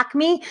attack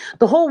me?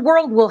 The whole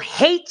world will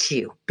hate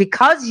you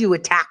because you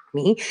attacked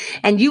me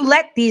and you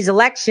let these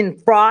election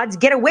frauds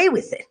get away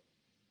with it.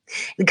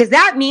 Because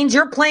that means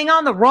you're playing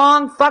on the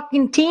wrong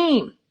fucking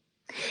team.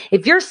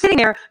 If you're sitting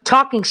there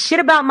talking shit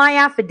about my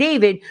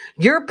affidavit,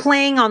 you're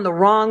playing on the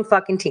wrong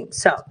fucking team.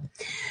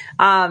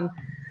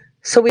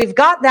 So we've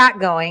got that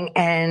going,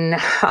 and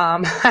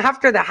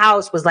after the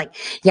House was like,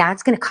 yeah,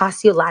 it's going to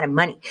cost you a lot of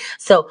money.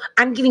 So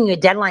I'm giving you a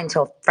deadline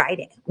until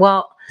Friday.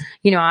 Well,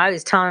 I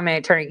was telling my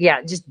attorney,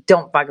 yeah, just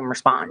don't fucking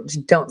respond.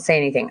 Just don't say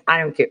anything. I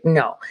don't care.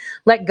 No,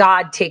 let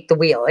God take the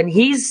wheel. And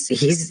he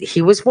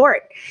was for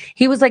it.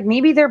 He was like,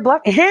 maybe they're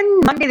bluffing.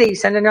 And Monday they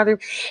send another,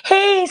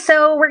 hey,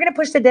 so we're going to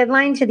push the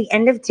deadline to the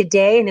end of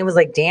today. And it was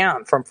like,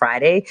 damn, from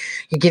Friday,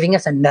 you're giving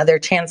us another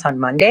chance on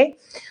Monday.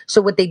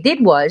 So what they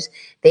did was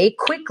they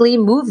quickly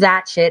moved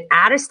that shit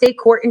out of state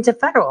court into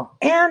federal.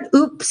 And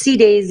oopsie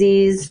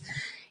daisies,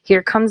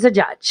 here comes a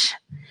judge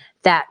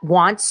that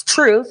wants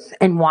truth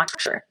and wants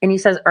truth. And he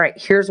says, all right,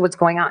 here's what's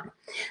going on.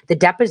 The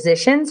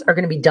depositions are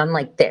going to be done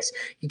like this.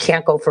 You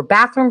can't go for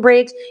bathroom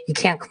breaks. You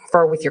can't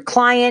confer with your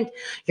client.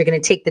 You're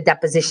going to take the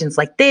depositions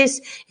like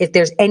this. If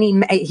there's any,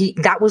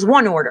 that was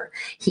one order.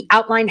 He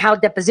outlined how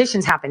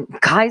depositions happen.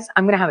 Guys,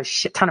 I'm going to have a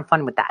shit ton of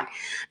fun with that.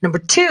 Number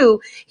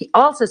two, he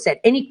also said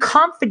any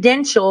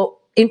confidential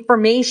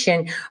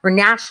information or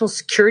national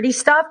security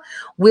stuff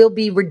will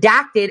be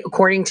redacted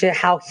according to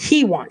how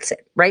he wants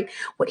it, right?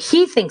 What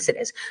he thinks it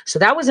is. So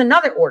that was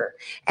another order.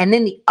 And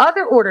then the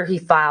other order he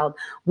filed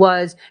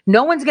was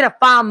no one's going to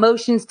file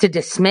motions to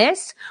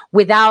dismiss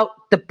without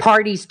the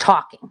parties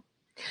talking.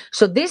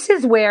 So this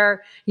is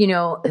where,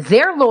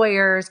 their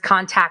lawyers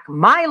contact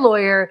my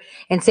lawyer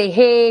and say,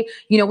 hey,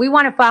 we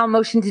want to file a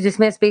motion to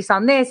dismiss based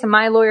on this. And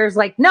my lawyer's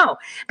like, no,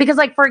 because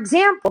for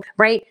example,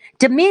 right,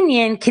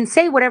 Dominion can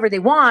say whatever they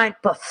want,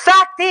 but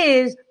fact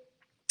is,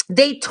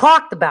 they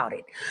talked about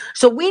it.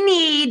 So we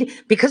need,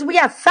 because we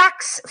have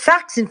facts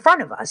in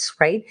front of us,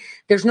 right?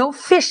 There's no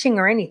fishing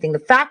or anything. The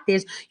fact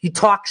is you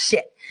talk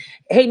shit.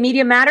 Hey,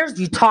 Media Matters,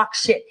 you talk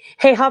shit.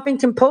 Hey,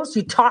 Huffington Post,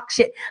 you talk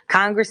shit.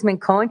 Congressman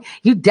Cohen,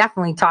 you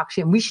definitely talk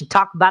shit. And we should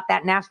talk about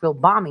that Nashville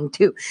bombing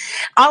too.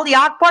 Ali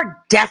Akbar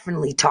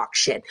definitely talk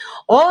shit.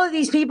 All of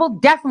these people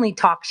definitely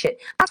talk shit.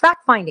 That's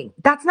fact finding.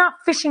 That's not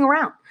fishing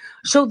around.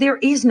 So there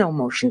is no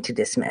motion to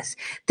dismiss.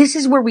 This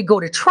is where we go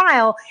to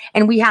trial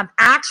and we have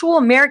actual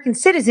American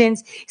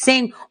citizens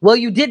saying, well,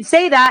 you did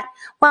say that.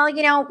 Well,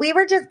 we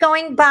were just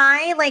going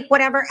by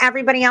whatever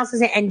everybody else is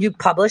saying. And you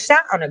publish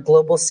that on a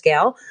global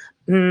scale.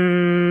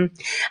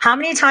 How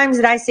many times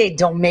did I say,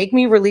 don't make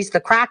me release the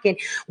Kraken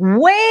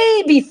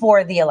way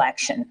before the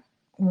election?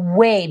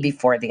 Way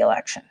before the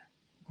election.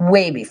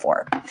 Way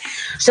before.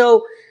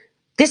 So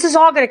this is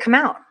all going to come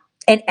out.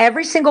 And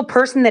every single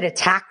person that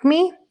attacked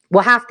me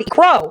will have to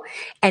crow.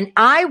 And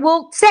I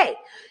will say,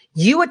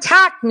 you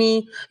attacked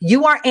me,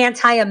 you are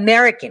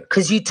anti-American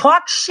because you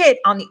talk shit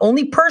on the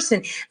only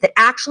person that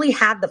actually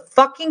had the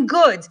fucking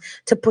goods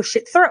to push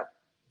it through.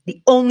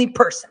 The only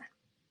person.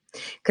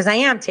 Because I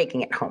am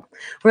taking it home.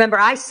 Remember,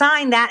 I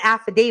signed that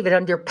affidavit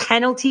under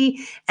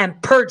penalty and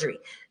perjury.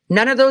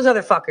 None of those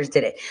other fuckers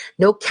did it.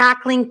 No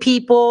cackling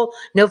people,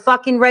 no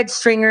fucking red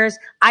stringers.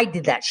 I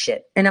did that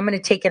shit, and I'm going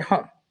to take it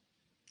home.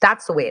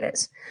 That's the way it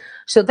is.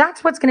 So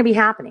that's what's going to be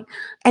happening.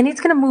 And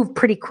it's going to move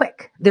pretty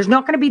quick. There's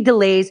not going to be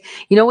delays.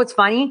 You know what's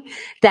funny?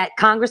 That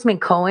Congressman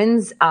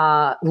Cohen's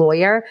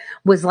lawyer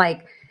was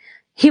like,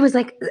 she was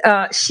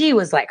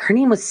like, her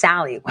name was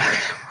Sally,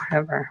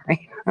 whatever,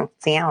 right?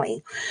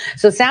 Sally.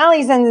 So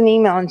Sally sends an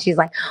email and she's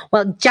like,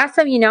 well, just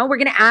so you know, we're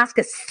going to ask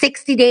a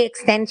 60-day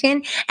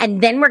extension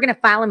and then we're going to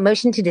file a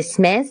motion to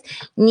dismiss.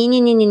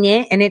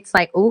 And it's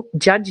like, oh,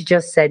 judge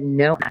just said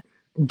no.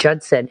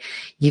 Judge said,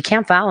 you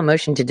can't file a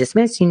motion to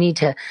dismiss. You need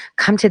to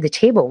come to the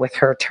table with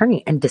her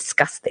attorney and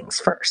discuss things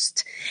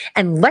first.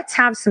 And let's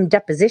have some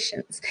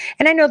depositions.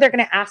 And I know they're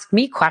going to ask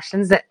me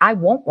questions that I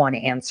won't want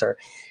to answer.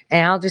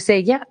 And I'll just say,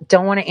 yeah,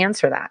 don't want to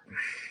answer that.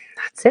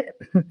 That's it.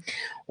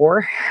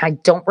 Or I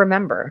don't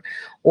remember.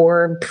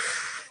 Or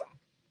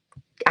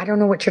I don't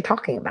know what you're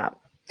talking about.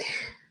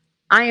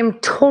 I am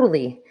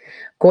totally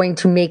going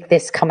to make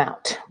this come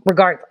out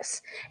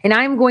regardless. And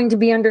I'm going to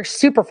be under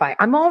super fire.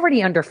 I'm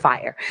already under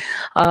fire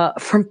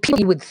from people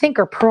you would think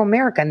are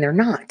pro-America and they're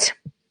not.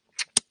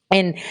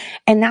 And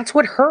that's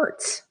what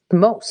hurts the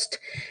most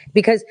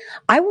because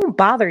I won't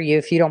bother you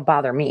if you don't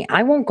bother me.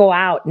 I won't go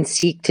out and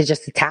seek to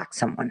just attack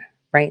someone,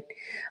 right?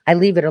 I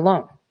leave it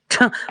alone.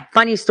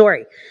 Funny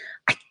story.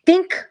 I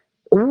think,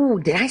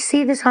 did I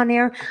say this on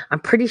air? I'm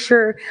pretty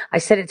sure I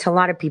said it to a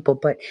lot of people,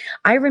 but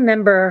I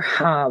remember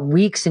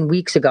weeks and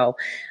weeks ago,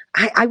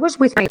 I was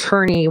with my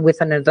attorney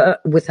with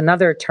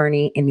another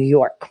attorney in New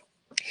York,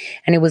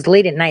 and it was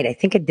late at night. I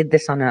think I did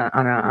this on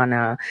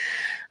a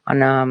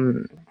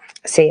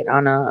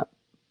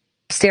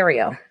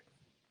stereo,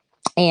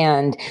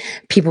 and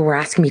people were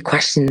asking me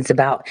questions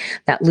about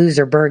that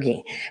loser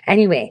Bergie.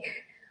 Anyway,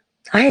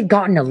 I had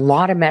gotten a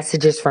lot of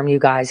messages from you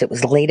guys. It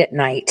was late at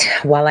night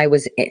while I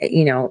was,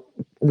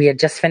 we had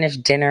just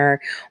finished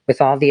dinner with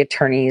all the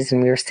attorneys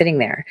and we were sitting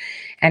there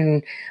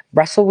and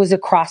Russell was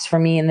across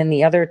from me and then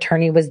the other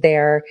attorney was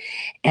there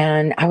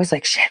and I was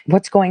like, shit,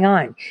 what's going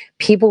on?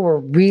 People were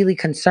really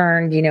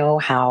concerned,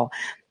 how,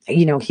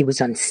 he was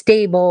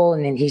unstable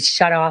and then he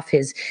shut off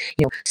his,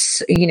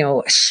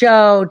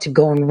 show to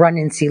go and run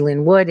and see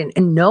Lynn Wood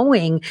and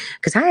knowing,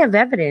 because I have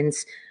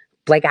evidence,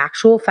 like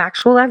actual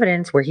factual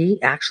evidence where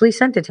he actually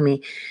sent it to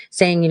me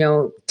saying,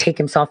 take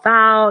himself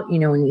out,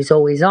 and he's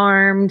always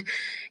armed.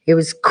 It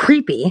was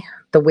creepy,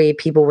 the way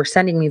people were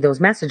sending me those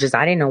messages.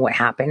 I didn't know what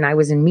happened. I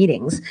was in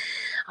meetings.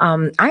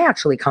 I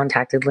actually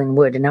contacted Lynn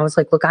Wood and I was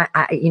like, look,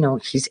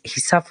 he's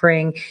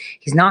suffering.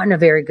 He's not in a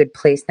very good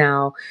place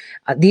now.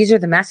 These are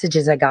the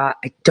messages I got.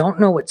 I don't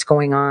know what's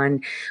going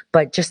on,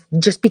 but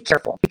just be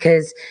careful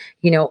because,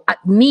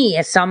 me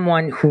as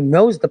someone who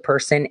knows the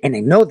person and I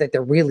know that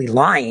they're really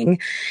lying,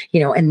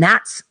 and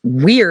that's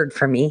weird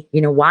for me.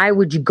 Why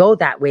would you go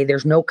that way?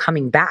 There's no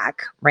coming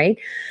back, right?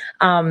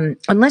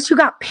 Unless you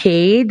got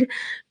paid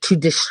to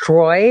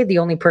destroy the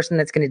only person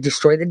that's going to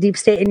destroy the deep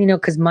state. And,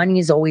 because money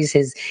is always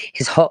his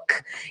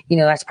hook,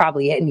 that's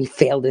probably it. And he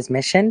failed his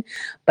mission.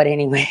 But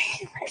anyway,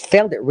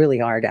 failed it really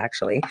hard,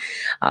 actually.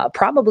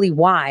 Probably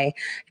why,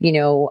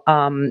 no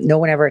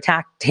one ever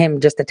attacked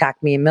him, just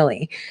attacked me and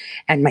Millie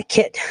and my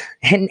kid.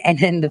 And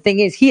the thing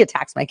is, he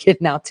attacks my kid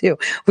now too,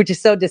 which is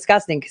so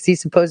disgusting because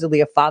he's supposedly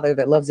a father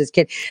that loves his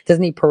kid.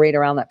 Doesn't he parade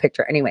around that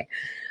picture? Anyway,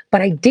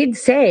 but I did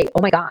say,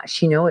 oh my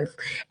gosh,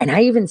 and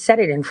I even said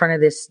it in front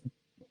of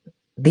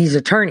these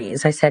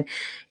attorneys. I said,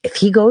 if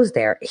he goes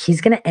there,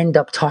 he's going to end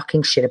up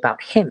talking shit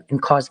about him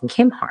and causing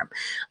him harm.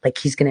 Like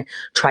he's going to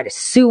try to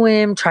sue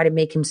him, try to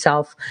make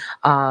himself,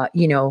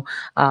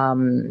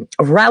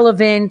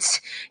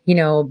 relevant,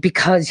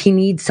 because he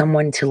needs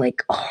someone to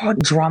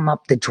drum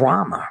up the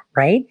drama.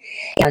 Right.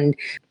 And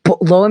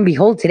lo and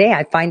behold, today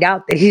I find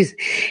out that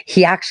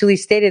he actually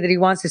stated that he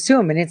wants to sue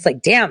him. And it's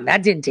like, damn,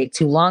 that didn't take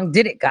too long,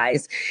 did it,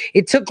 guys?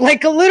 It took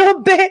like a little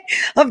bit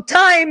of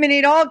time and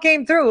it all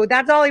came through.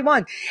 That's all he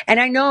wants.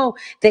 And I know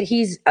that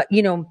he's,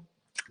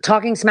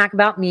 talking smack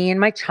about me and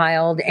my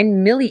child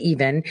and Millie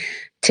even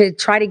to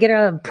try to get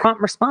a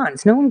prompt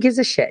response. No one gives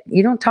a shit.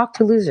 You don't talk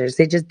to losers.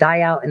 They just die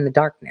out in the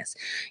darkness.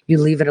 You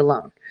leave it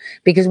alone.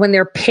 Because when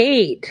they're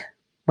paid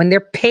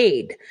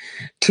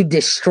to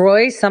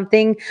destroy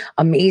something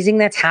amazing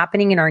that's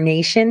happening in our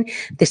nation,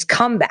 this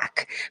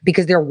comeback,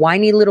 because they're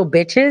whiny little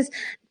bitches,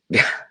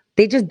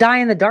 they just die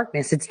in the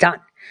darkness. It's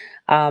done.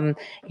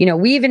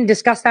 We even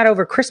discussed that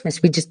over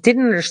Christmas. We just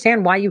didn't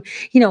understand why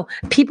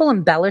people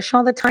embellish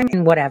all the time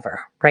and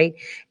whatever, right?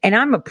 And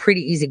I'm a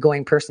pretty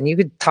easygoing person. You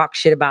could talk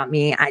shit about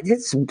me. I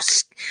just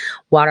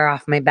water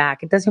off my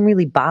back. It doesn't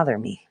really bother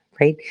me,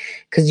 right?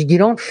 Because you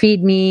don't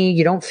feed me.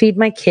 You don't feed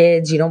my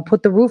kids. You don't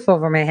put the roof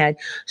over my head.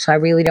 So I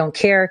really don't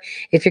care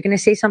if you're going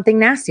to say something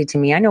nasty to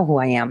me. I know who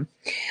I am.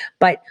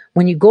 But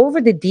when you go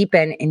over the deep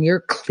end and you're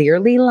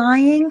clearly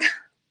lying,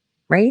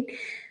 right?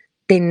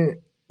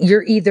 Then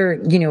you're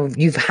either,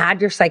 you've had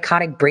your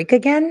psychotic break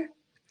again,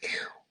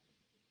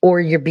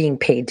 or you're being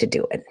paid to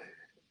do it.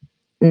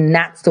 And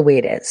that's the way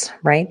it is,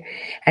 right?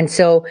 And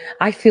so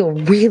I feel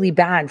really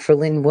bad for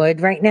Lynn Wood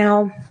right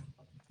now.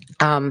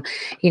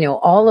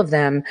 All of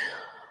them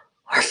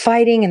are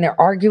fighting and they're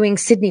arguing.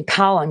 Sidney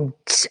Powell, I'm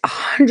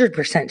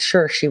 100%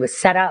 sure she was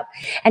set up.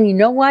 And you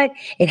know what?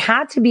 It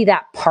had to be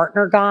that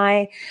partner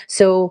guy.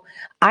 So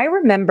I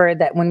remember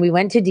that when we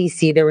went to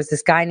DC, there was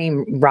this guy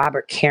named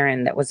Robert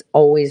Karen that was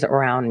always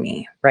around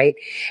me, right?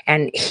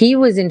 And he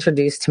was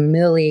introduced to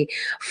Millie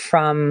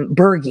from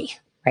Bergie,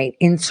 right?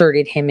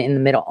 Inserted him in the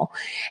middle.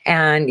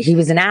 And he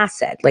was an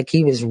asset. Like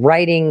he was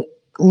writing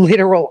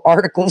literal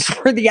articles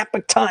for the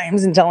Epoch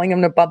Times and telling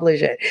him to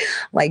publish it.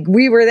 Like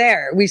we were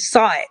there, we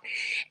saw it.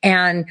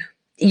 And,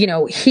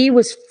 he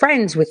was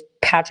friends with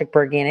Patrick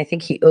Bergie, and I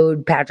think he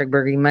owed Patrick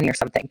Bergie money or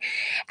something.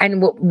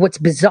 And what's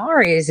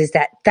bizarre is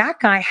that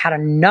guy had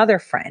another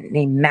friend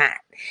named Matt.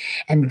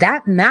 And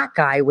that Matt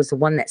guy was the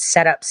one that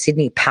set up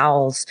Sidney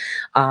Powell's,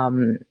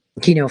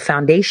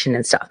 foundation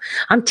and stuff.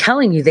 I'm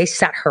telling you, they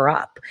set her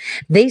up.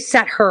 They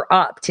set her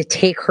up to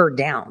take her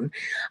down.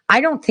 I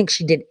don't think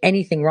she did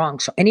anything wrong.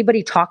 So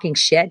anybody talking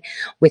shit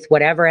with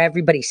whatever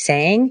everybody's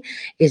saying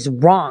is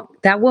wrong.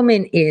 That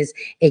woman is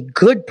a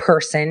good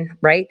person,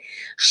 right?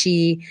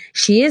 She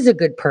is a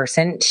good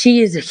person.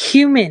 She is a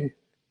human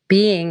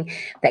being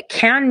that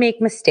can make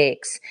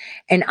mistakes.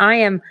 And I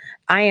am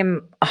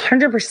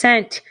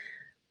 100%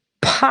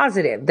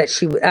 positive that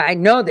I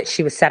know that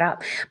she was set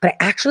up, but I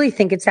actually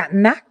think it's that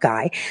Matt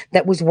guy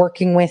that was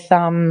working with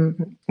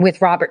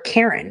Robert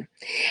Karen.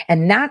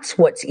 And that's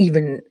what's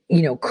even,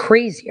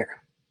 crazier,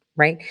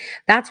 right?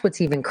 That's what's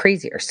even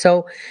crazier.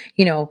 So,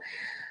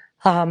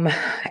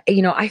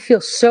 I feel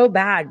so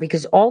bad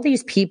because all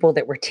these people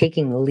that were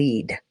taking the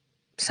lead,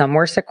 some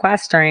were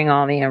sequestering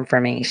all the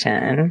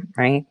information,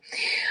 right?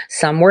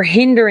 Some were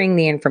hindering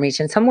the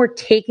information. Some were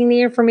taking the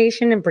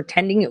information and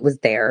pretending it was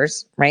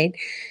theirs, right?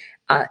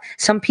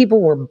 Some people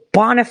were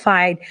bona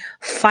fide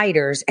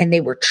fighters and they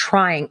were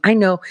trying. I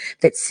know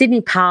that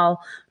Sidney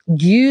Powell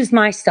used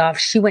my stuff.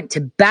 She went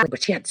to battle,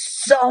 but she had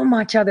so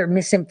much other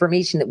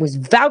misinformation that was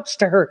vouched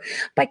to her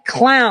by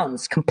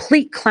clowns,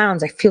 complete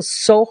clowns. I feel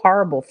so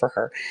horrible for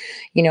her,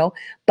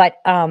 but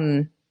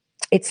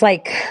it's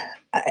like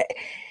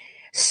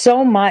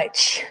so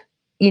much,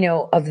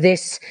 of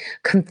this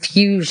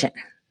confusion,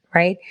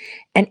 right?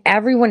 And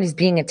everyone is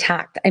being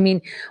attacked. I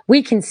mean,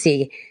 we can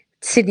see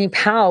Sidney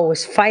Powell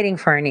was fighting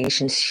for our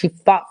nation. She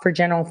fought for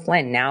General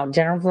Flynn. Now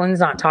General Flynn's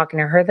not talking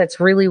to her.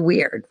 That's really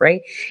weird,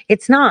 right?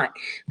 It's not,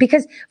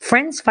 because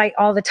friends fight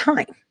all the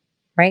time.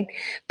 right?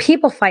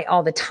 People fight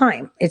all the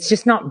time. It's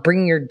just not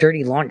bring your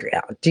dirty laundry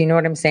out. Do you know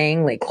what I'm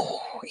saying? Like,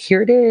 oh,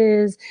 here it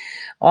is,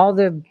 all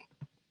the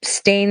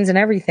stains and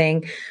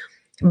everything.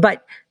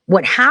 But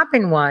what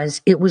happened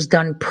was it was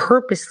done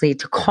purposely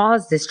to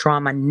cause this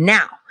drama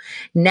now.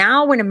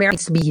 Now when America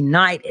needs to be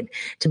united,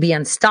 to be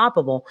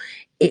unstoppable,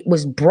 it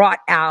was brought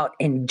out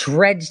and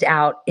dredged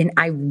out. And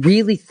I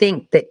really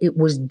think that it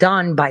was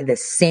done by the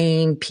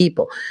same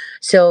people.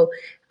 So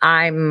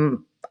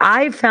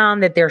I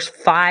found that there's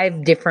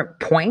 5 different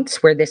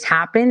points where this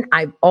happened.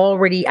 I've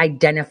already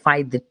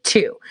identified the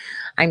 2.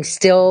 I'm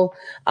still,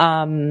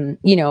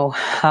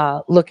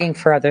 looking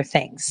for other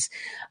things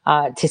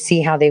to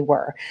see how they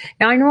were.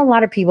 Now, I know a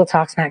lot of people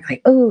talk smack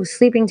like, oh,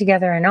 sleeping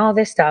together and all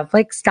this stuff.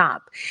 Like,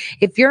 stop.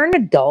 If you're an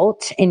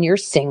adult and you're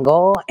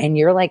single and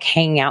you're like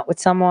hanging out with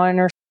someone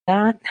or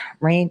that,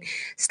 right?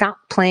 Stop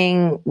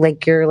playing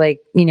like you're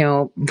like,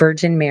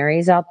 Virgin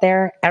Marys out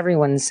there.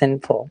 Everyone's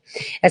sinful,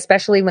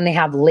 especially when they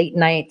have late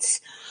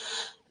nights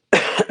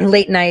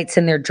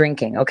and they're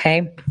drinking.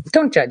 Okay.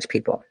 Don't judge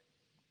people,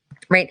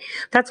 right?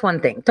 That's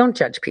one thing. Don't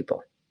judge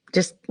people.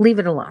 Just leave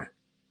it alone.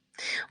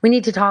 We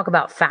need to talk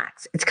about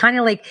facts. It's kind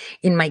of like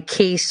in my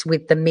case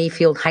with the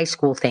Mayfield High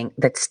School thing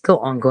that's still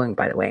ongoing,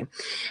 by the way,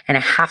 and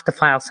I have to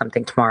file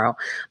something tomorrow.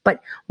 But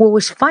what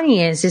was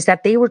funny is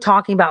that they were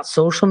talking about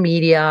social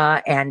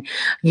media and,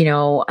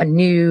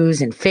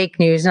 news and fake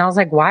news. And I was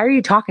like, why are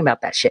you talking about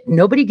that shit?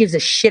 Nobody gives a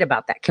shit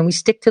about that. Can we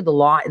stick to the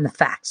law and the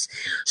facts?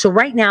 So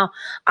right now,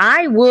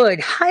 I would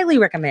highly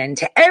recommend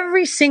to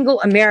every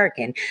single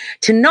American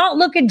to not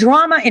look at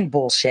drama and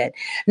bullshit,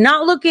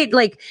 not look at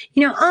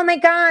oh my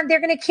God,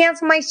 they're going to cancel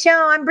my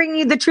show. I'm bringing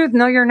you the truth.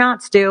 No, you're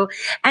not, Stu.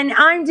 And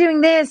I'm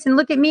doing this. And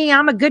look at me.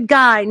 I'm a good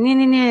guy.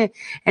 And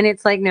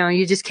it's like, no,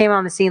 you just came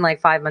on the scene like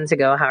 5 months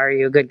ago. How are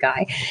you a good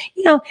guy?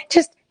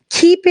 Just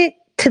keep it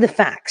to the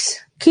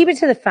facts. Keep it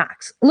to the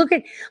facts. Look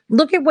at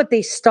what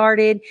they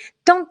started.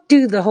 Don't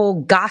do the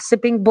whole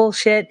gossiping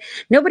bullshit.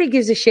 Nobody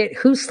gives a shit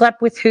who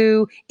slept with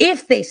who,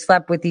 if they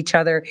slept with each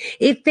other,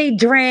 if they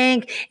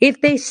drank, if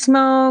they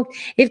smoked,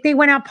 if they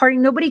went out partying.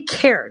 Nobody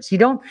cares.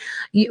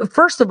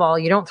 First of all,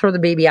 you don't throw the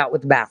baby out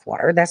with the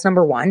bathwater. That's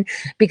number one,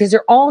 because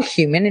they're all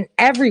human and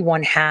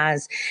everyone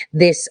has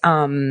this,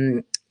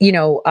 they're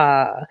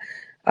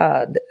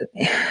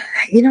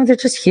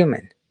just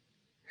human.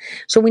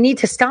 So we need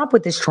to stop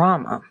with this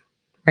drama,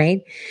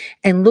 right?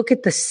 And look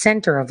at the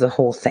center of the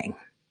whole thing.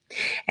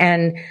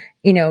 And,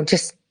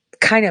 just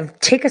kind of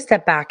take a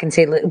step back and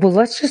say, well,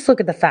 let's just look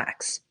at the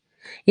facts.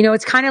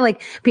 It's kind of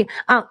like,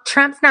 oh,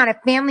 Trump's not a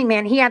family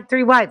man. He had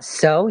 3 wives.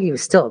 So he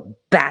was still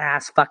a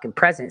badass fucking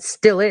president.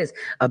 Still is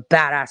a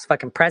badass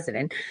fucking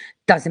president.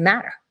 Doesn't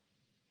matter.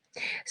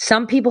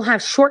 Some people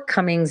have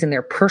shortcomings in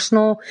their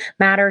personal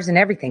matters and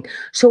everything.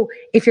 So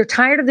if you're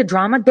tired of the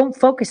drama, don't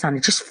focus on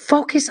it. Just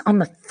focus on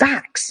the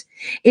facts.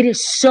 It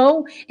is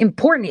so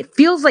important. It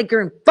feels like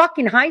you're in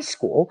fucking high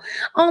school.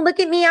 Oh,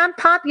 look at me. I'm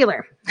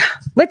popular.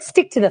 Let's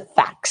stick to the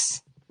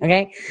facts.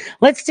 Okay.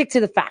 Let's stick to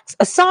the facts.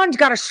 Assange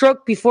got a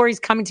stroke before he's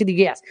coming to the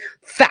U.S.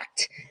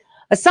 Fact.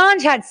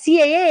 Assange had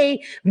CAA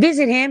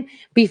visit him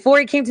before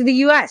he came to the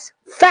U.S.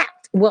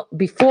 Fact. Well,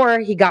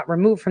 before he got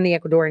removed from the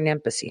Ecuadorian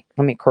embassy.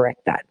 Let me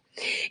correct that.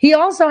 He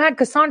also had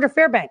Cassandra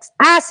Fairbanks.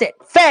 Asset.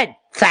 Fed.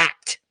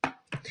 Fact.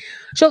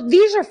 So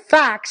these are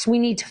facts we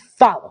need to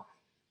follow,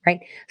 right?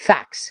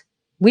 Facts.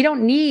 We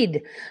don't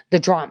need the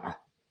drama.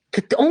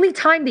 The only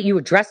time that you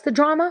address the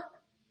drama,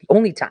 the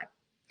only time,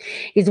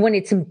 is when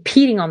it's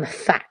impeding on the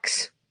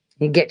facts.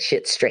 You get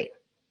shit straight,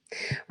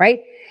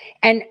 right?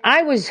 And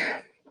I was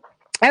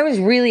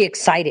really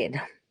excited.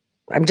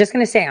 I'm just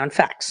going to say on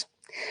facts.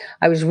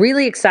 I was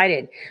really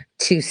excited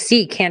to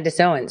see Candace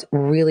Owens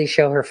really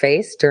show her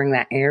face during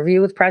that interview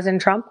with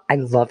President Trump. I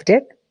loved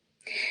it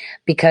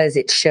because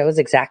it shows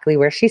exactly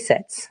where she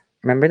sits.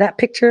 Remember that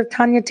picture of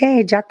Tanya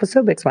Tay, Jack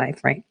Posobiec's wife,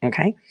 right?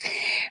 Okay.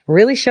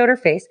 Really showed her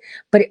face,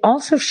 but it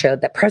also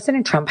showed that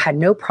President Trump had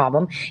no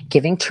problem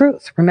giving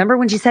truth. Remember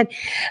when she said,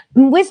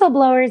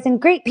 whistleblowers and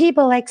great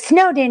people like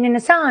Snowden and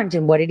Assange,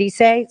 and what did he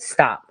say?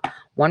 Stop.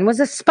 One was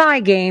a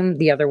spy game.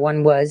 The other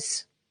one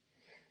was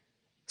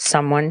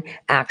someone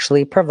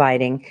actually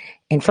providing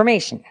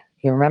information.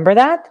 You remember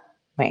that?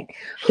 Right.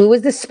 Who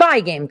was the spy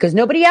game? Because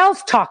nobody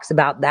else talks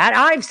about that.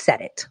 I've said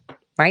it,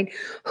 right?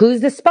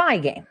 Who's the spy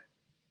game?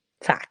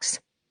 Facts,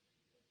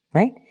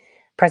 right?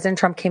 President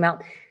Trump came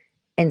out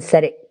and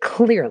said it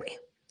clearly.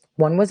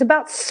 One was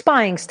about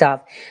spying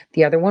stuff.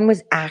 The other one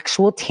was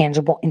actual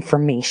tangible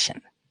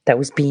information that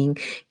was being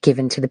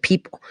given to the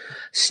people.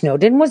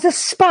 Snowden was a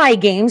spy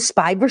game,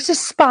 spy versus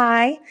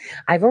spy.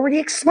 I've already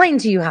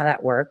explained to you how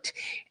that worked.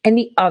 And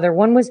the other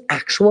one was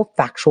actual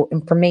factual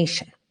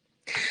information.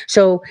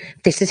 So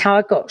this is how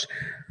it goes.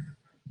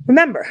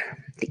 Remember,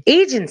 the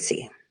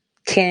agency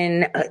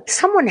can,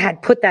 someone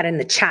had put that in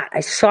the chat.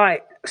 I saw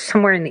it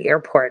somewhere in the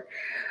airport.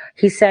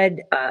 He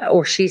said,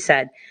 or she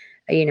said,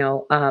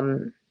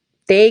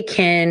 they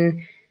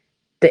can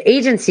The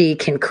agency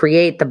can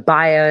create the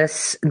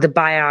bias, the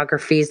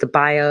biographies, the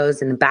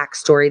bios, and the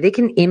backstory.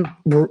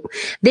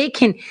 They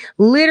can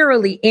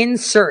literally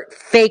insert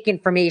fake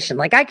information.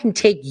 Like I can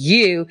take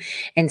you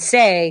and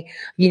say,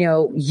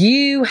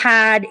 you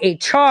had a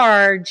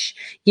charge,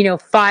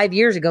 5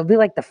 years ago. Be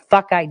like, the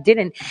fuck I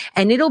didn't.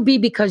 And it'll be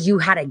because you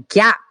had a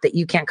gap that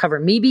you can't cover.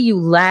 Maybe you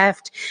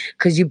left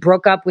because you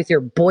broke up with your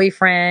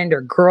boyfriend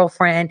or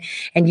girlfriend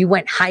and you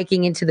went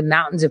hiking into the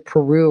mountains of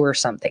Peru or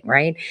something,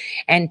 right?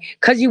 And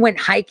because you went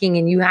hiking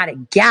and you had a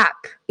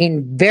gap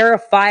in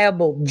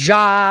verifiable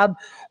job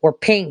or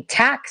paying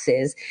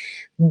taxes,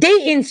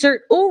 they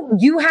insert,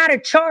 you had a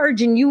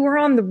charge and you were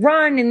on the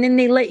run and then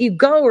they let you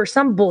go or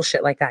some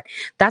bullshit like that.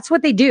 That's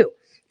what they do.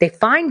 They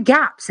find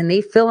gaps and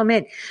they fill them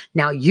in.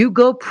 Now you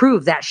go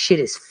prove that shit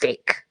is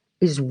fake.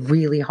 It is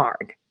really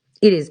hard.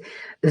 It is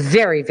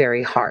very,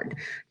 very hard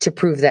to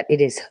prove that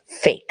it is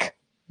fake.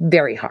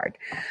 Very hard.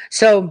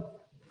 So,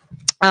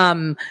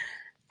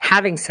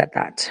 having said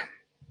that,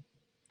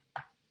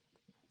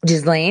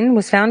 Ghislaine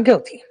was found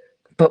guilty.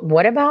 But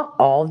what about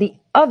all the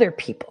other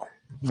people?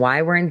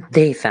 Why weren't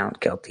they found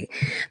guilty?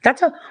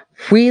 That's a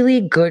really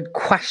good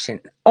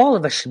question. All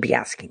of us should be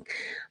asking.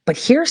 But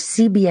here's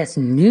CBS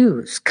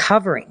News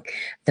covering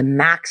the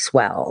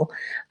Maxwell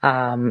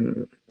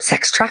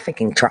sex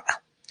trafficking trial.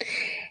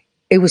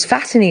 It was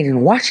fascinating to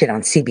watch it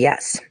on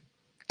CBS.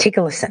 Take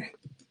a listen.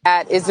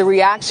 That is the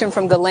reaction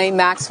from Ghislaine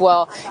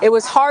Maxwell. It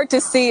was hard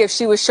to see if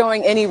she was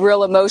showing any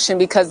real emotion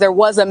because there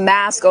was a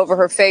mask over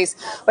her face.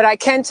 But I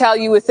can tell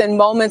you within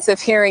moments of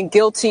hearing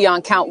guilty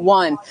on count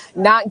 1,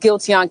 not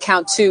guilty on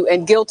count 2,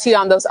 and guilty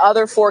on those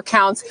other 4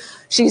 counts,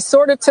 she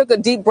sort of took a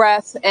deep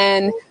breath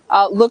and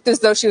looked as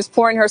though she was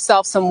pouring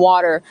herself some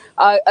water.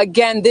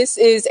 Again, this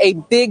is a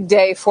big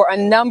day for a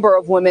number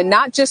of women,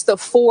 not just the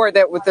 4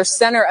 that were the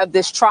center of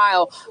this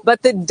trial,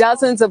 but the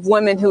dozens of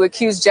women who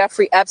accused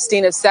Jeffrey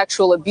Epstein of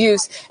sexual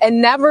abuse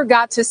and never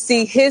got to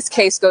see his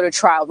case go to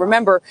trial.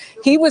 Remember,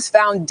 he was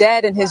found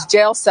dead in his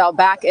jail cell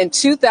back in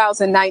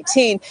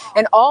 2019.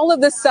 And all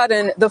of a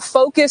sudden, the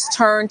focus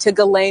turned to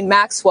Ghislaine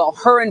Maxwell,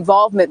 her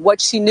involvement, what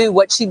she knew,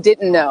 what she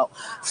didn't know.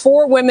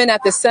 4 women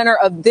at the center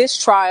of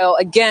this trial.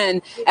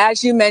 Again,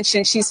 as you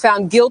mentioned, she's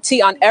found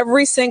guilty on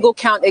every single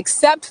count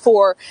except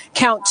for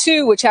count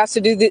 2, which has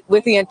to do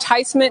with the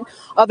enticement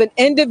of an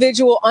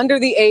individual under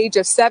the age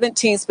of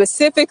 17,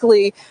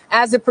 specifically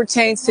as it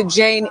pertains to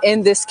Jane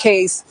in this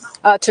case,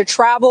 to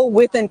travel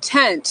with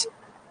intent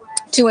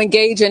to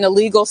engage in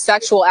illegal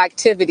sexual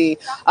activity.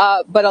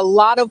 But a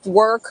lot of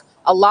work,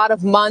 a lot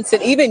of months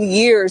and even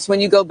years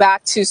when you go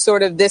back to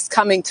sort of this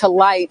coming to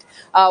light,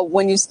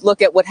 when you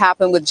look at what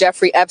happened with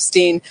Jeffrey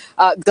Epstein.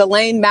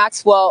 Ghislaine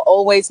Maxwell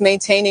always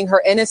maintaining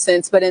her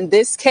innocence. But in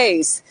this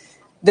case,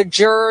 the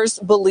jurors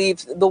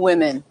believed the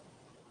women.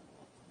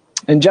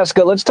 And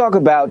Jessica, let's talk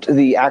about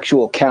the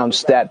actual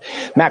counts that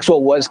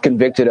Maxwell was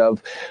convicted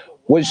of.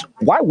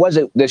 Why was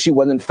it that she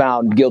wasn't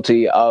found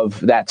guilty of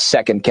that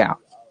second count?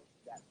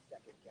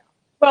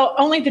 Well,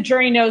 only the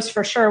jury knows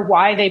for sure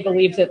why they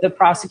believe that the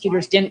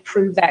prosecutors didn't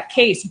prove that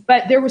case.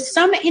 But there was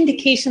some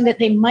indication that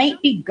they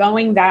might be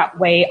going that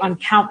way on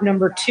count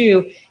number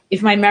 2,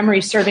 if my memory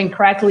is serving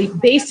correctly,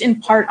 based in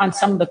part on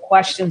some of the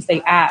questions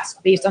they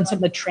asked, based on some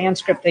of the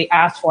transcript they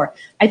asked for.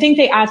 I think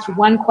they asked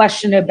one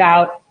question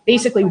about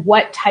basically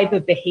what type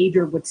of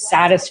behavior would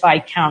satisfy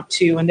count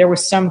 2. And there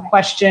was some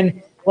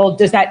question, well,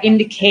 does that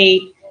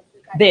indicate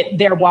that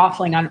they're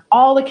waffling on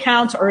all the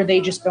counts, or are they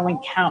just going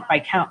count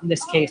by count in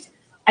this case?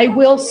 I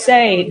will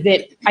say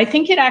that I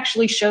think it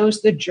actually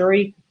shows the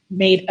jury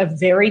made a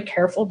very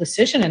careful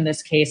decision in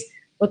this case.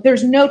 But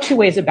there's no 2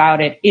 ways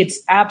about it.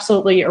 It's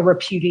absolutely a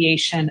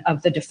repudiation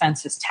of the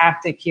defense's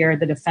tactic here.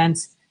 The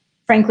defense,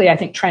 frankly, I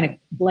think trying to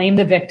blame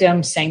the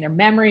victim, saying their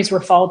memories were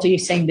faulty,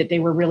 saying that they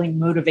were really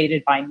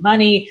motivated by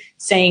money,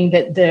 saying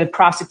that the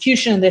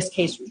prosecution in this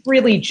case was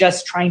really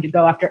just trying to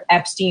go after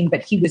Epstein,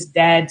 but he was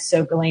dead.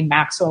 So Ghislaine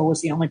Maxwell was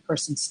the only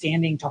person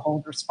standing to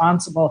hold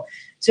responsible.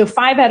 So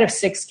 5 out of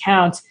 6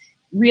 counts.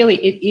 Really,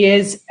 it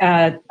is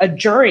a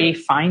jury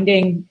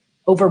finding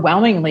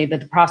overwhelmingly that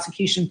the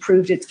prosecution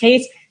proved its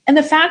case. And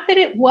the fact that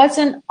it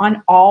wasn't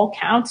on all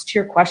counts, to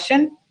your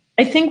question,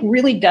 I think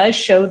really does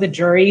show the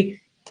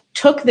jury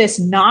took this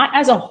not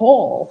as a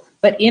whole,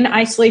 but in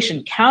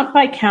isolation, count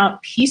by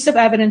count, piece of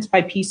evidence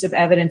by piece of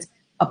evidence,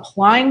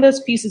 applying those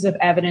pieces of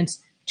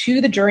evidence to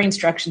the jury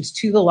instructions,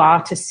 to the law,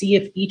 to see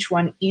if each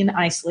one in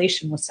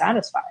isolation was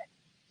satisfied.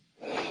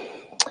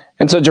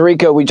 And so,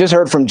 Jericka, we just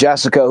heard from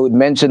Jessica, who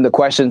mentioned the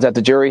questions that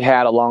the jury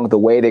had along the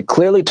way. They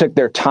clearly took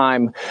their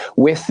time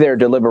with their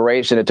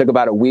deliberation. It took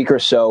about a week or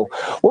so.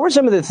 What were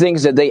some of the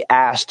things that they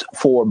asked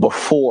for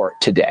before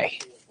today?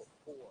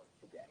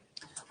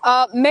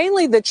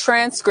 Mainly the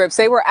transcripts.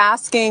 They were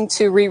asking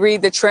to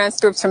reread the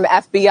transcripts from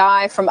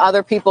FBI, from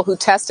other people who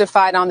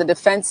testified on the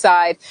defense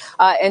side.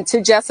 And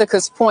to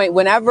Jessica's point,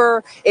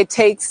 whenever it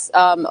takes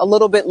a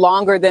little bit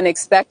longer than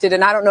expected,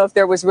 and I don't know if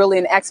there was really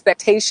an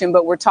expectation,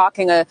 but we're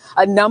talking a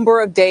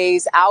number of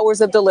days,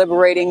 hours of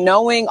deliberating,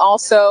 knowing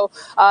also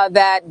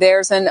that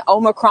there's an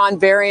Omicron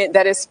variant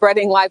that is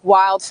spreading like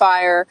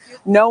wildfire,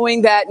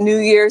 knowing that New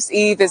Year's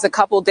Eve is a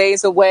couple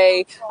days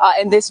away,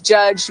 and this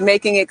judge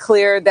making it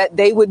clear that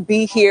they would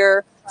be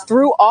here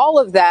through all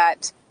of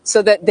that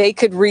so that they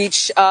could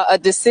reach a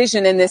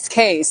decision in this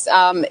case.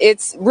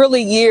 It's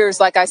really years,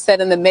 like I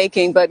said, in the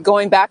making. But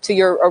going back to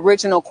your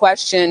original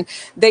question,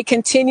 they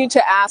continue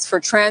to ask for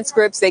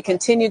transcripts. They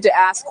continue to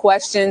ask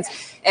questions.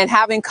 And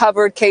having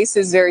covered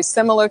cases very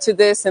similar to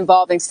this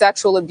involving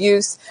sexual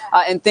abuse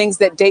and things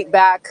that date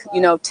back,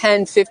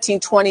 10, 15,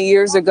 20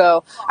 years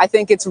ago, I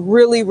think it's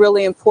really,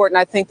 really important.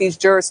 I think these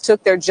jurors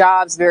took their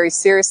jobs very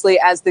seriously,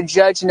 as the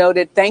judge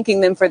noted,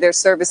 thanking them for their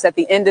service at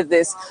the end of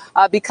this,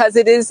 because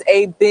it is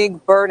a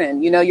big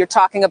burden. You're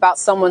talking about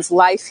someone's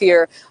life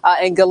here.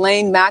 And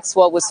Ghislaine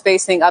Maxwell was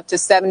facing up to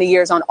 70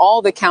 years on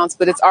all the counts,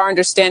 but it's our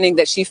understanding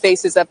that she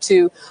faces up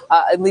to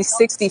at least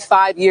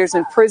 65 years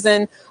in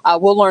prison.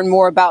 We'll learn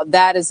more about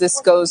that as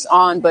this goes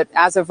on. But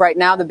as of right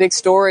now, the big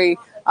story,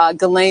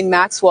 Ghislaine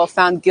Maxwell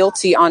found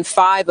guilty on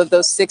 5 of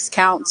those 6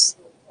 counts.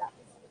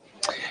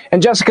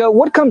 And Jessica,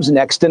 what comes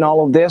next in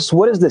all of this?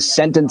 What does the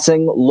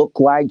sentencing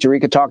look like?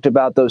 Jericka talked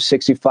about those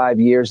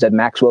 65 years that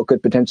Maxwell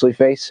could potentially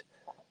face.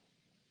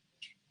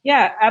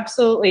 Yeah,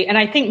 absolutely. And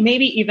I think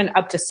maybe even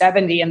up to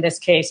 70 in this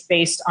case,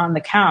 based on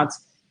the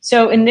counts.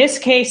 So in this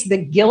case, the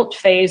guilt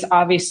phase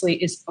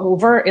obviously is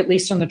over, at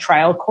least on the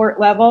trial court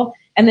level.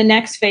 And the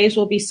next phase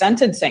will be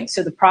sentencing.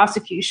 So the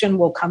prosecution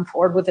will come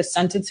forward with a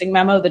sentencing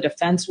memo. The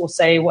defense will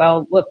say,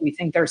 well, look, we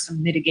think there's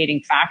some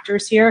mitigating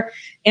factors here.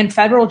 And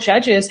federal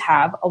judges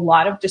have a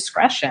lot of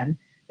discretion.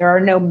 There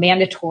are no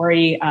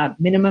mandatory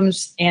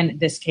minimums in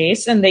this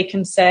case. And they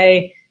can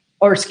say,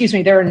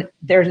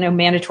 there's no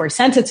mandatory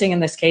sentencing in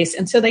this case.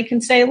 And so they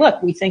can say,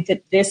 look, we think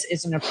that this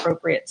is an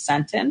appropriate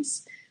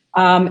sentence.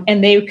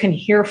 And they can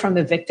hear from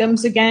the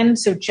victims again.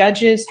 So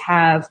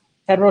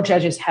federal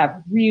judges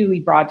have really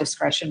broad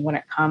discretion when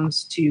it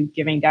comes to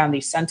giving down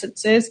these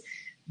sentences.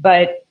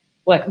 But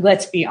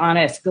let's be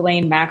honest,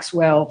 Ghislaine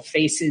Maxwell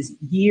faces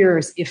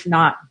years, if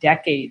not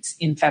decades,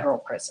 in federal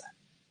prison.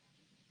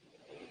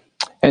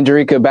 And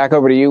Jericka, back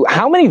over to you.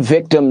 How many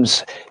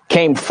victims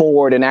came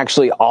forward and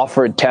actually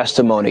offered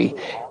testimony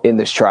in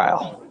this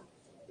trial?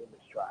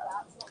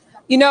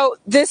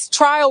 This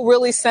trial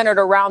really centered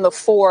around the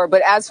 4,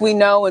 but as we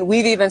know, and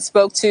we've even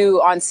spoke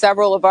to on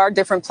several of our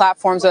different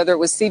platforms, whether it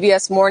was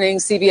CBS Morning,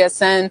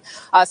 CBSN,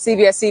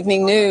 CBS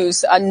Evening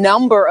News, a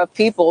number of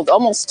people,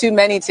 almost too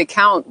many to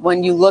count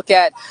when you look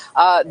at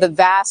the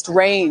vast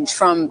range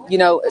from,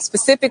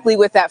 specifically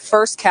with that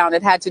first count,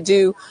 it had to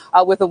do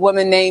with a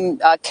woman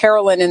named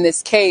Carolyn in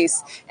this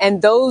case.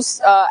 And those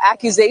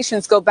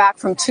accusations go back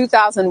from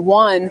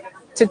 2001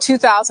 to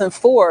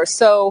 2004.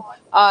 So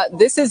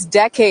this is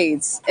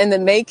decades in the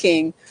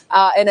making,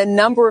 and a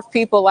number of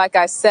people, like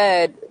I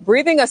said,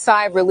 breathing a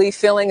sigh of relief,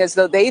 feeling as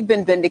though they've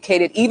been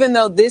vindicated, even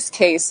though this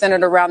case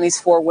centered around these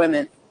 4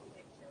 women.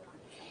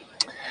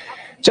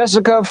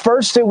 Jessica,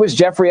 first it was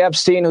Jeffrey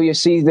Epstein, who you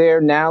see there.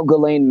 Now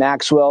Ghislaine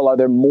Maxwell. Are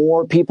there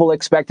more people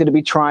expected to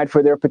be tried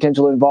for their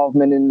potential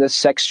involvement in this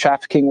sex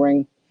trafficking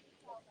ring?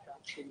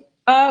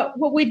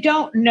 Well, we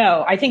don't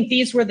know. I think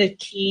these were the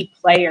key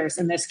players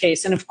in this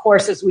case. And of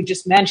course, as we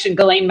just mentioned,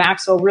 Ghislaine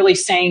Maxwell really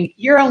saying,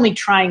 you're only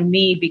trying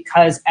me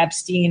because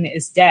Epstein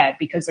is dead,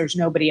 because there's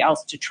nobody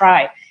else to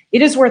try.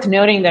 It is worth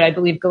noting that I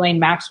believe Ghislaine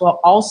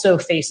Maxwell also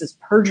faces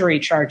perjury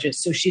charges.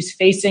 So she's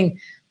facing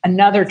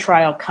another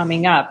trial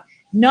coming up.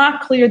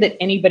 Not clear that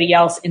anybody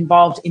else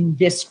involved in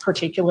this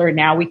particular,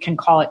 now we can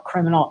call it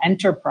criminal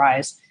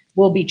enterprise,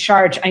 will be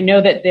charged. I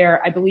know that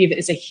there, I believe,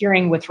 is a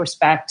hearing with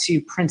respect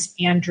to Prince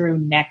Andrew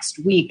next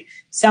week,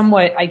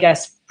 somewhat, I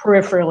guess,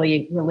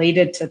 peripherally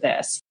related to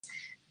this.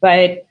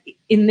 But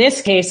in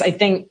this case, I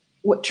think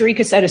what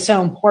Jericka said is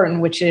so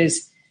important, which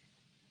is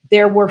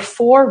there were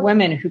 4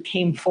 women who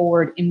came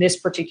forward in this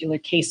particular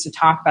case to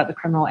talk about the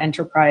criminal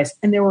enterprise.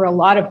 And there were a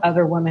lot of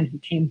other women who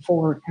came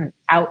forward kind of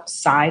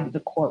outside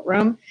the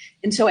courtroom.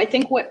 And so I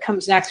think what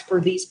comes next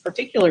for these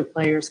particular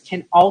players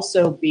can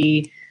also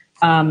be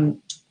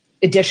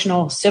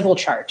additional civil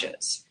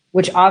charges,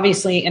 which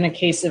obviously in a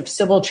case of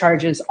civil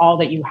charges, all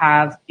that you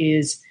have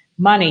is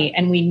money.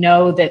 And we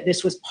know that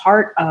this was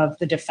part of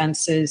the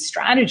defense's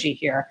strategy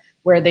here,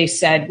 where they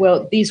said,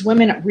 well, these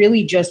women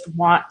really just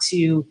want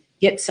to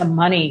get some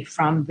money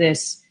from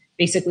this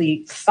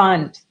basically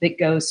fund that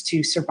goes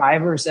to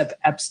survivors of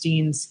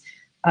Epstein's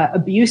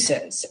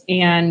abuses.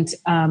 And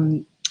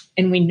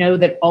we know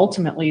that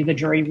ultimately the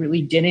jury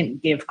really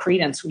didn't give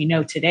credence. We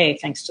know today,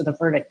 thanks to the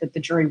verdict, that the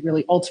jury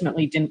really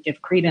ultimately didn't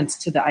give credence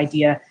to the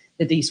idea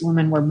that these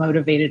women were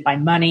motivated by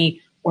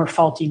money or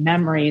faulty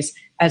memories,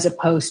 as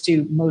opposed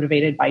to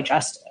motivated by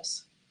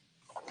justice.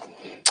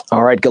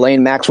 All right,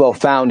 Ghislaine Maxwell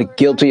found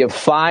guilty of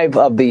 5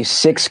 of the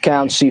 6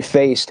 counts she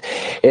faced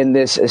in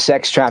this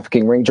sex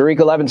trafficking ring.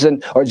 Jessica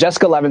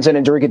Levinson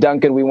and Jericka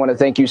Duncan, we want to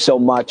thank you so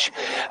much.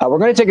 We're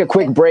going to take a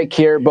quick break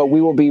here, but we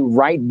will be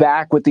right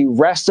back with the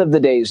rest of the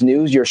day's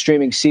news. You're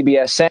streaming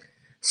CBS.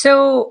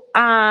 So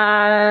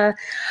I'm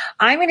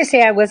going to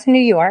say I was in New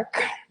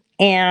York,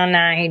 and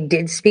I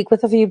did speak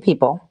with a few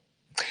people.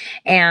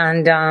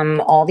 And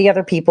all the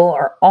other people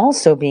are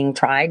also being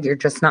tried. You're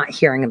just not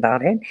hearing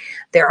about it.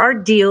 There are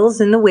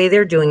deals in the way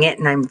they're doing it,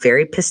 and I'm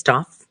very pissed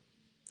off.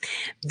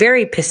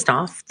 Very pissed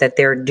off that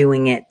they're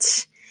doing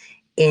it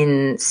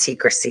in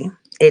secrecy.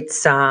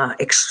 It's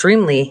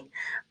extremely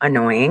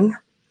annoying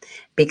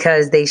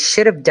because they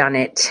should have done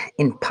it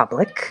in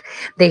public.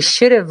 They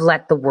should have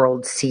let the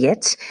world see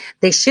it.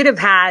 They should have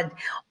had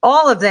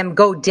all of them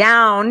go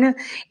down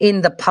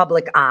in the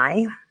public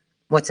eye.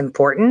 What's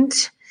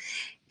important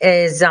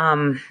is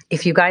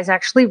if you guys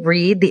actually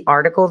read the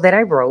article that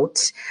I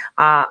wrote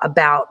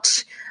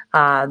about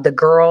the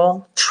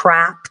girl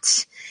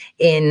trapped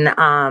in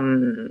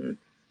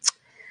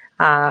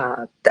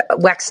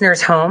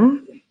Wexner's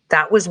home,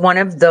 that was one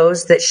of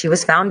those that she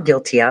was found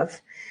guilty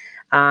of.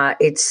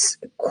 It's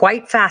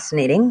quite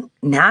fascinating.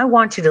 Now I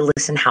want you to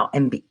listen how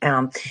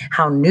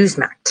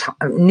Newsmax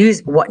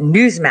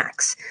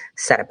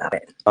said about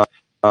it.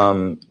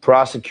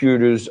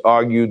 Prosecutors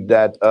argued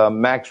that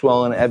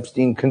Maxwell and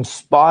Epstein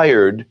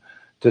conspired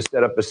to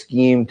set up a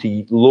scheme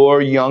to lure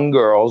young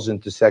girls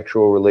into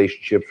sexual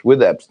relationships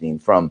with Epstein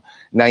from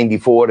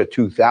 1994 to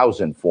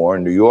 2004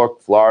 in New York,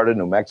 Florida,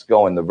 New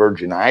Mexico, and the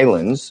Virgin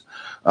Islands.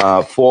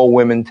 4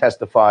 women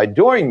testified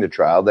during the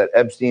trial that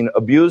Epstein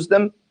abused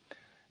them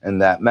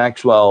and that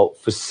Maxwell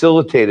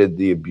facilitated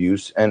the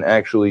abuse and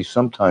actually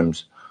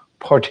sometimes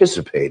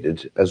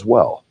participated as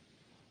well.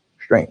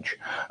 Strange.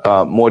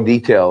 More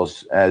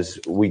details as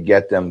we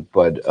get them,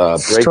 but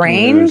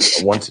breaking news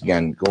once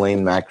again.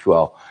 Ghislaine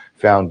Maxwell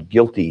found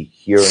guilty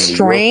here in New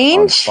York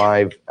on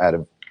 5 out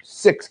of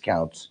 6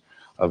 counts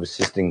of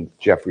assisting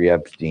Jeffrey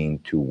Epstein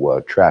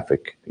to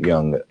traffic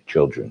young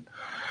children.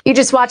 You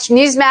just watched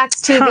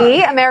Newsmax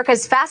TV,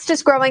 America's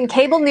fastest growing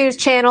cable news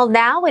channel,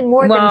 now in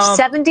more than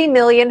 70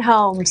 million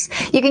homes.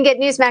 You can get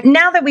Newsmax.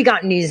 Now that we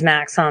got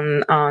Newsmax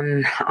on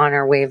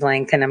our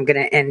wavelength, and I'm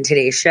going to end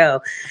today's show.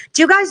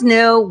 Do you guys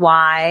know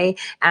why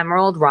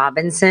Emerald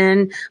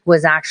Robinson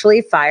was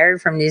actually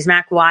fired from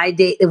Newsmax? Why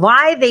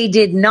they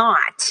did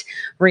not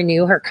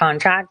renew her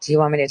contract? Do you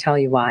want me to tell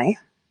you why?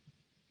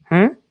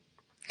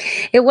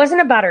 It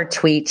wasn't about her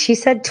tweet. She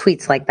said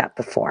tweets like that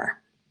before.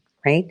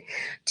 Right?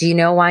 Do you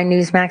know why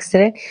Newsmax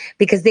did it?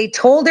 Because they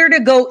told her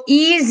to go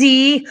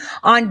easy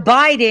on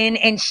Biden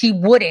and she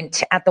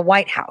wouldn't at the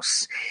White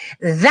House.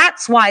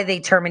 That's why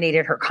they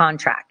terminated her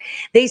contract.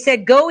 They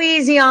said, go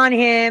easy on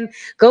him,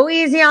 go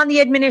easy on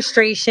the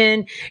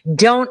administration,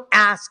 don't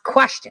ask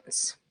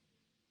questions.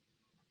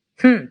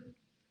 Well,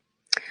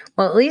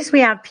 at least we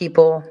have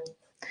people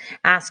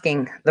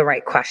asking the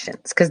right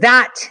questions, because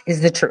that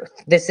is the truth.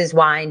 This is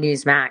why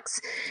Newsmax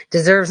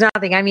deserves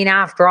nothing. I mean,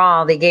 after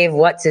all, they gave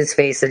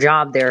what's-his-face a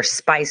job there,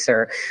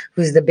 Spicer,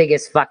 who's the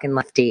biggest fucking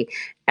lefty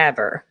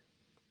ever.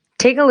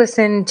 Take a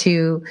listen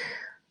to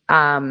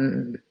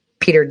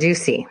Peter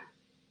Doocy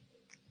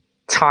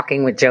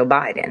talking with Joe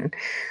Biden.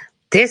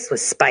 This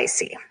was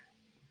spicy.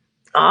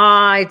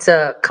 It's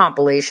a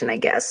compilation, I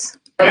guess.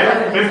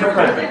 Mr.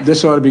 President.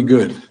 This ought to be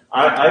good.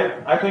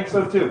 I think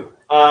so, too.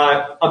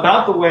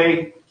 About the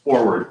way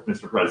forward,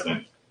 Mr.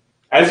 President,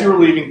 as you were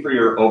leaving for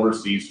your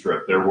overseas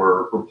trip, there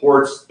were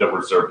reports that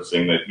were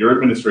surfacing that your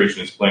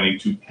administration is planning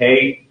to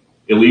pay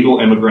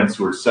illegal immigrants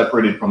who are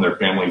separated from their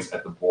families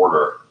at the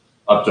border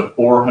up to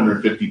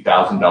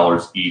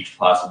 $450,000 each,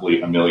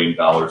 possibly $1 million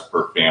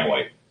per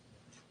family.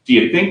 Do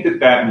you think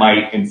that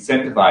might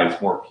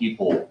incentivize more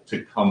people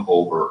to come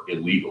over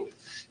illegally?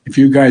 If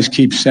you guys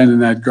keep sending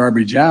that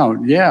garbage out,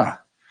 yeah,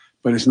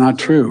 but it's not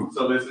true.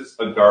 So this is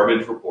a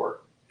garbage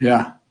report.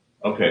 Yeah.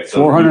 Okay.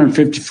 So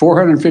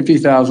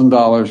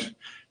 $450,000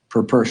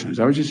 per person. Is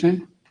that what you're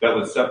saying? That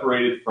was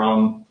separated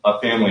from a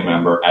family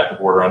member at the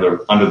border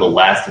under the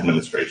last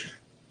administration.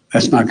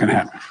 That's not going to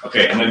happen.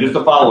 Okay. And then just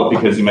a follow up,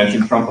 because you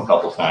mentioned Trump a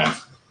couple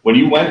times. When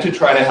you went to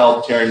try to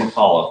help Terry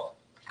McAuliffe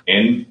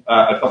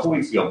a couple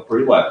weeks ago before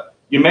you left,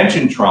 you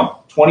mentioned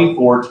Trump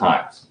 24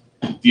 times.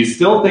 Do you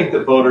still think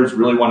that voters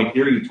really want to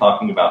hear you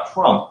talking about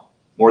Trump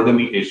more than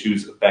the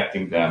issues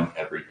affecting them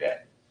every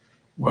day?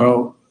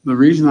 Well, the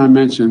reason I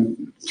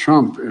mentioned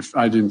Trump, if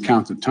I didn't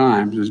count the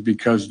times, is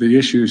because the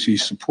issues he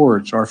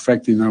supports are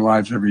affecting their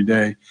lives every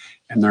day,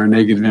 and they're a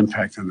negative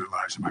impact on their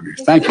lives.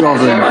 Thank you all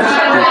very much.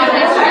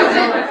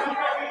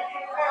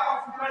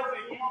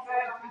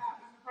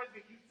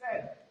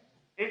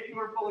 If you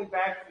are fully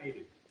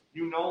vaccinated,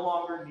 you no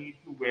longer need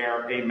to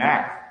wear a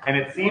mask. And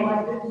it seems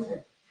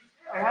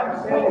I have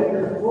to say that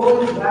you're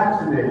fully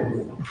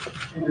vaccinated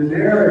in an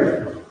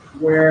area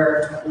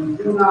where we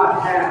do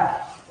not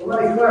have. So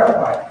let me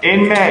clarify.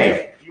 In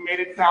May, you made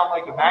it sound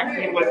like the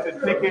vaccine was the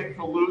ticket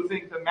to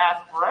losing the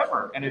mask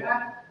forever. And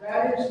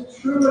that is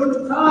true at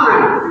the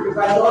time, because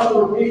I thought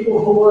there were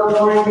people who were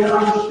going to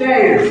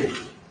understand.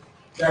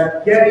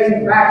 that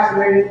getting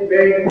vaccinated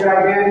made a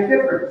gigantic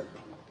difference.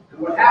 And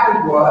what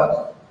happened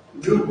was,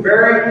 the new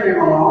variant came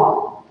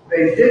along,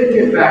 they didn't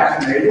get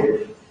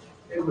vaccinated,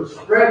 it was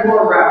spread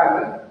more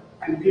rapidly,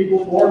 and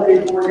more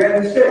people were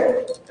getting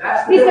sick.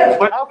 That's the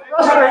difference.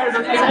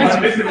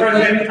 Mr.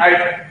 President, I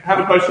have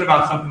a question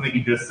about something that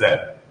you just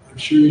said. I'm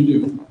sure you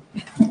do.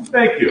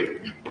 Thank you.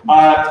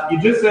 You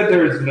just said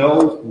there is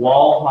no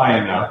wall high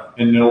enough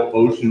and no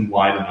ocean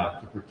wide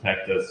enough to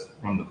protect us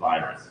from the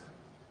virus.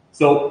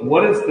 So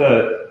what is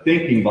the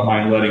thinking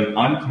behind letting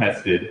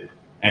untested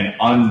and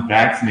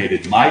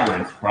unvaccinated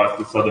migrants cross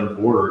the southern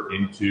border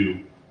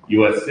into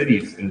U.S.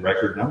 cities in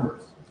record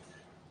numbers?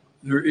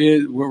 There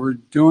is what we're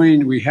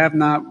doing. We have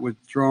not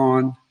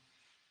withdrawn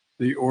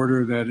the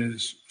order that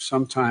is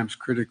sometimes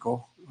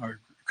critical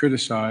or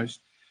criticized,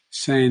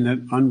 saying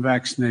that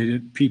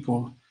unvaccinated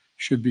people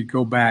should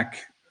go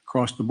back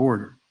across the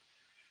border.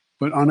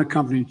 But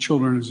unaccompanied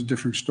children is a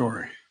different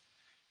story,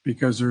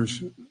 because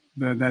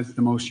that's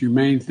the most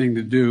humane thing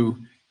to do,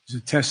 is to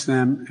test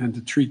them and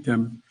to treat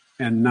them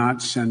and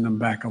not send them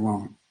back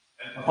alone.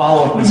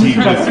 Follow-up,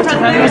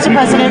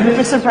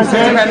 Mr.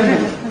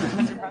 President.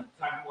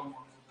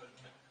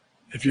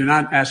 If you're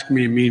not asking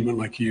me a mean one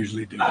like you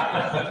usually do.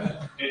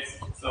 It's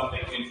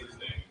something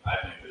interesting, I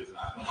think, that is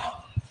not come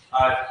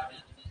up.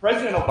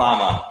 President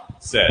Obama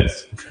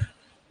says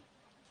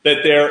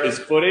that there is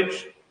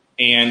footage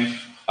and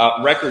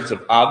records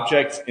of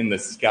objects in the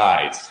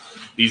skies,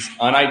 these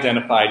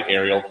unidentified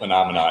aerial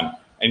phenomenon,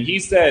 and he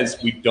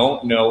says we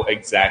don't know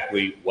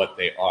exactly what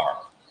they are.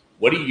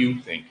 What do you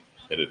think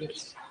that it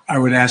is? I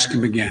would ask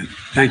him again.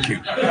 Thank you.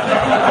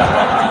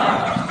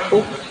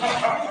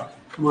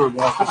 Come on,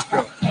 boss, let's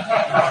go. First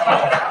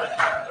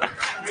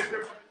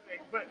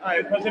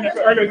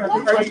of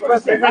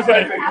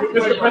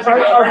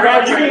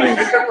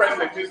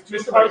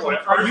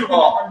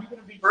all,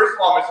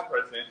 Mr.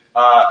 President,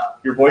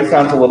 your voice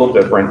sounds a little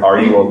different.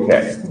 Are you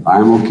okay?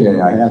 I'm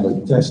okay. I have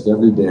a test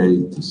every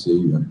day to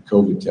see a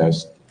COVID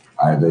test.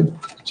 They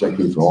check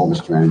me for all the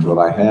strands. What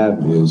I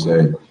have is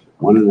a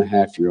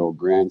 1.5-year-old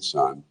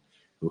grandson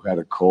who had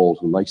a cold,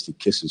 who likes to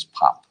kiss his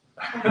pop.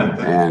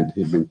 And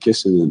he'd been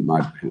kissing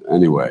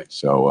anyway.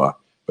 So,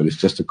 but it's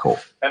just a cold.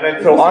 And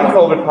then, so on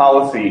COVID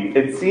policy,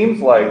 it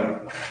seems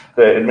like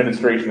the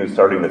administration is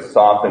starting to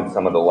soften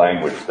some of the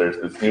language. There's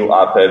this new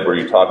op-ed where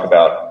you talk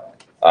about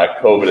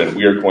COVID and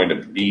we are going to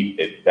beat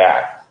it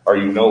back. Are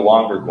you no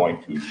longer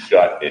going to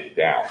shut it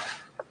down?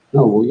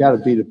 No, we got to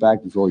beat it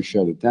back before we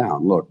shut it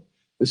down. Look,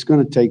 it's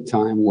going to take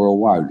time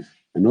worldwide.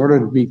 In order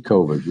to beat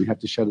COVID, we have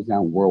to shut it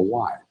down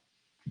worldwide.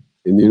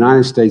 In the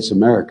United States of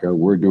America,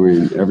 we're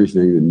doing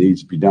everything that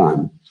needs to be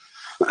done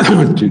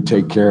to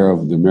take care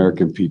of the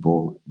American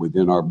people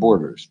within our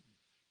borders.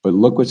 But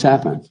look what's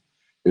happened.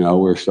 You know,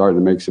 we're starting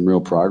to make some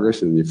real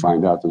progress, and you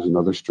find out there's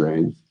another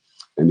strain.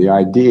 And the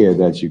idea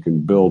that you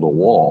can build a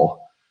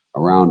wall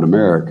around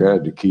America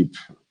to keep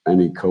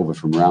any COVID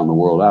from around the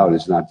world out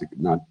is not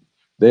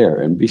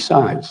there. And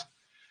besides,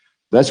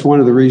 that's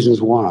one of the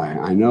reasons why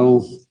I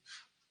know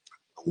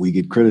we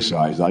get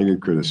criticized. I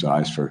get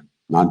criticized for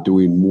not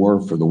doing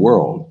more for the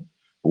world.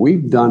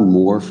 We've done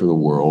more for the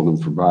world in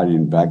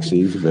providing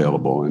vaccines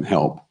available and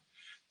help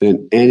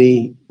than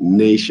any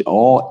nation,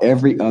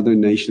 every other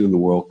nation in the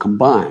world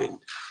combined.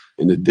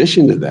 In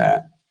addition to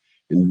that,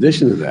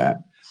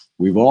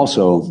 we've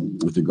also,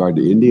 with regard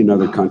to India and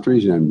other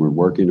countries, and we're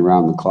working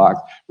around the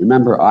clock.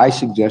 Remember, I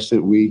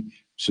suggested we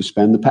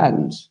suspend the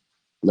patents,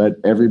 let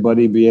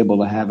everybody be able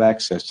to have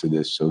access to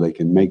this so they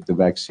can make the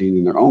vaccine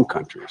in their own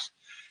countries.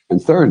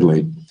 And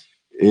thirdly,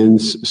 in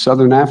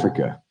Southern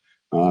Africa,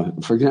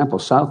 for example,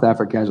 South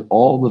Africa has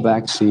all the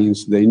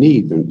vaccines they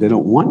need. They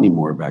don't want any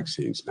more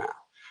vaccines now.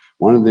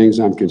 One of the things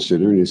I'm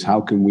considering is how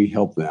can we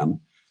help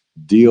them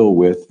deal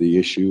with the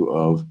issue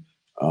of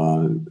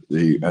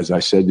as I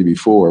said to you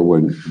before,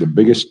 when the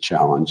biggest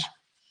challenge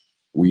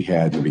we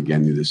had in the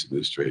beginning of this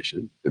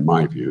administration, in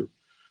my view,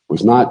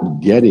 was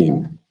not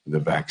getting the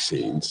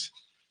vaccines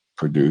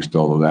produced,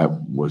 although that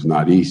was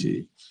not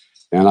easy.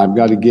 And I've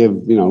got to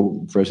give,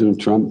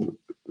 President Trump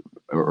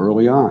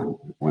early on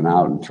went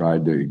out and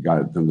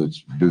got them to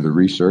do the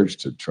research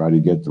to try to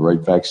get the right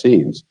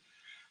vaccines.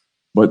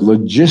 But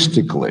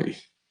logistically,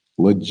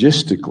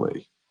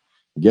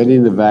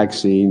 getting the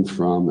vaccine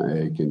from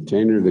a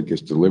container that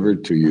gets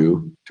delivered to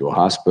you, to a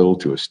hospital,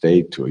 to a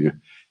state,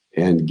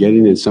 and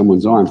getting it in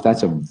someone's arms,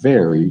 that's a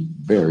very,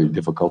 very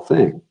difficult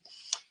thing.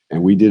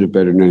 And we did it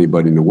better than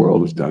anybody in the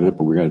world has done it,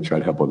 but we got to try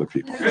to help other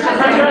people.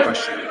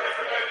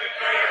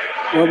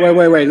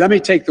 Wait. Let me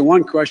take the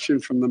one question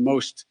from the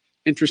most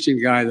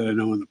interesting guy that I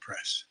know in the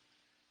press.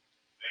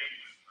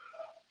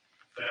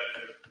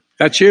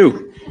 That's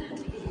you.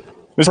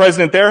 Mr.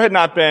 President, there had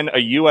not been a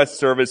U.S.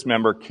 service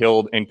member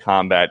killed in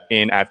combat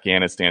in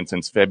Afghanistan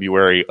since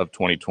February of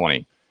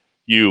 2020.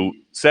 You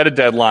set a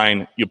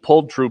deadline, you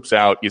pulled troops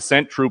out, you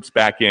sent troops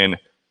back in,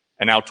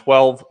 and now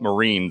 12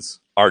 Marines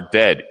are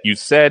dead. You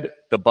said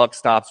the buck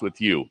stops with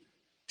you.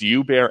 Do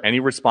you bear any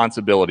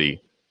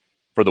responsibility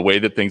for the way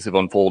that things have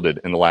unfolded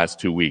in the last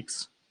 2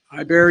 weeks?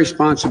 I bear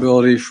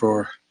responsibility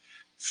for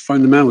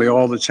fundamentally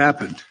all that's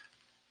happened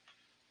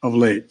of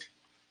late.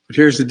 But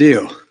here's the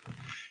deal.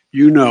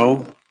 You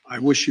know, I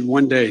wish you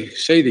one day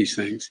say these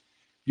things.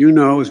 You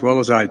know as well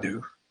as I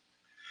do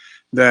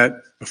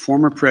that the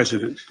former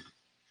president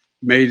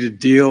made a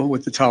deal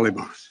with the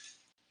Taliban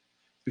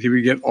that he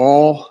would get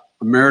all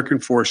American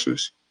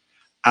forces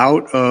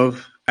out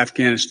of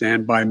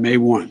Afghanistan by May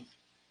 1.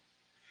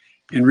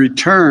 In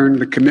return,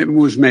 the commitment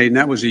was made, and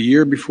that was a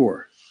year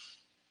before.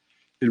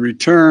 In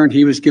return,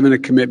 he was given a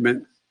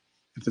commitment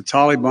that the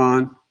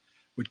Taliban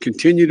would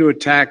continue to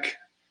attack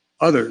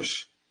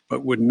others,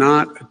 but would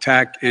not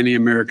attack any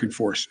American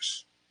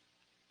forces.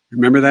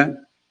 Remember that?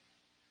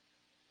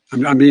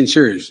 I'm being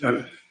serious.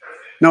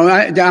 No,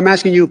 I'm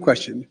asking you a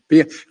question.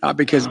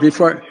 Because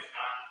before...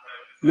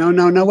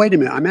 No, wait a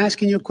minute. I'm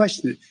asking you a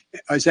question.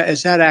 Is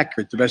that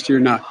accurate, to the best of your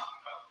knowledge?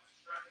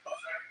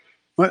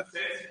 What?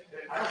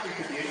 I don't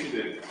think the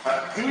issue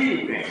that, do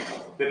you think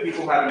that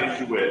people have an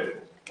issue with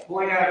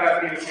pulling out of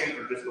Afghanistan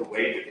or just the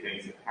way that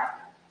things have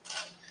happened?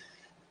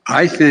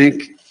 I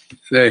think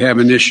they have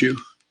an issue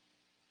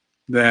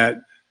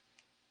that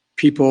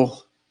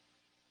people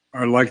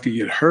are likely to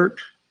get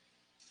hurt.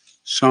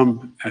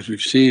 Some, as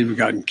we've seen, have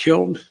gotten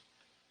killed,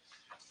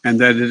 and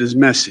that it is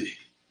messy.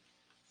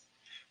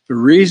 The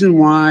reason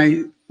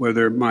why,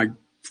 whether my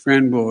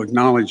friend will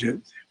acknowledge it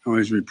or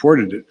has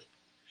reported it,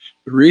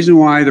 the reason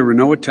why there were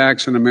no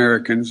attacks on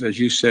Americans, as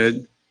you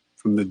said,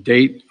 from the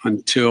date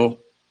until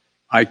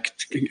I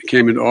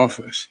came into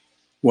office,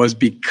 was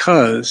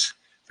because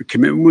the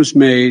commitment was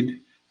made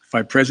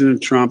by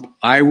President Trump,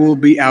 I will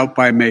be out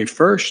by May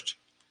 1st.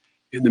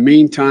 In the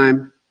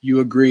meantime, you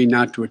agree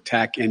not to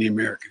attack any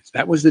Americans.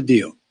 That was the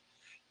deal.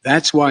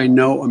 That's why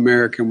no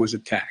American was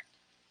attacked.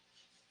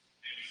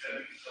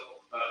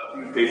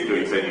 Basically,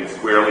 you said you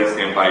squarely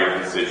stand by your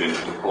decision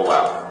to pull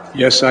out.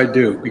 Yes, I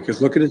do,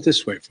 because look at it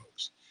this way,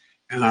 folks.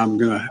 And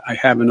I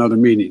have another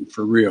meeting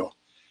for real.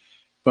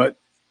 But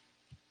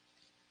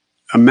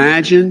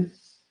imagine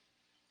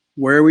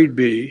where we'd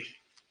be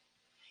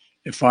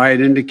if I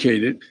had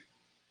indicated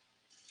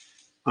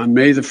on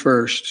May the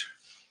 1st,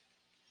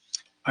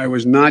 I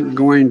was not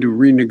going to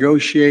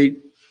renegotiate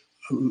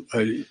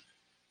an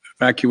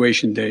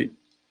evacuation date.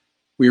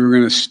 We were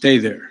going to stay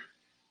there.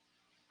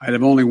 I'd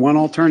have only one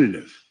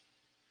alternative: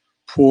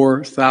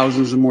 pour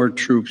thousands of more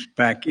troops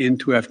back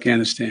into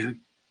Afghanistan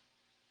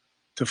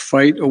to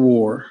fight a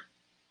war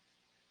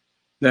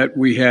that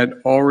we had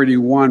already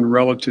won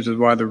relative to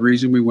why the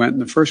reason we went in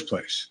the first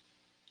place.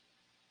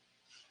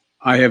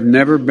 I have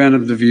never been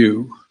of the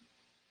view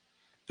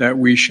that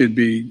we should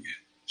be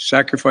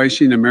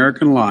sacrificing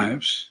American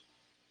lives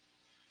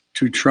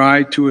to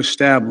try to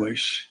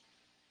establish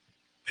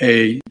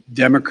a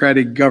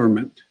democratic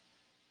government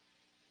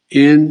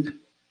in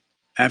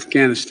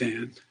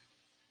Afghanistan,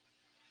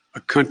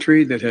 a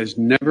country that has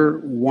never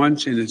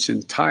once in its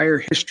entire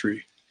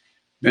history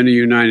been a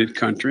united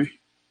country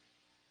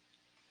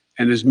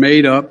and is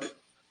made up,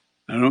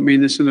 I don't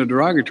mean this in a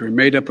derogatory,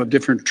 made up of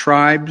different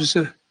tribes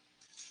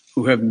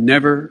who have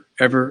never,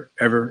 ever,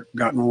 ever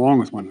gotten along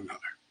with one another.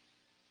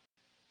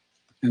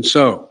 And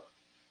so,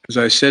 as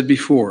I said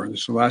before, and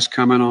this is the last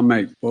comment I'll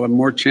make, we'll have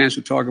more chance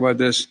to talk about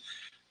this,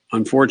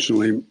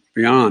 unfortunately,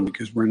 beyond,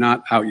 because we're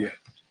not out yet.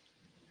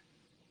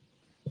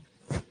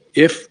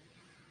 If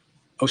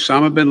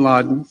Osama bin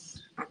Laden,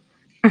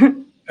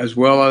 as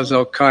well as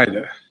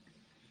Al-Qaeda,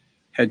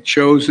 had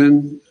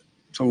chosen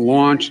to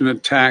launch an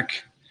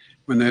attack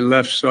when they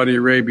left Saudi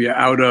Arabia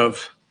out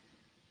of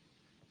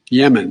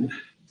Yemen,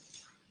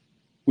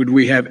 would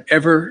we have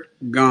ever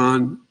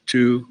gone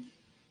to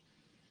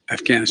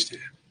Afghanistan?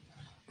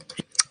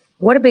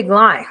 What a big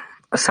lie.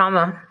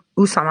 Usama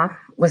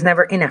was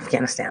never in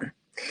Afghanistan.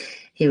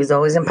 He was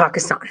always in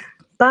Pakistan.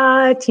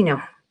 But,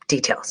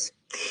 details.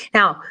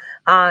 Now,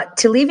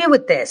 to leave you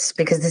with this,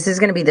 because this is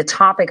going to be the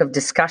topic of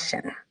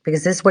discussion,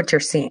 because this is what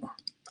you're seeing.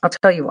 I'll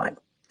tell you what.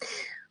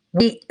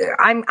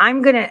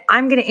 I'm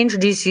gonna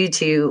introduce you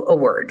to a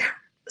word: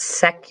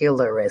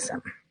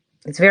 secularism.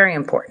 It's very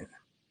important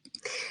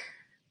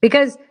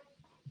because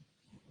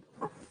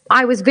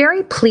I was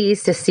very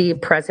pleased to see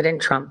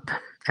President Trump,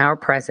 our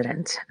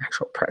president,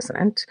 actual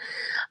president,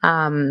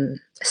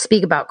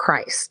 speak about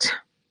Christ,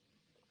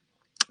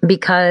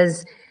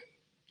 because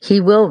he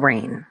will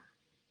reign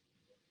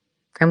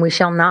and we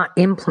shall not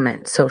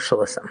implement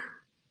socialism.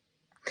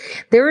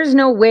 There is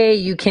no way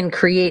you can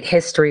create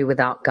history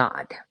without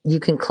God. You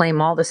can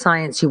claim all the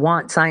science you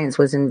want. Science,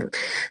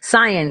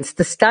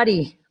 the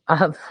study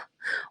of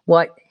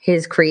what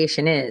his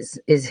creation is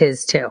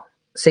his too.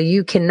 So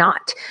you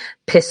cannot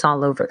piss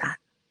all over that.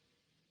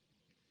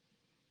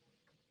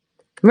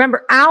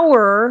 Remember,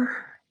 our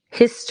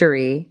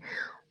history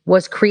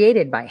was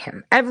created by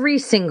him. Every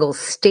single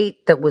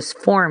state that was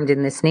formed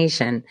in this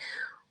nation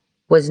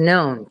was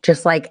known,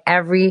 just like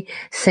every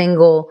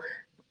single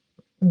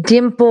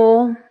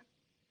dimple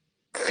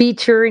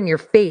feature in your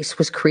face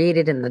was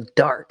created in the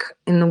dark,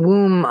 in the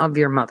womb of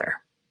your mother.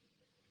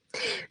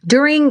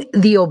 During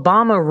the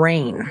Obama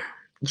reign,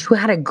 you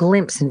had a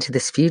glimpse into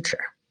this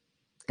future.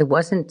 It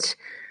wasn't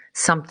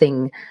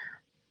something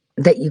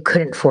that you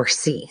couldn't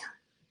foresee.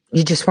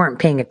 You just weren't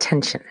paying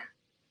attention.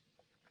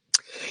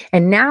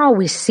 And now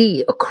we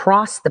see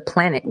across the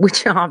planet,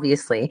 which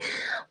obviously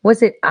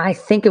I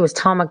think it was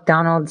Tom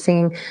MacDonald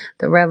singing,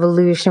 "The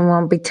revolution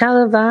won't be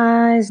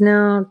televised,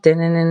 no."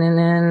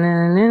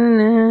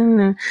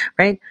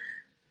 Right?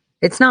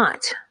 It's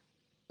not.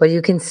 But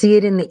you can see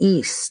it in the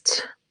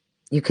East.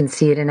 You can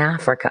see it in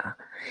Africa,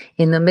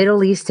 in the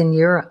Middle East and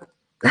Europe.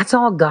 That's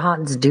all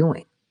God's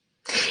doing.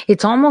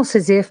 It's almost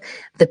as if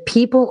the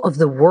people of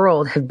the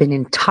world have been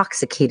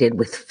intoxicated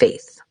with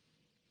faith.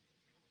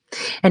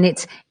 And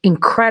it's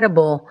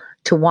incredible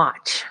to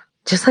watch.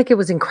 Just like it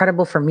was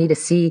incredible for me to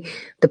see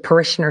the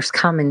parishioners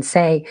come and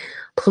say,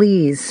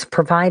 please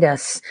provide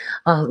us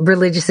a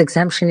religious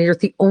exemption. You're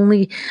the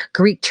only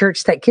Greek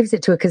church that gives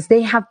it to it, because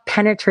they have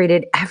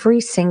penetrated every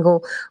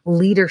single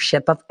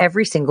leadership of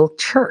every single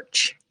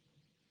church.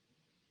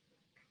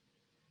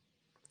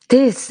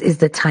 This is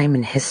the time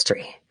in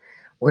history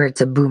where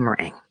it's a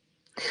boomerang.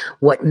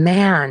 What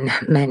man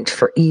meant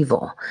for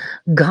evil,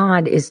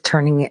 God is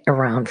turning it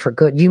around for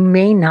good. You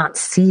may not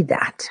see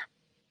that,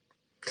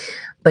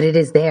 but it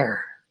is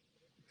there.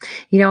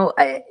 You know,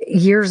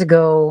 years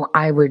ago,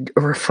 I would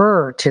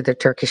refer to the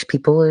Turkish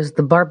people as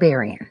the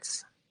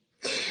barbarians.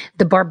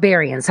 The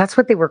barbarians, that's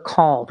what they were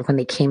called when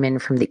they came in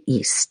from the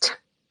East.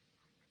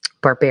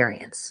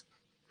 Barbarians.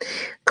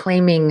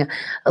 Claiming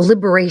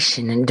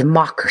liberation and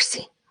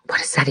democracy. What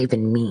does that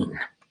even mean?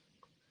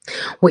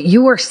 What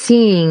you are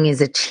seeing is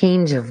a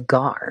change of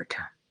guard.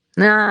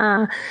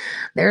 Their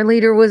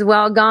leader was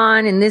well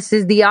gone, and this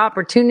is the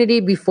opportunity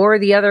before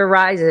the other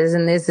rises,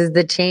 and this is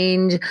the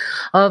change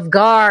of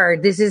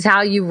guard. This is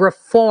how you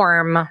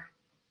reform.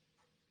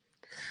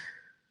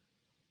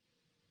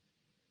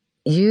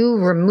 You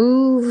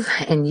remove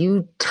and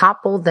you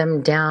topple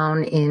them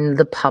down in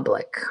the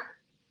public.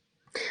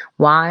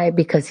 Why?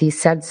 Because he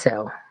said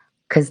so.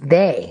 Because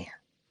they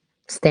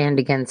stand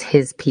against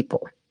his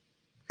people.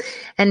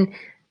 And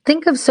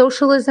think of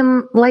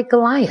socialism like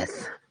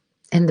Goliath,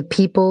 and the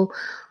people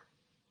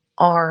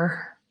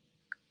are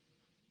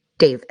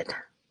David.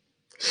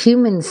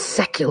 Human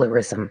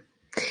secularism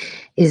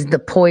is the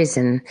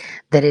poison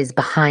that is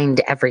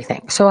behind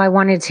everything. So I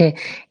wanted to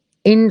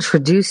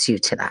introduce you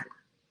to that,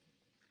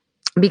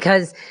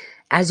 because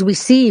as we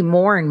see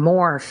more and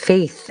more,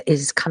 faith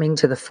is coming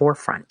to the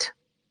forefront.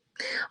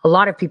 A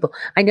lot of people,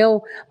 I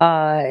know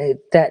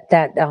that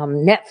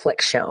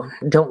Netflix show,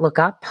 Don't Look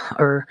Up,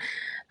 or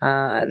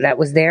that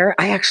was there.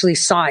 I actually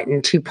saw it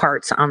in 2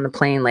 parts on the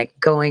plane, like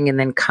going and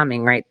then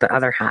coming, right? The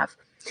other half.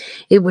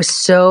 It was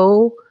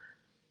so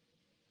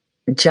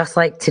just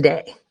like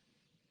today.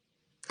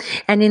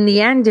 And in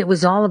the end, it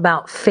was all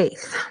about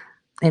faith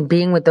and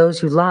being with those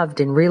who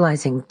loved and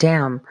realizing,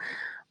 damn,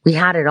 we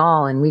had it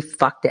all and we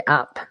fucked it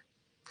up.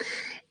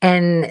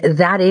 And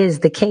that is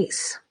the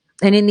case.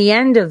 And in the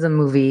end of the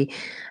movie,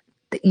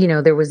 you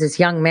know, there was this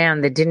young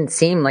man that didn't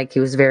seem like he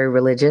was very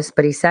religious,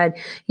 but he said,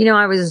 you know,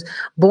 I was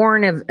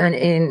born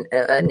in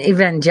an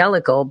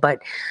evangelical, but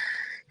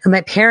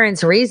my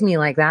parents raised me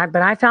like that,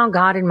 but I found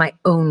God in my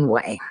own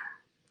way,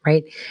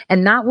 right?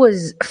 And that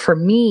was, for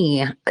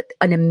me,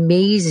 an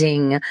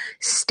amazing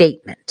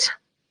statement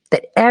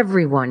that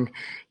everyone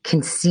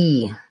can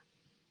see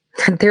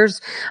that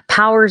there's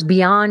powers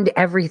beyond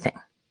everything.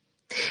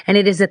 And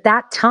it is at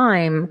that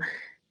time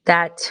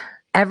that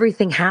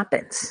everything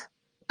happens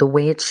the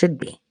way it should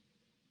be.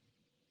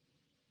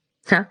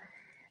 Huh?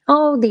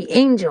 Oh, the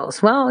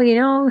angels. Well, you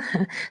know,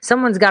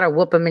 someone's got to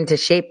whoop them into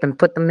shape and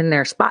put them in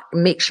their spot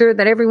and make sure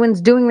that everyone's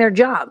doing their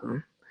job.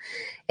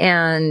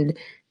 And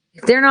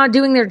if they're not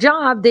doing their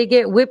job, they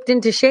get whipped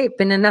into shape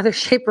in another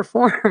shape or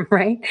form,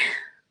 right?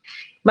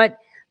 But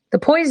the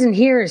poison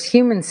here is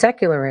human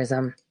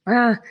secularism.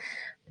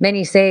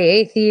 Many say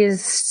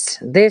atheists,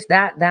 this,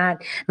 that. I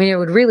mean, it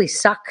would really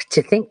suck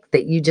to think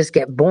that you just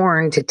get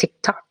born to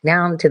tick-tock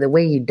down to the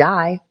way you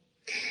die.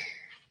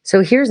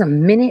 So here's a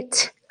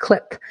minute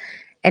clip.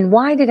 And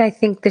why did I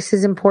think this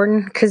is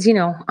important? Because, you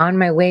know, on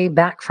my way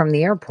back from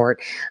the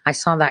airport, I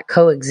saw that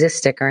coexist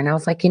sticker and I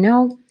was like, you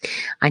know,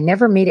 I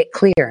never made it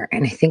clear.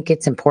 And I think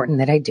it's important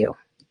that I do.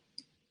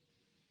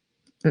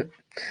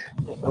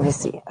 Let me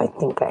see. I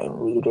think I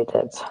muted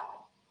it.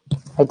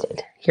 I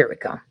did. Here we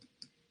go.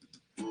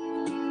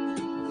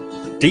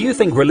 Do you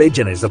think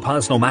religion is a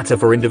personal matter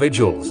for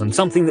individuals and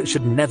something that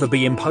should never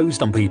be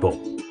imposed on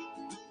people?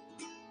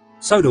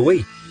 So do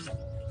we.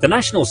 The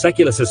National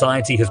Secular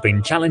Society has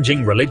been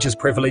challenging religious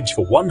privilege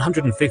for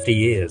 150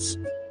 years.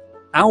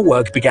 Our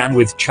work began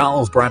with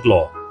Charles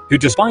Bradlaugh, who,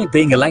 despite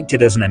being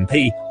elected as an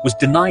MP, was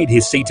denied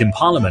his seat in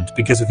Parliament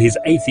because of his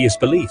atheist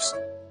beliefs.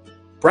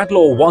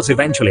 Bradlaugh was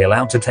eventually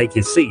allowed to take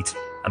his seat,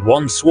 and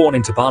once sworn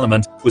into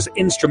Parliament, was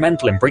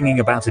instrumental in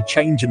bringing about a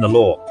change in the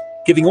law,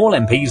 giving all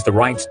MPs the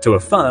right to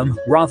affirm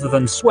rather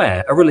than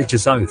swear a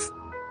religious oath.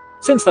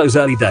 Since those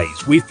early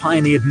days, we've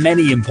pioneered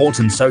many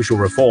important social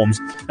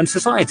reforms, and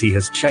society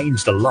has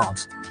changed a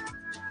lot.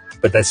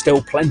 But there's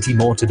still plenty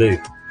more to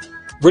do.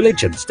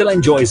 Religion still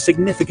enjoys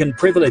significant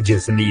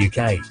privileges in the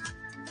UK.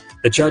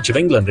 The Church of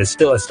England is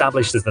still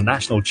established as the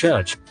national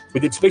church,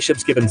 with its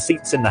bishops given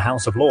seats in the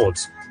House of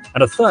Lords.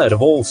 And a third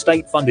of all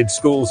state-funded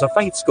schools are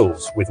faith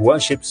schools, with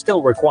worship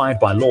still required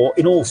by law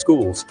in all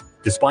schools,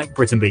 despite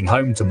Britain being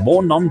home to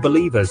more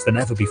non-believers than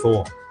ever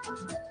before.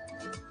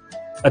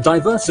 A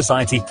diverse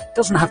society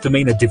doesn't have to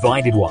mean a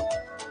divided one.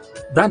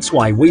 That's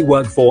why we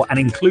work for an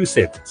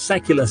inclusive,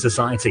 secular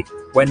society,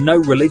 where no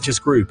religious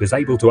group is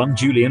able to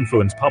unduly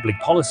influence public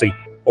policy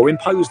or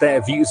impose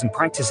their views and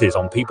practices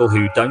on people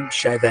who don't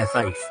share their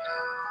faith.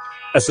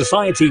 A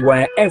society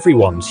where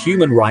everyone's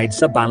human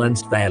rights are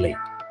balanced fairly.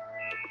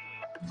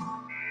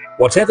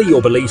 Whatever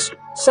your beliefs,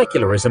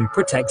 secularism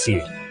protects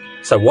you.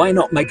 So why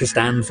not make a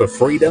stand for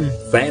freedom,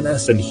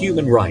 fairness, and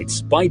human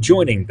rights by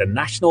joining the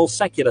National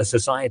Secular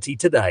Society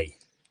today?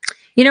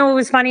 You know what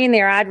was funny in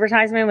their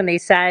advertisement when they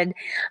said,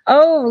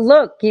 oh,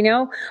 look,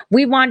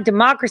 we want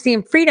democracy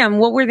and freedom.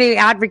 What were they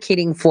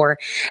advocating for?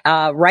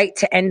 Right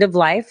to end of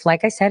life.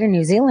 Like I said, in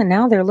New Zealand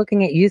now, they're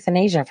looking at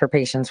euthanasia for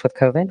patients with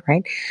COVID,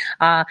 right?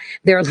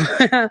 They're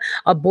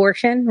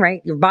abortion,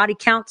 right? Your body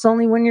counts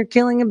only when you're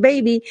killing a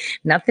baby,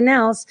 nothing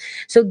else.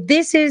 So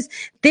this is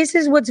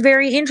what's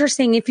very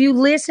interesting. If you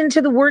listen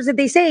to the words that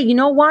they say, you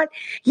know what?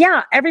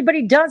 Yeah,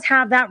 everybody does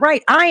have that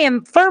right. I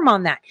am firm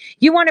on that.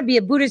 You want to be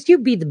a Buddhist, you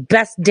be the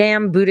best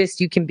damn Buddhist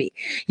you can be.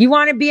 You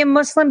want to be a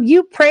Muslim,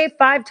 you pray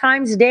 5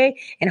 times a day,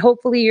 and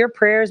hopefully your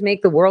prayers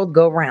make the world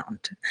go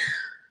round.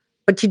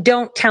 But you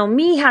don't tell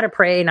me how to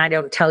pray, and I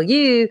don't tell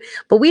you.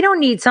 But we don't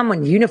need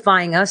someone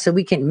unifying us so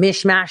we can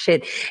mishmash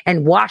it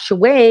and wash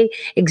away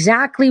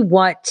exactly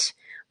what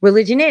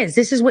religion is.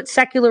 This is what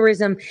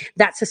secularism,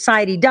 that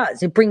society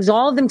does. It brings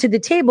all of them to the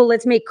table.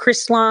 Let's make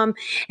Islam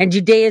and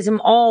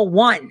Judaism all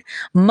one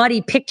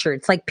muddy picture.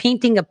 It's like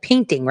painting a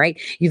painting, right?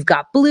 You've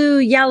got blue,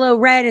 yellow,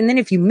 red, and then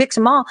if you mix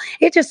them all,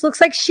 it just looks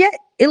like shit.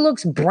 It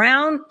looks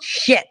brown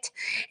shit.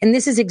 And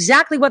this is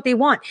exactly what they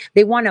want.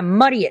 They want to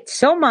muddy it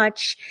so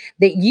much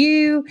that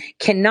you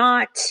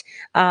cannot,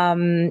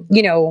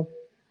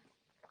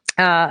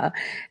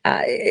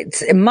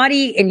 it's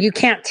muddy and you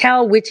can't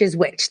tell which is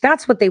which.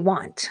 That's what they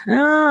want.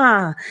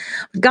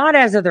 God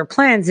has other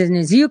plans, and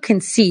as you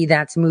can see,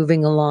 that's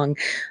moving along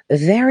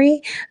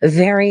very,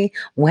 very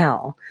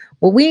well.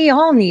 What we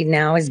all need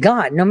now is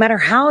God, no matter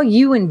how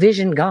you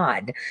envision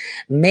God.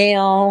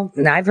 Male,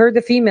 I've heard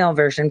the female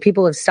version.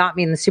 People have stopped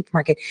me in the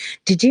supermarket.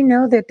 Did you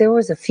know that there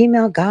was a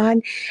female God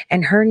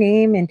and her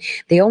name, and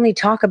they only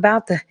talk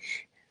about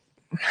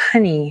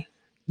honey,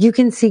 you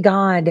can see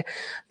God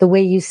the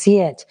way you see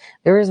it.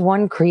 There is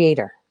one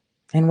creator.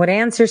 And what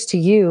answers to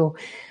you,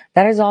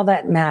 that is all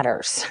that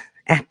matters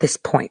at this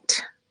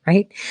point,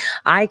 right?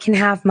 I can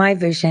have my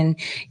vision.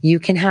 You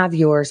can have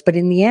yours. But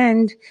in the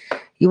end,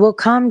 you will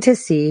come to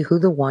see who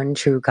the one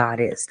true God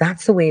is.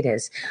 That's the way it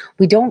is.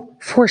 We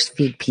don't force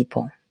feed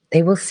people.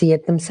 They will see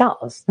it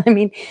themselves. I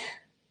mean,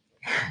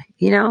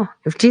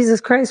 if Jesus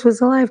Christ was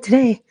alive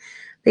today,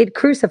 they'd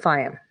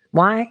crucify him.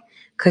 Why?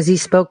 Because he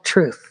spoke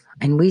truth.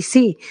 And we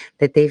see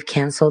that they've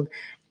canceled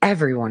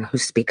everyone who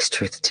speaks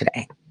truth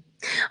today.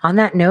 On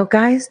that note,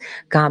 guys,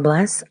 God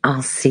bless.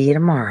 I'll see you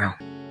tomorrow.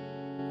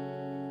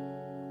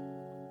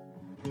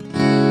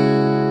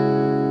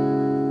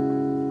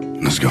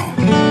 Let's go.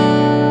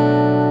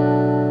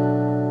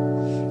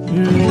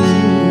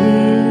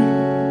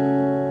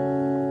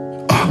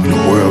 The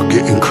world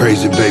getting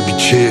crazy, baby,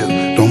 chill.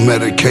 Don't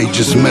medicate,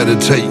 just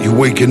meditate. You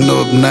waking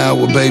up now,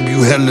 well, baby,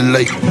 you hella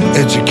late.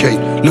 Educate,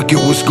 look at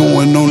what's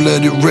going on,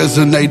 let it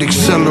resonate,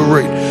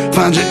 accelerate.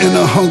 Find your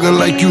inner hunger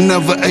like you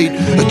never ate.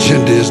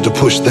 Agenda is to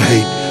push the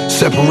hate.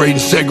 Separate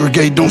and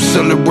segregate, don't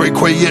celebrate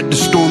quite yet. The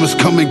storm is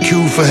coming,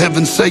 cue for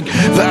heaven's sake.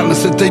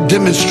 Violence that they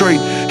demonstrate,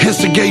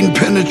 instigate and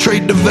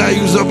penetrate the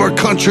values of our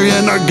country,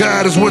 and our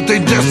God is what they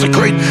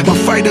desecrate. My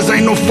fighters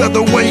ain't no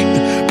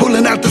featherweight,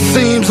 pulling out the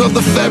seams of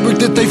the fabric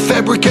that they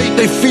fabricate.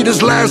 They feed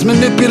us lies,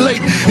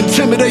 manipulate,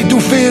 intimidate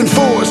through fear and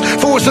force,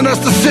 forcing us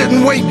to sit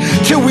and wait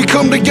till we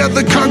come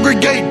together,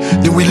 congregate,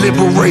 then we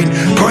liberate.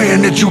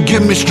 Praying that you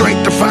give me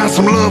strength to find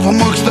some love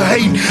amongst the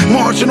hate.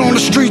 Marching on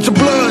the streets of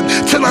blood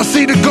till I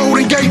see the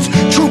golden gates.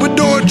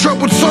 Troubadour,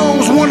 troubled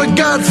souls, one of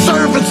God's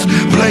servants.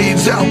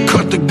 Blades out,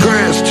 cut the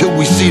grass till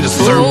we see the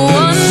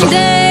serpents. One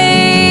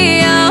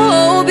day I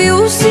hope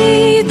you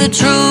see the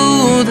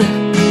truth.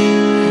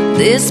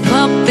 This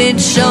puppet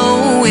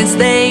show, it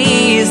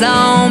stays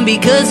on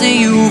because of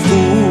you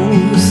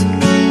fools.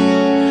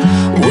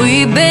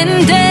 We've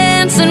been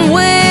dancing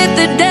with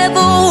the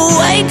devil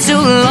way too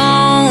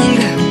long.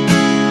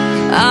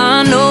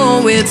 I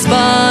know it's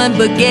fun,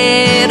 but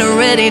get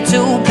ready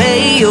to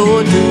pay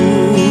your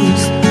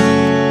dues.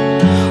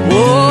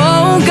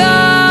 Oh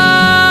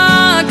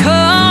God,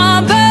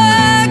 come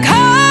back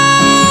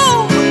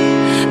home.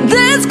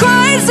 This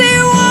crazy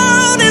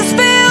world is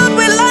filled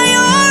with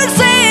liars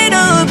and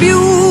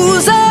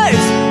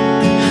abusers.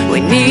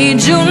 We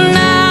need you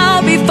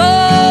now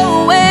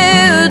before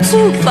we're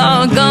too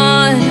far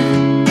gone.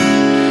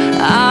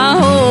 I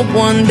hope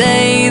one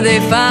day they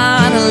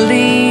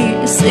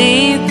finally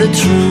see the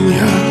truth.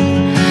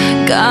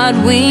 God,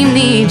 we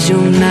need you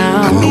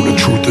now. I know the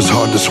truth is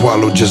hard to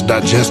swallow, just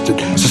digest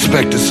it.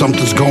 Suspected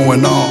something's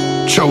going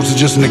on, chosen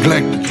just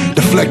neglected.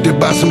 Deflected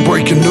by some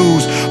breaking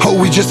news, oh,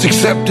 we just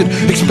accepted.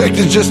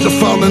 Expected just to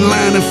fall in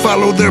line and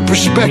follow their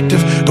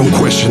perspective. Don't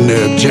question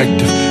their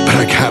objective, but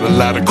I got a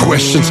lot of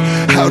questions.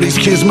 How these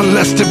kids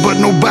molested, but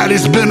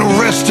nobody's been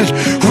arrested.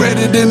 Read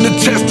it in the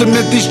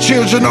testament, these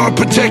children are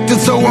protected.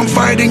 So I'm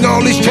fighting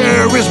all these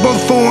terrorists,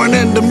 both foreign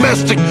and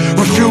domestic.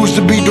 Refuse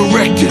to be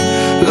directed,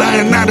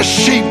 lying out of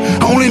sheep.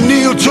 Only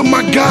kneel to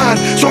my God,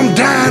 so I'm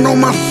dying on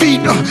my feet.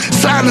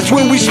 Silence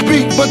when we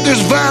speak, but there's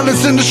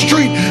violence in the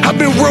street. I've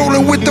been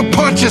rolling with the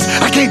punches,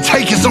 I can't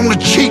take it on the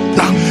cheap.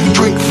 Nah,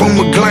 drink from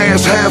a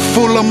glass half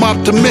full, I'm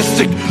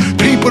optimistic.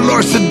 People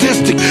are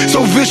sadistic,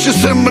 so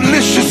vicious and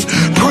malicious.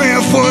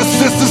 Praying for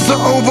assistance to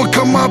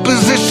overcome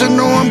opposition.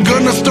 Or I'm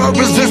gonna start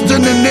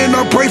resisting, and then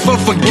I pray for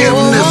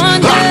forgiveness.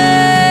 One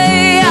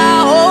day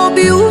I hope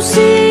you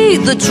see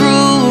the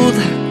truth.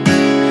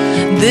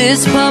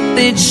 This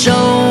puppet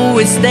show,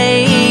 it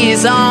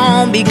stays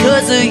on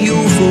because of you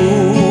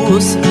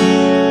fools.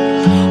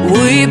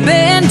 We've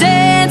been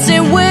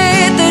dancing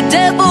with the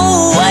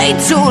devil way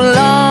too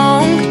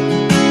long.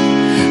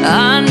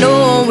 I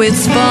know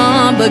it's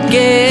fun, but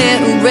get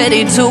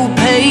ready to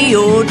pay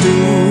your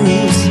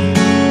dues.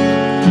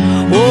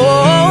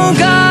 Oh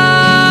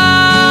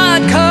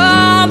God,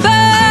 come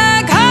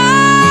back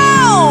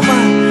home.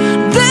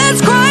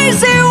 This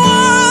crazy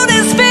world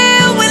is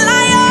filled with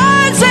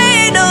liars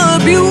and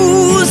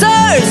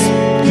abusers.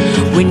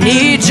 We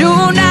need you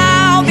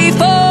now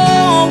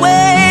before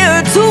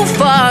we're too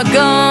far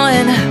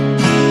gone.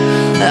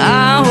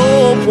 I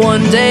hope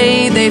one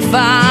day they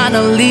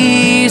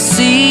finally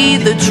see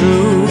the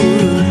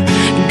truth.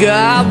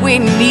 God, we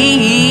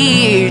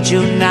need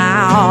you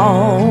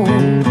now.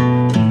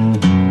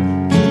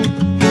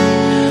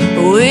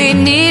 We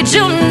need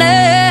you now.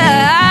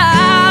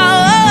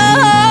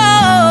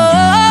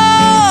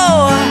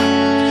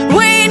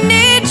 We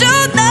need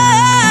you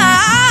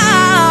now.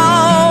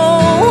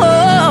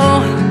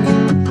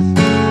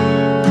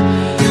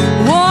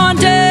 One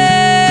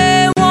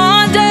day,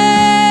 one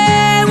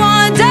day,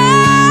 one day,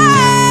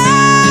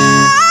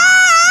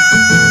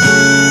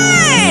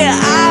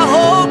 I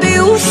hope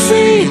you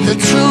see the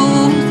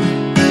truth.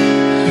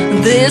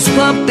 This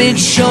puppet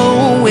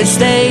show, it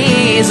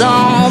stays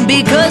on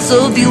because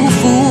of you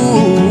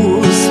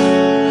fools.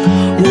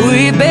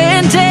 We've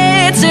been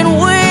dancing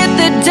with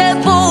the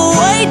devil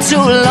way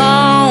too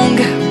long.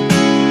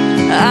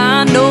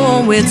 I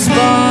know it's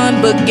fun,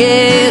 but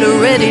get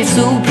ready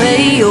to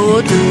pay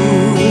your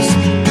dues.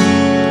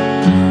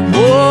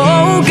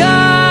 Oh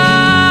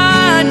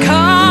God,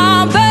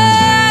 come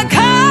back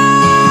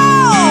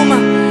home.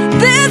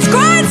 This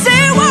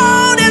crazy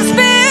world is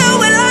filled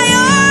with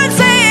liars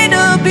and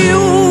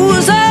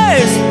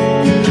abusers.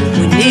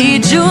 We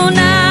need you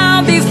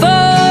now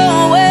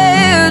before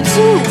we're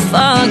too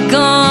far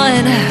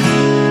gone.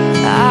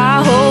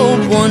 I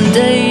hope one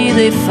day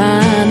they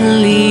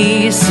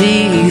finally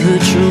see the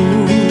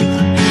truth.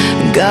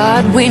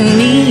 God, we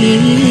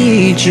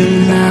need you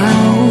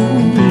now.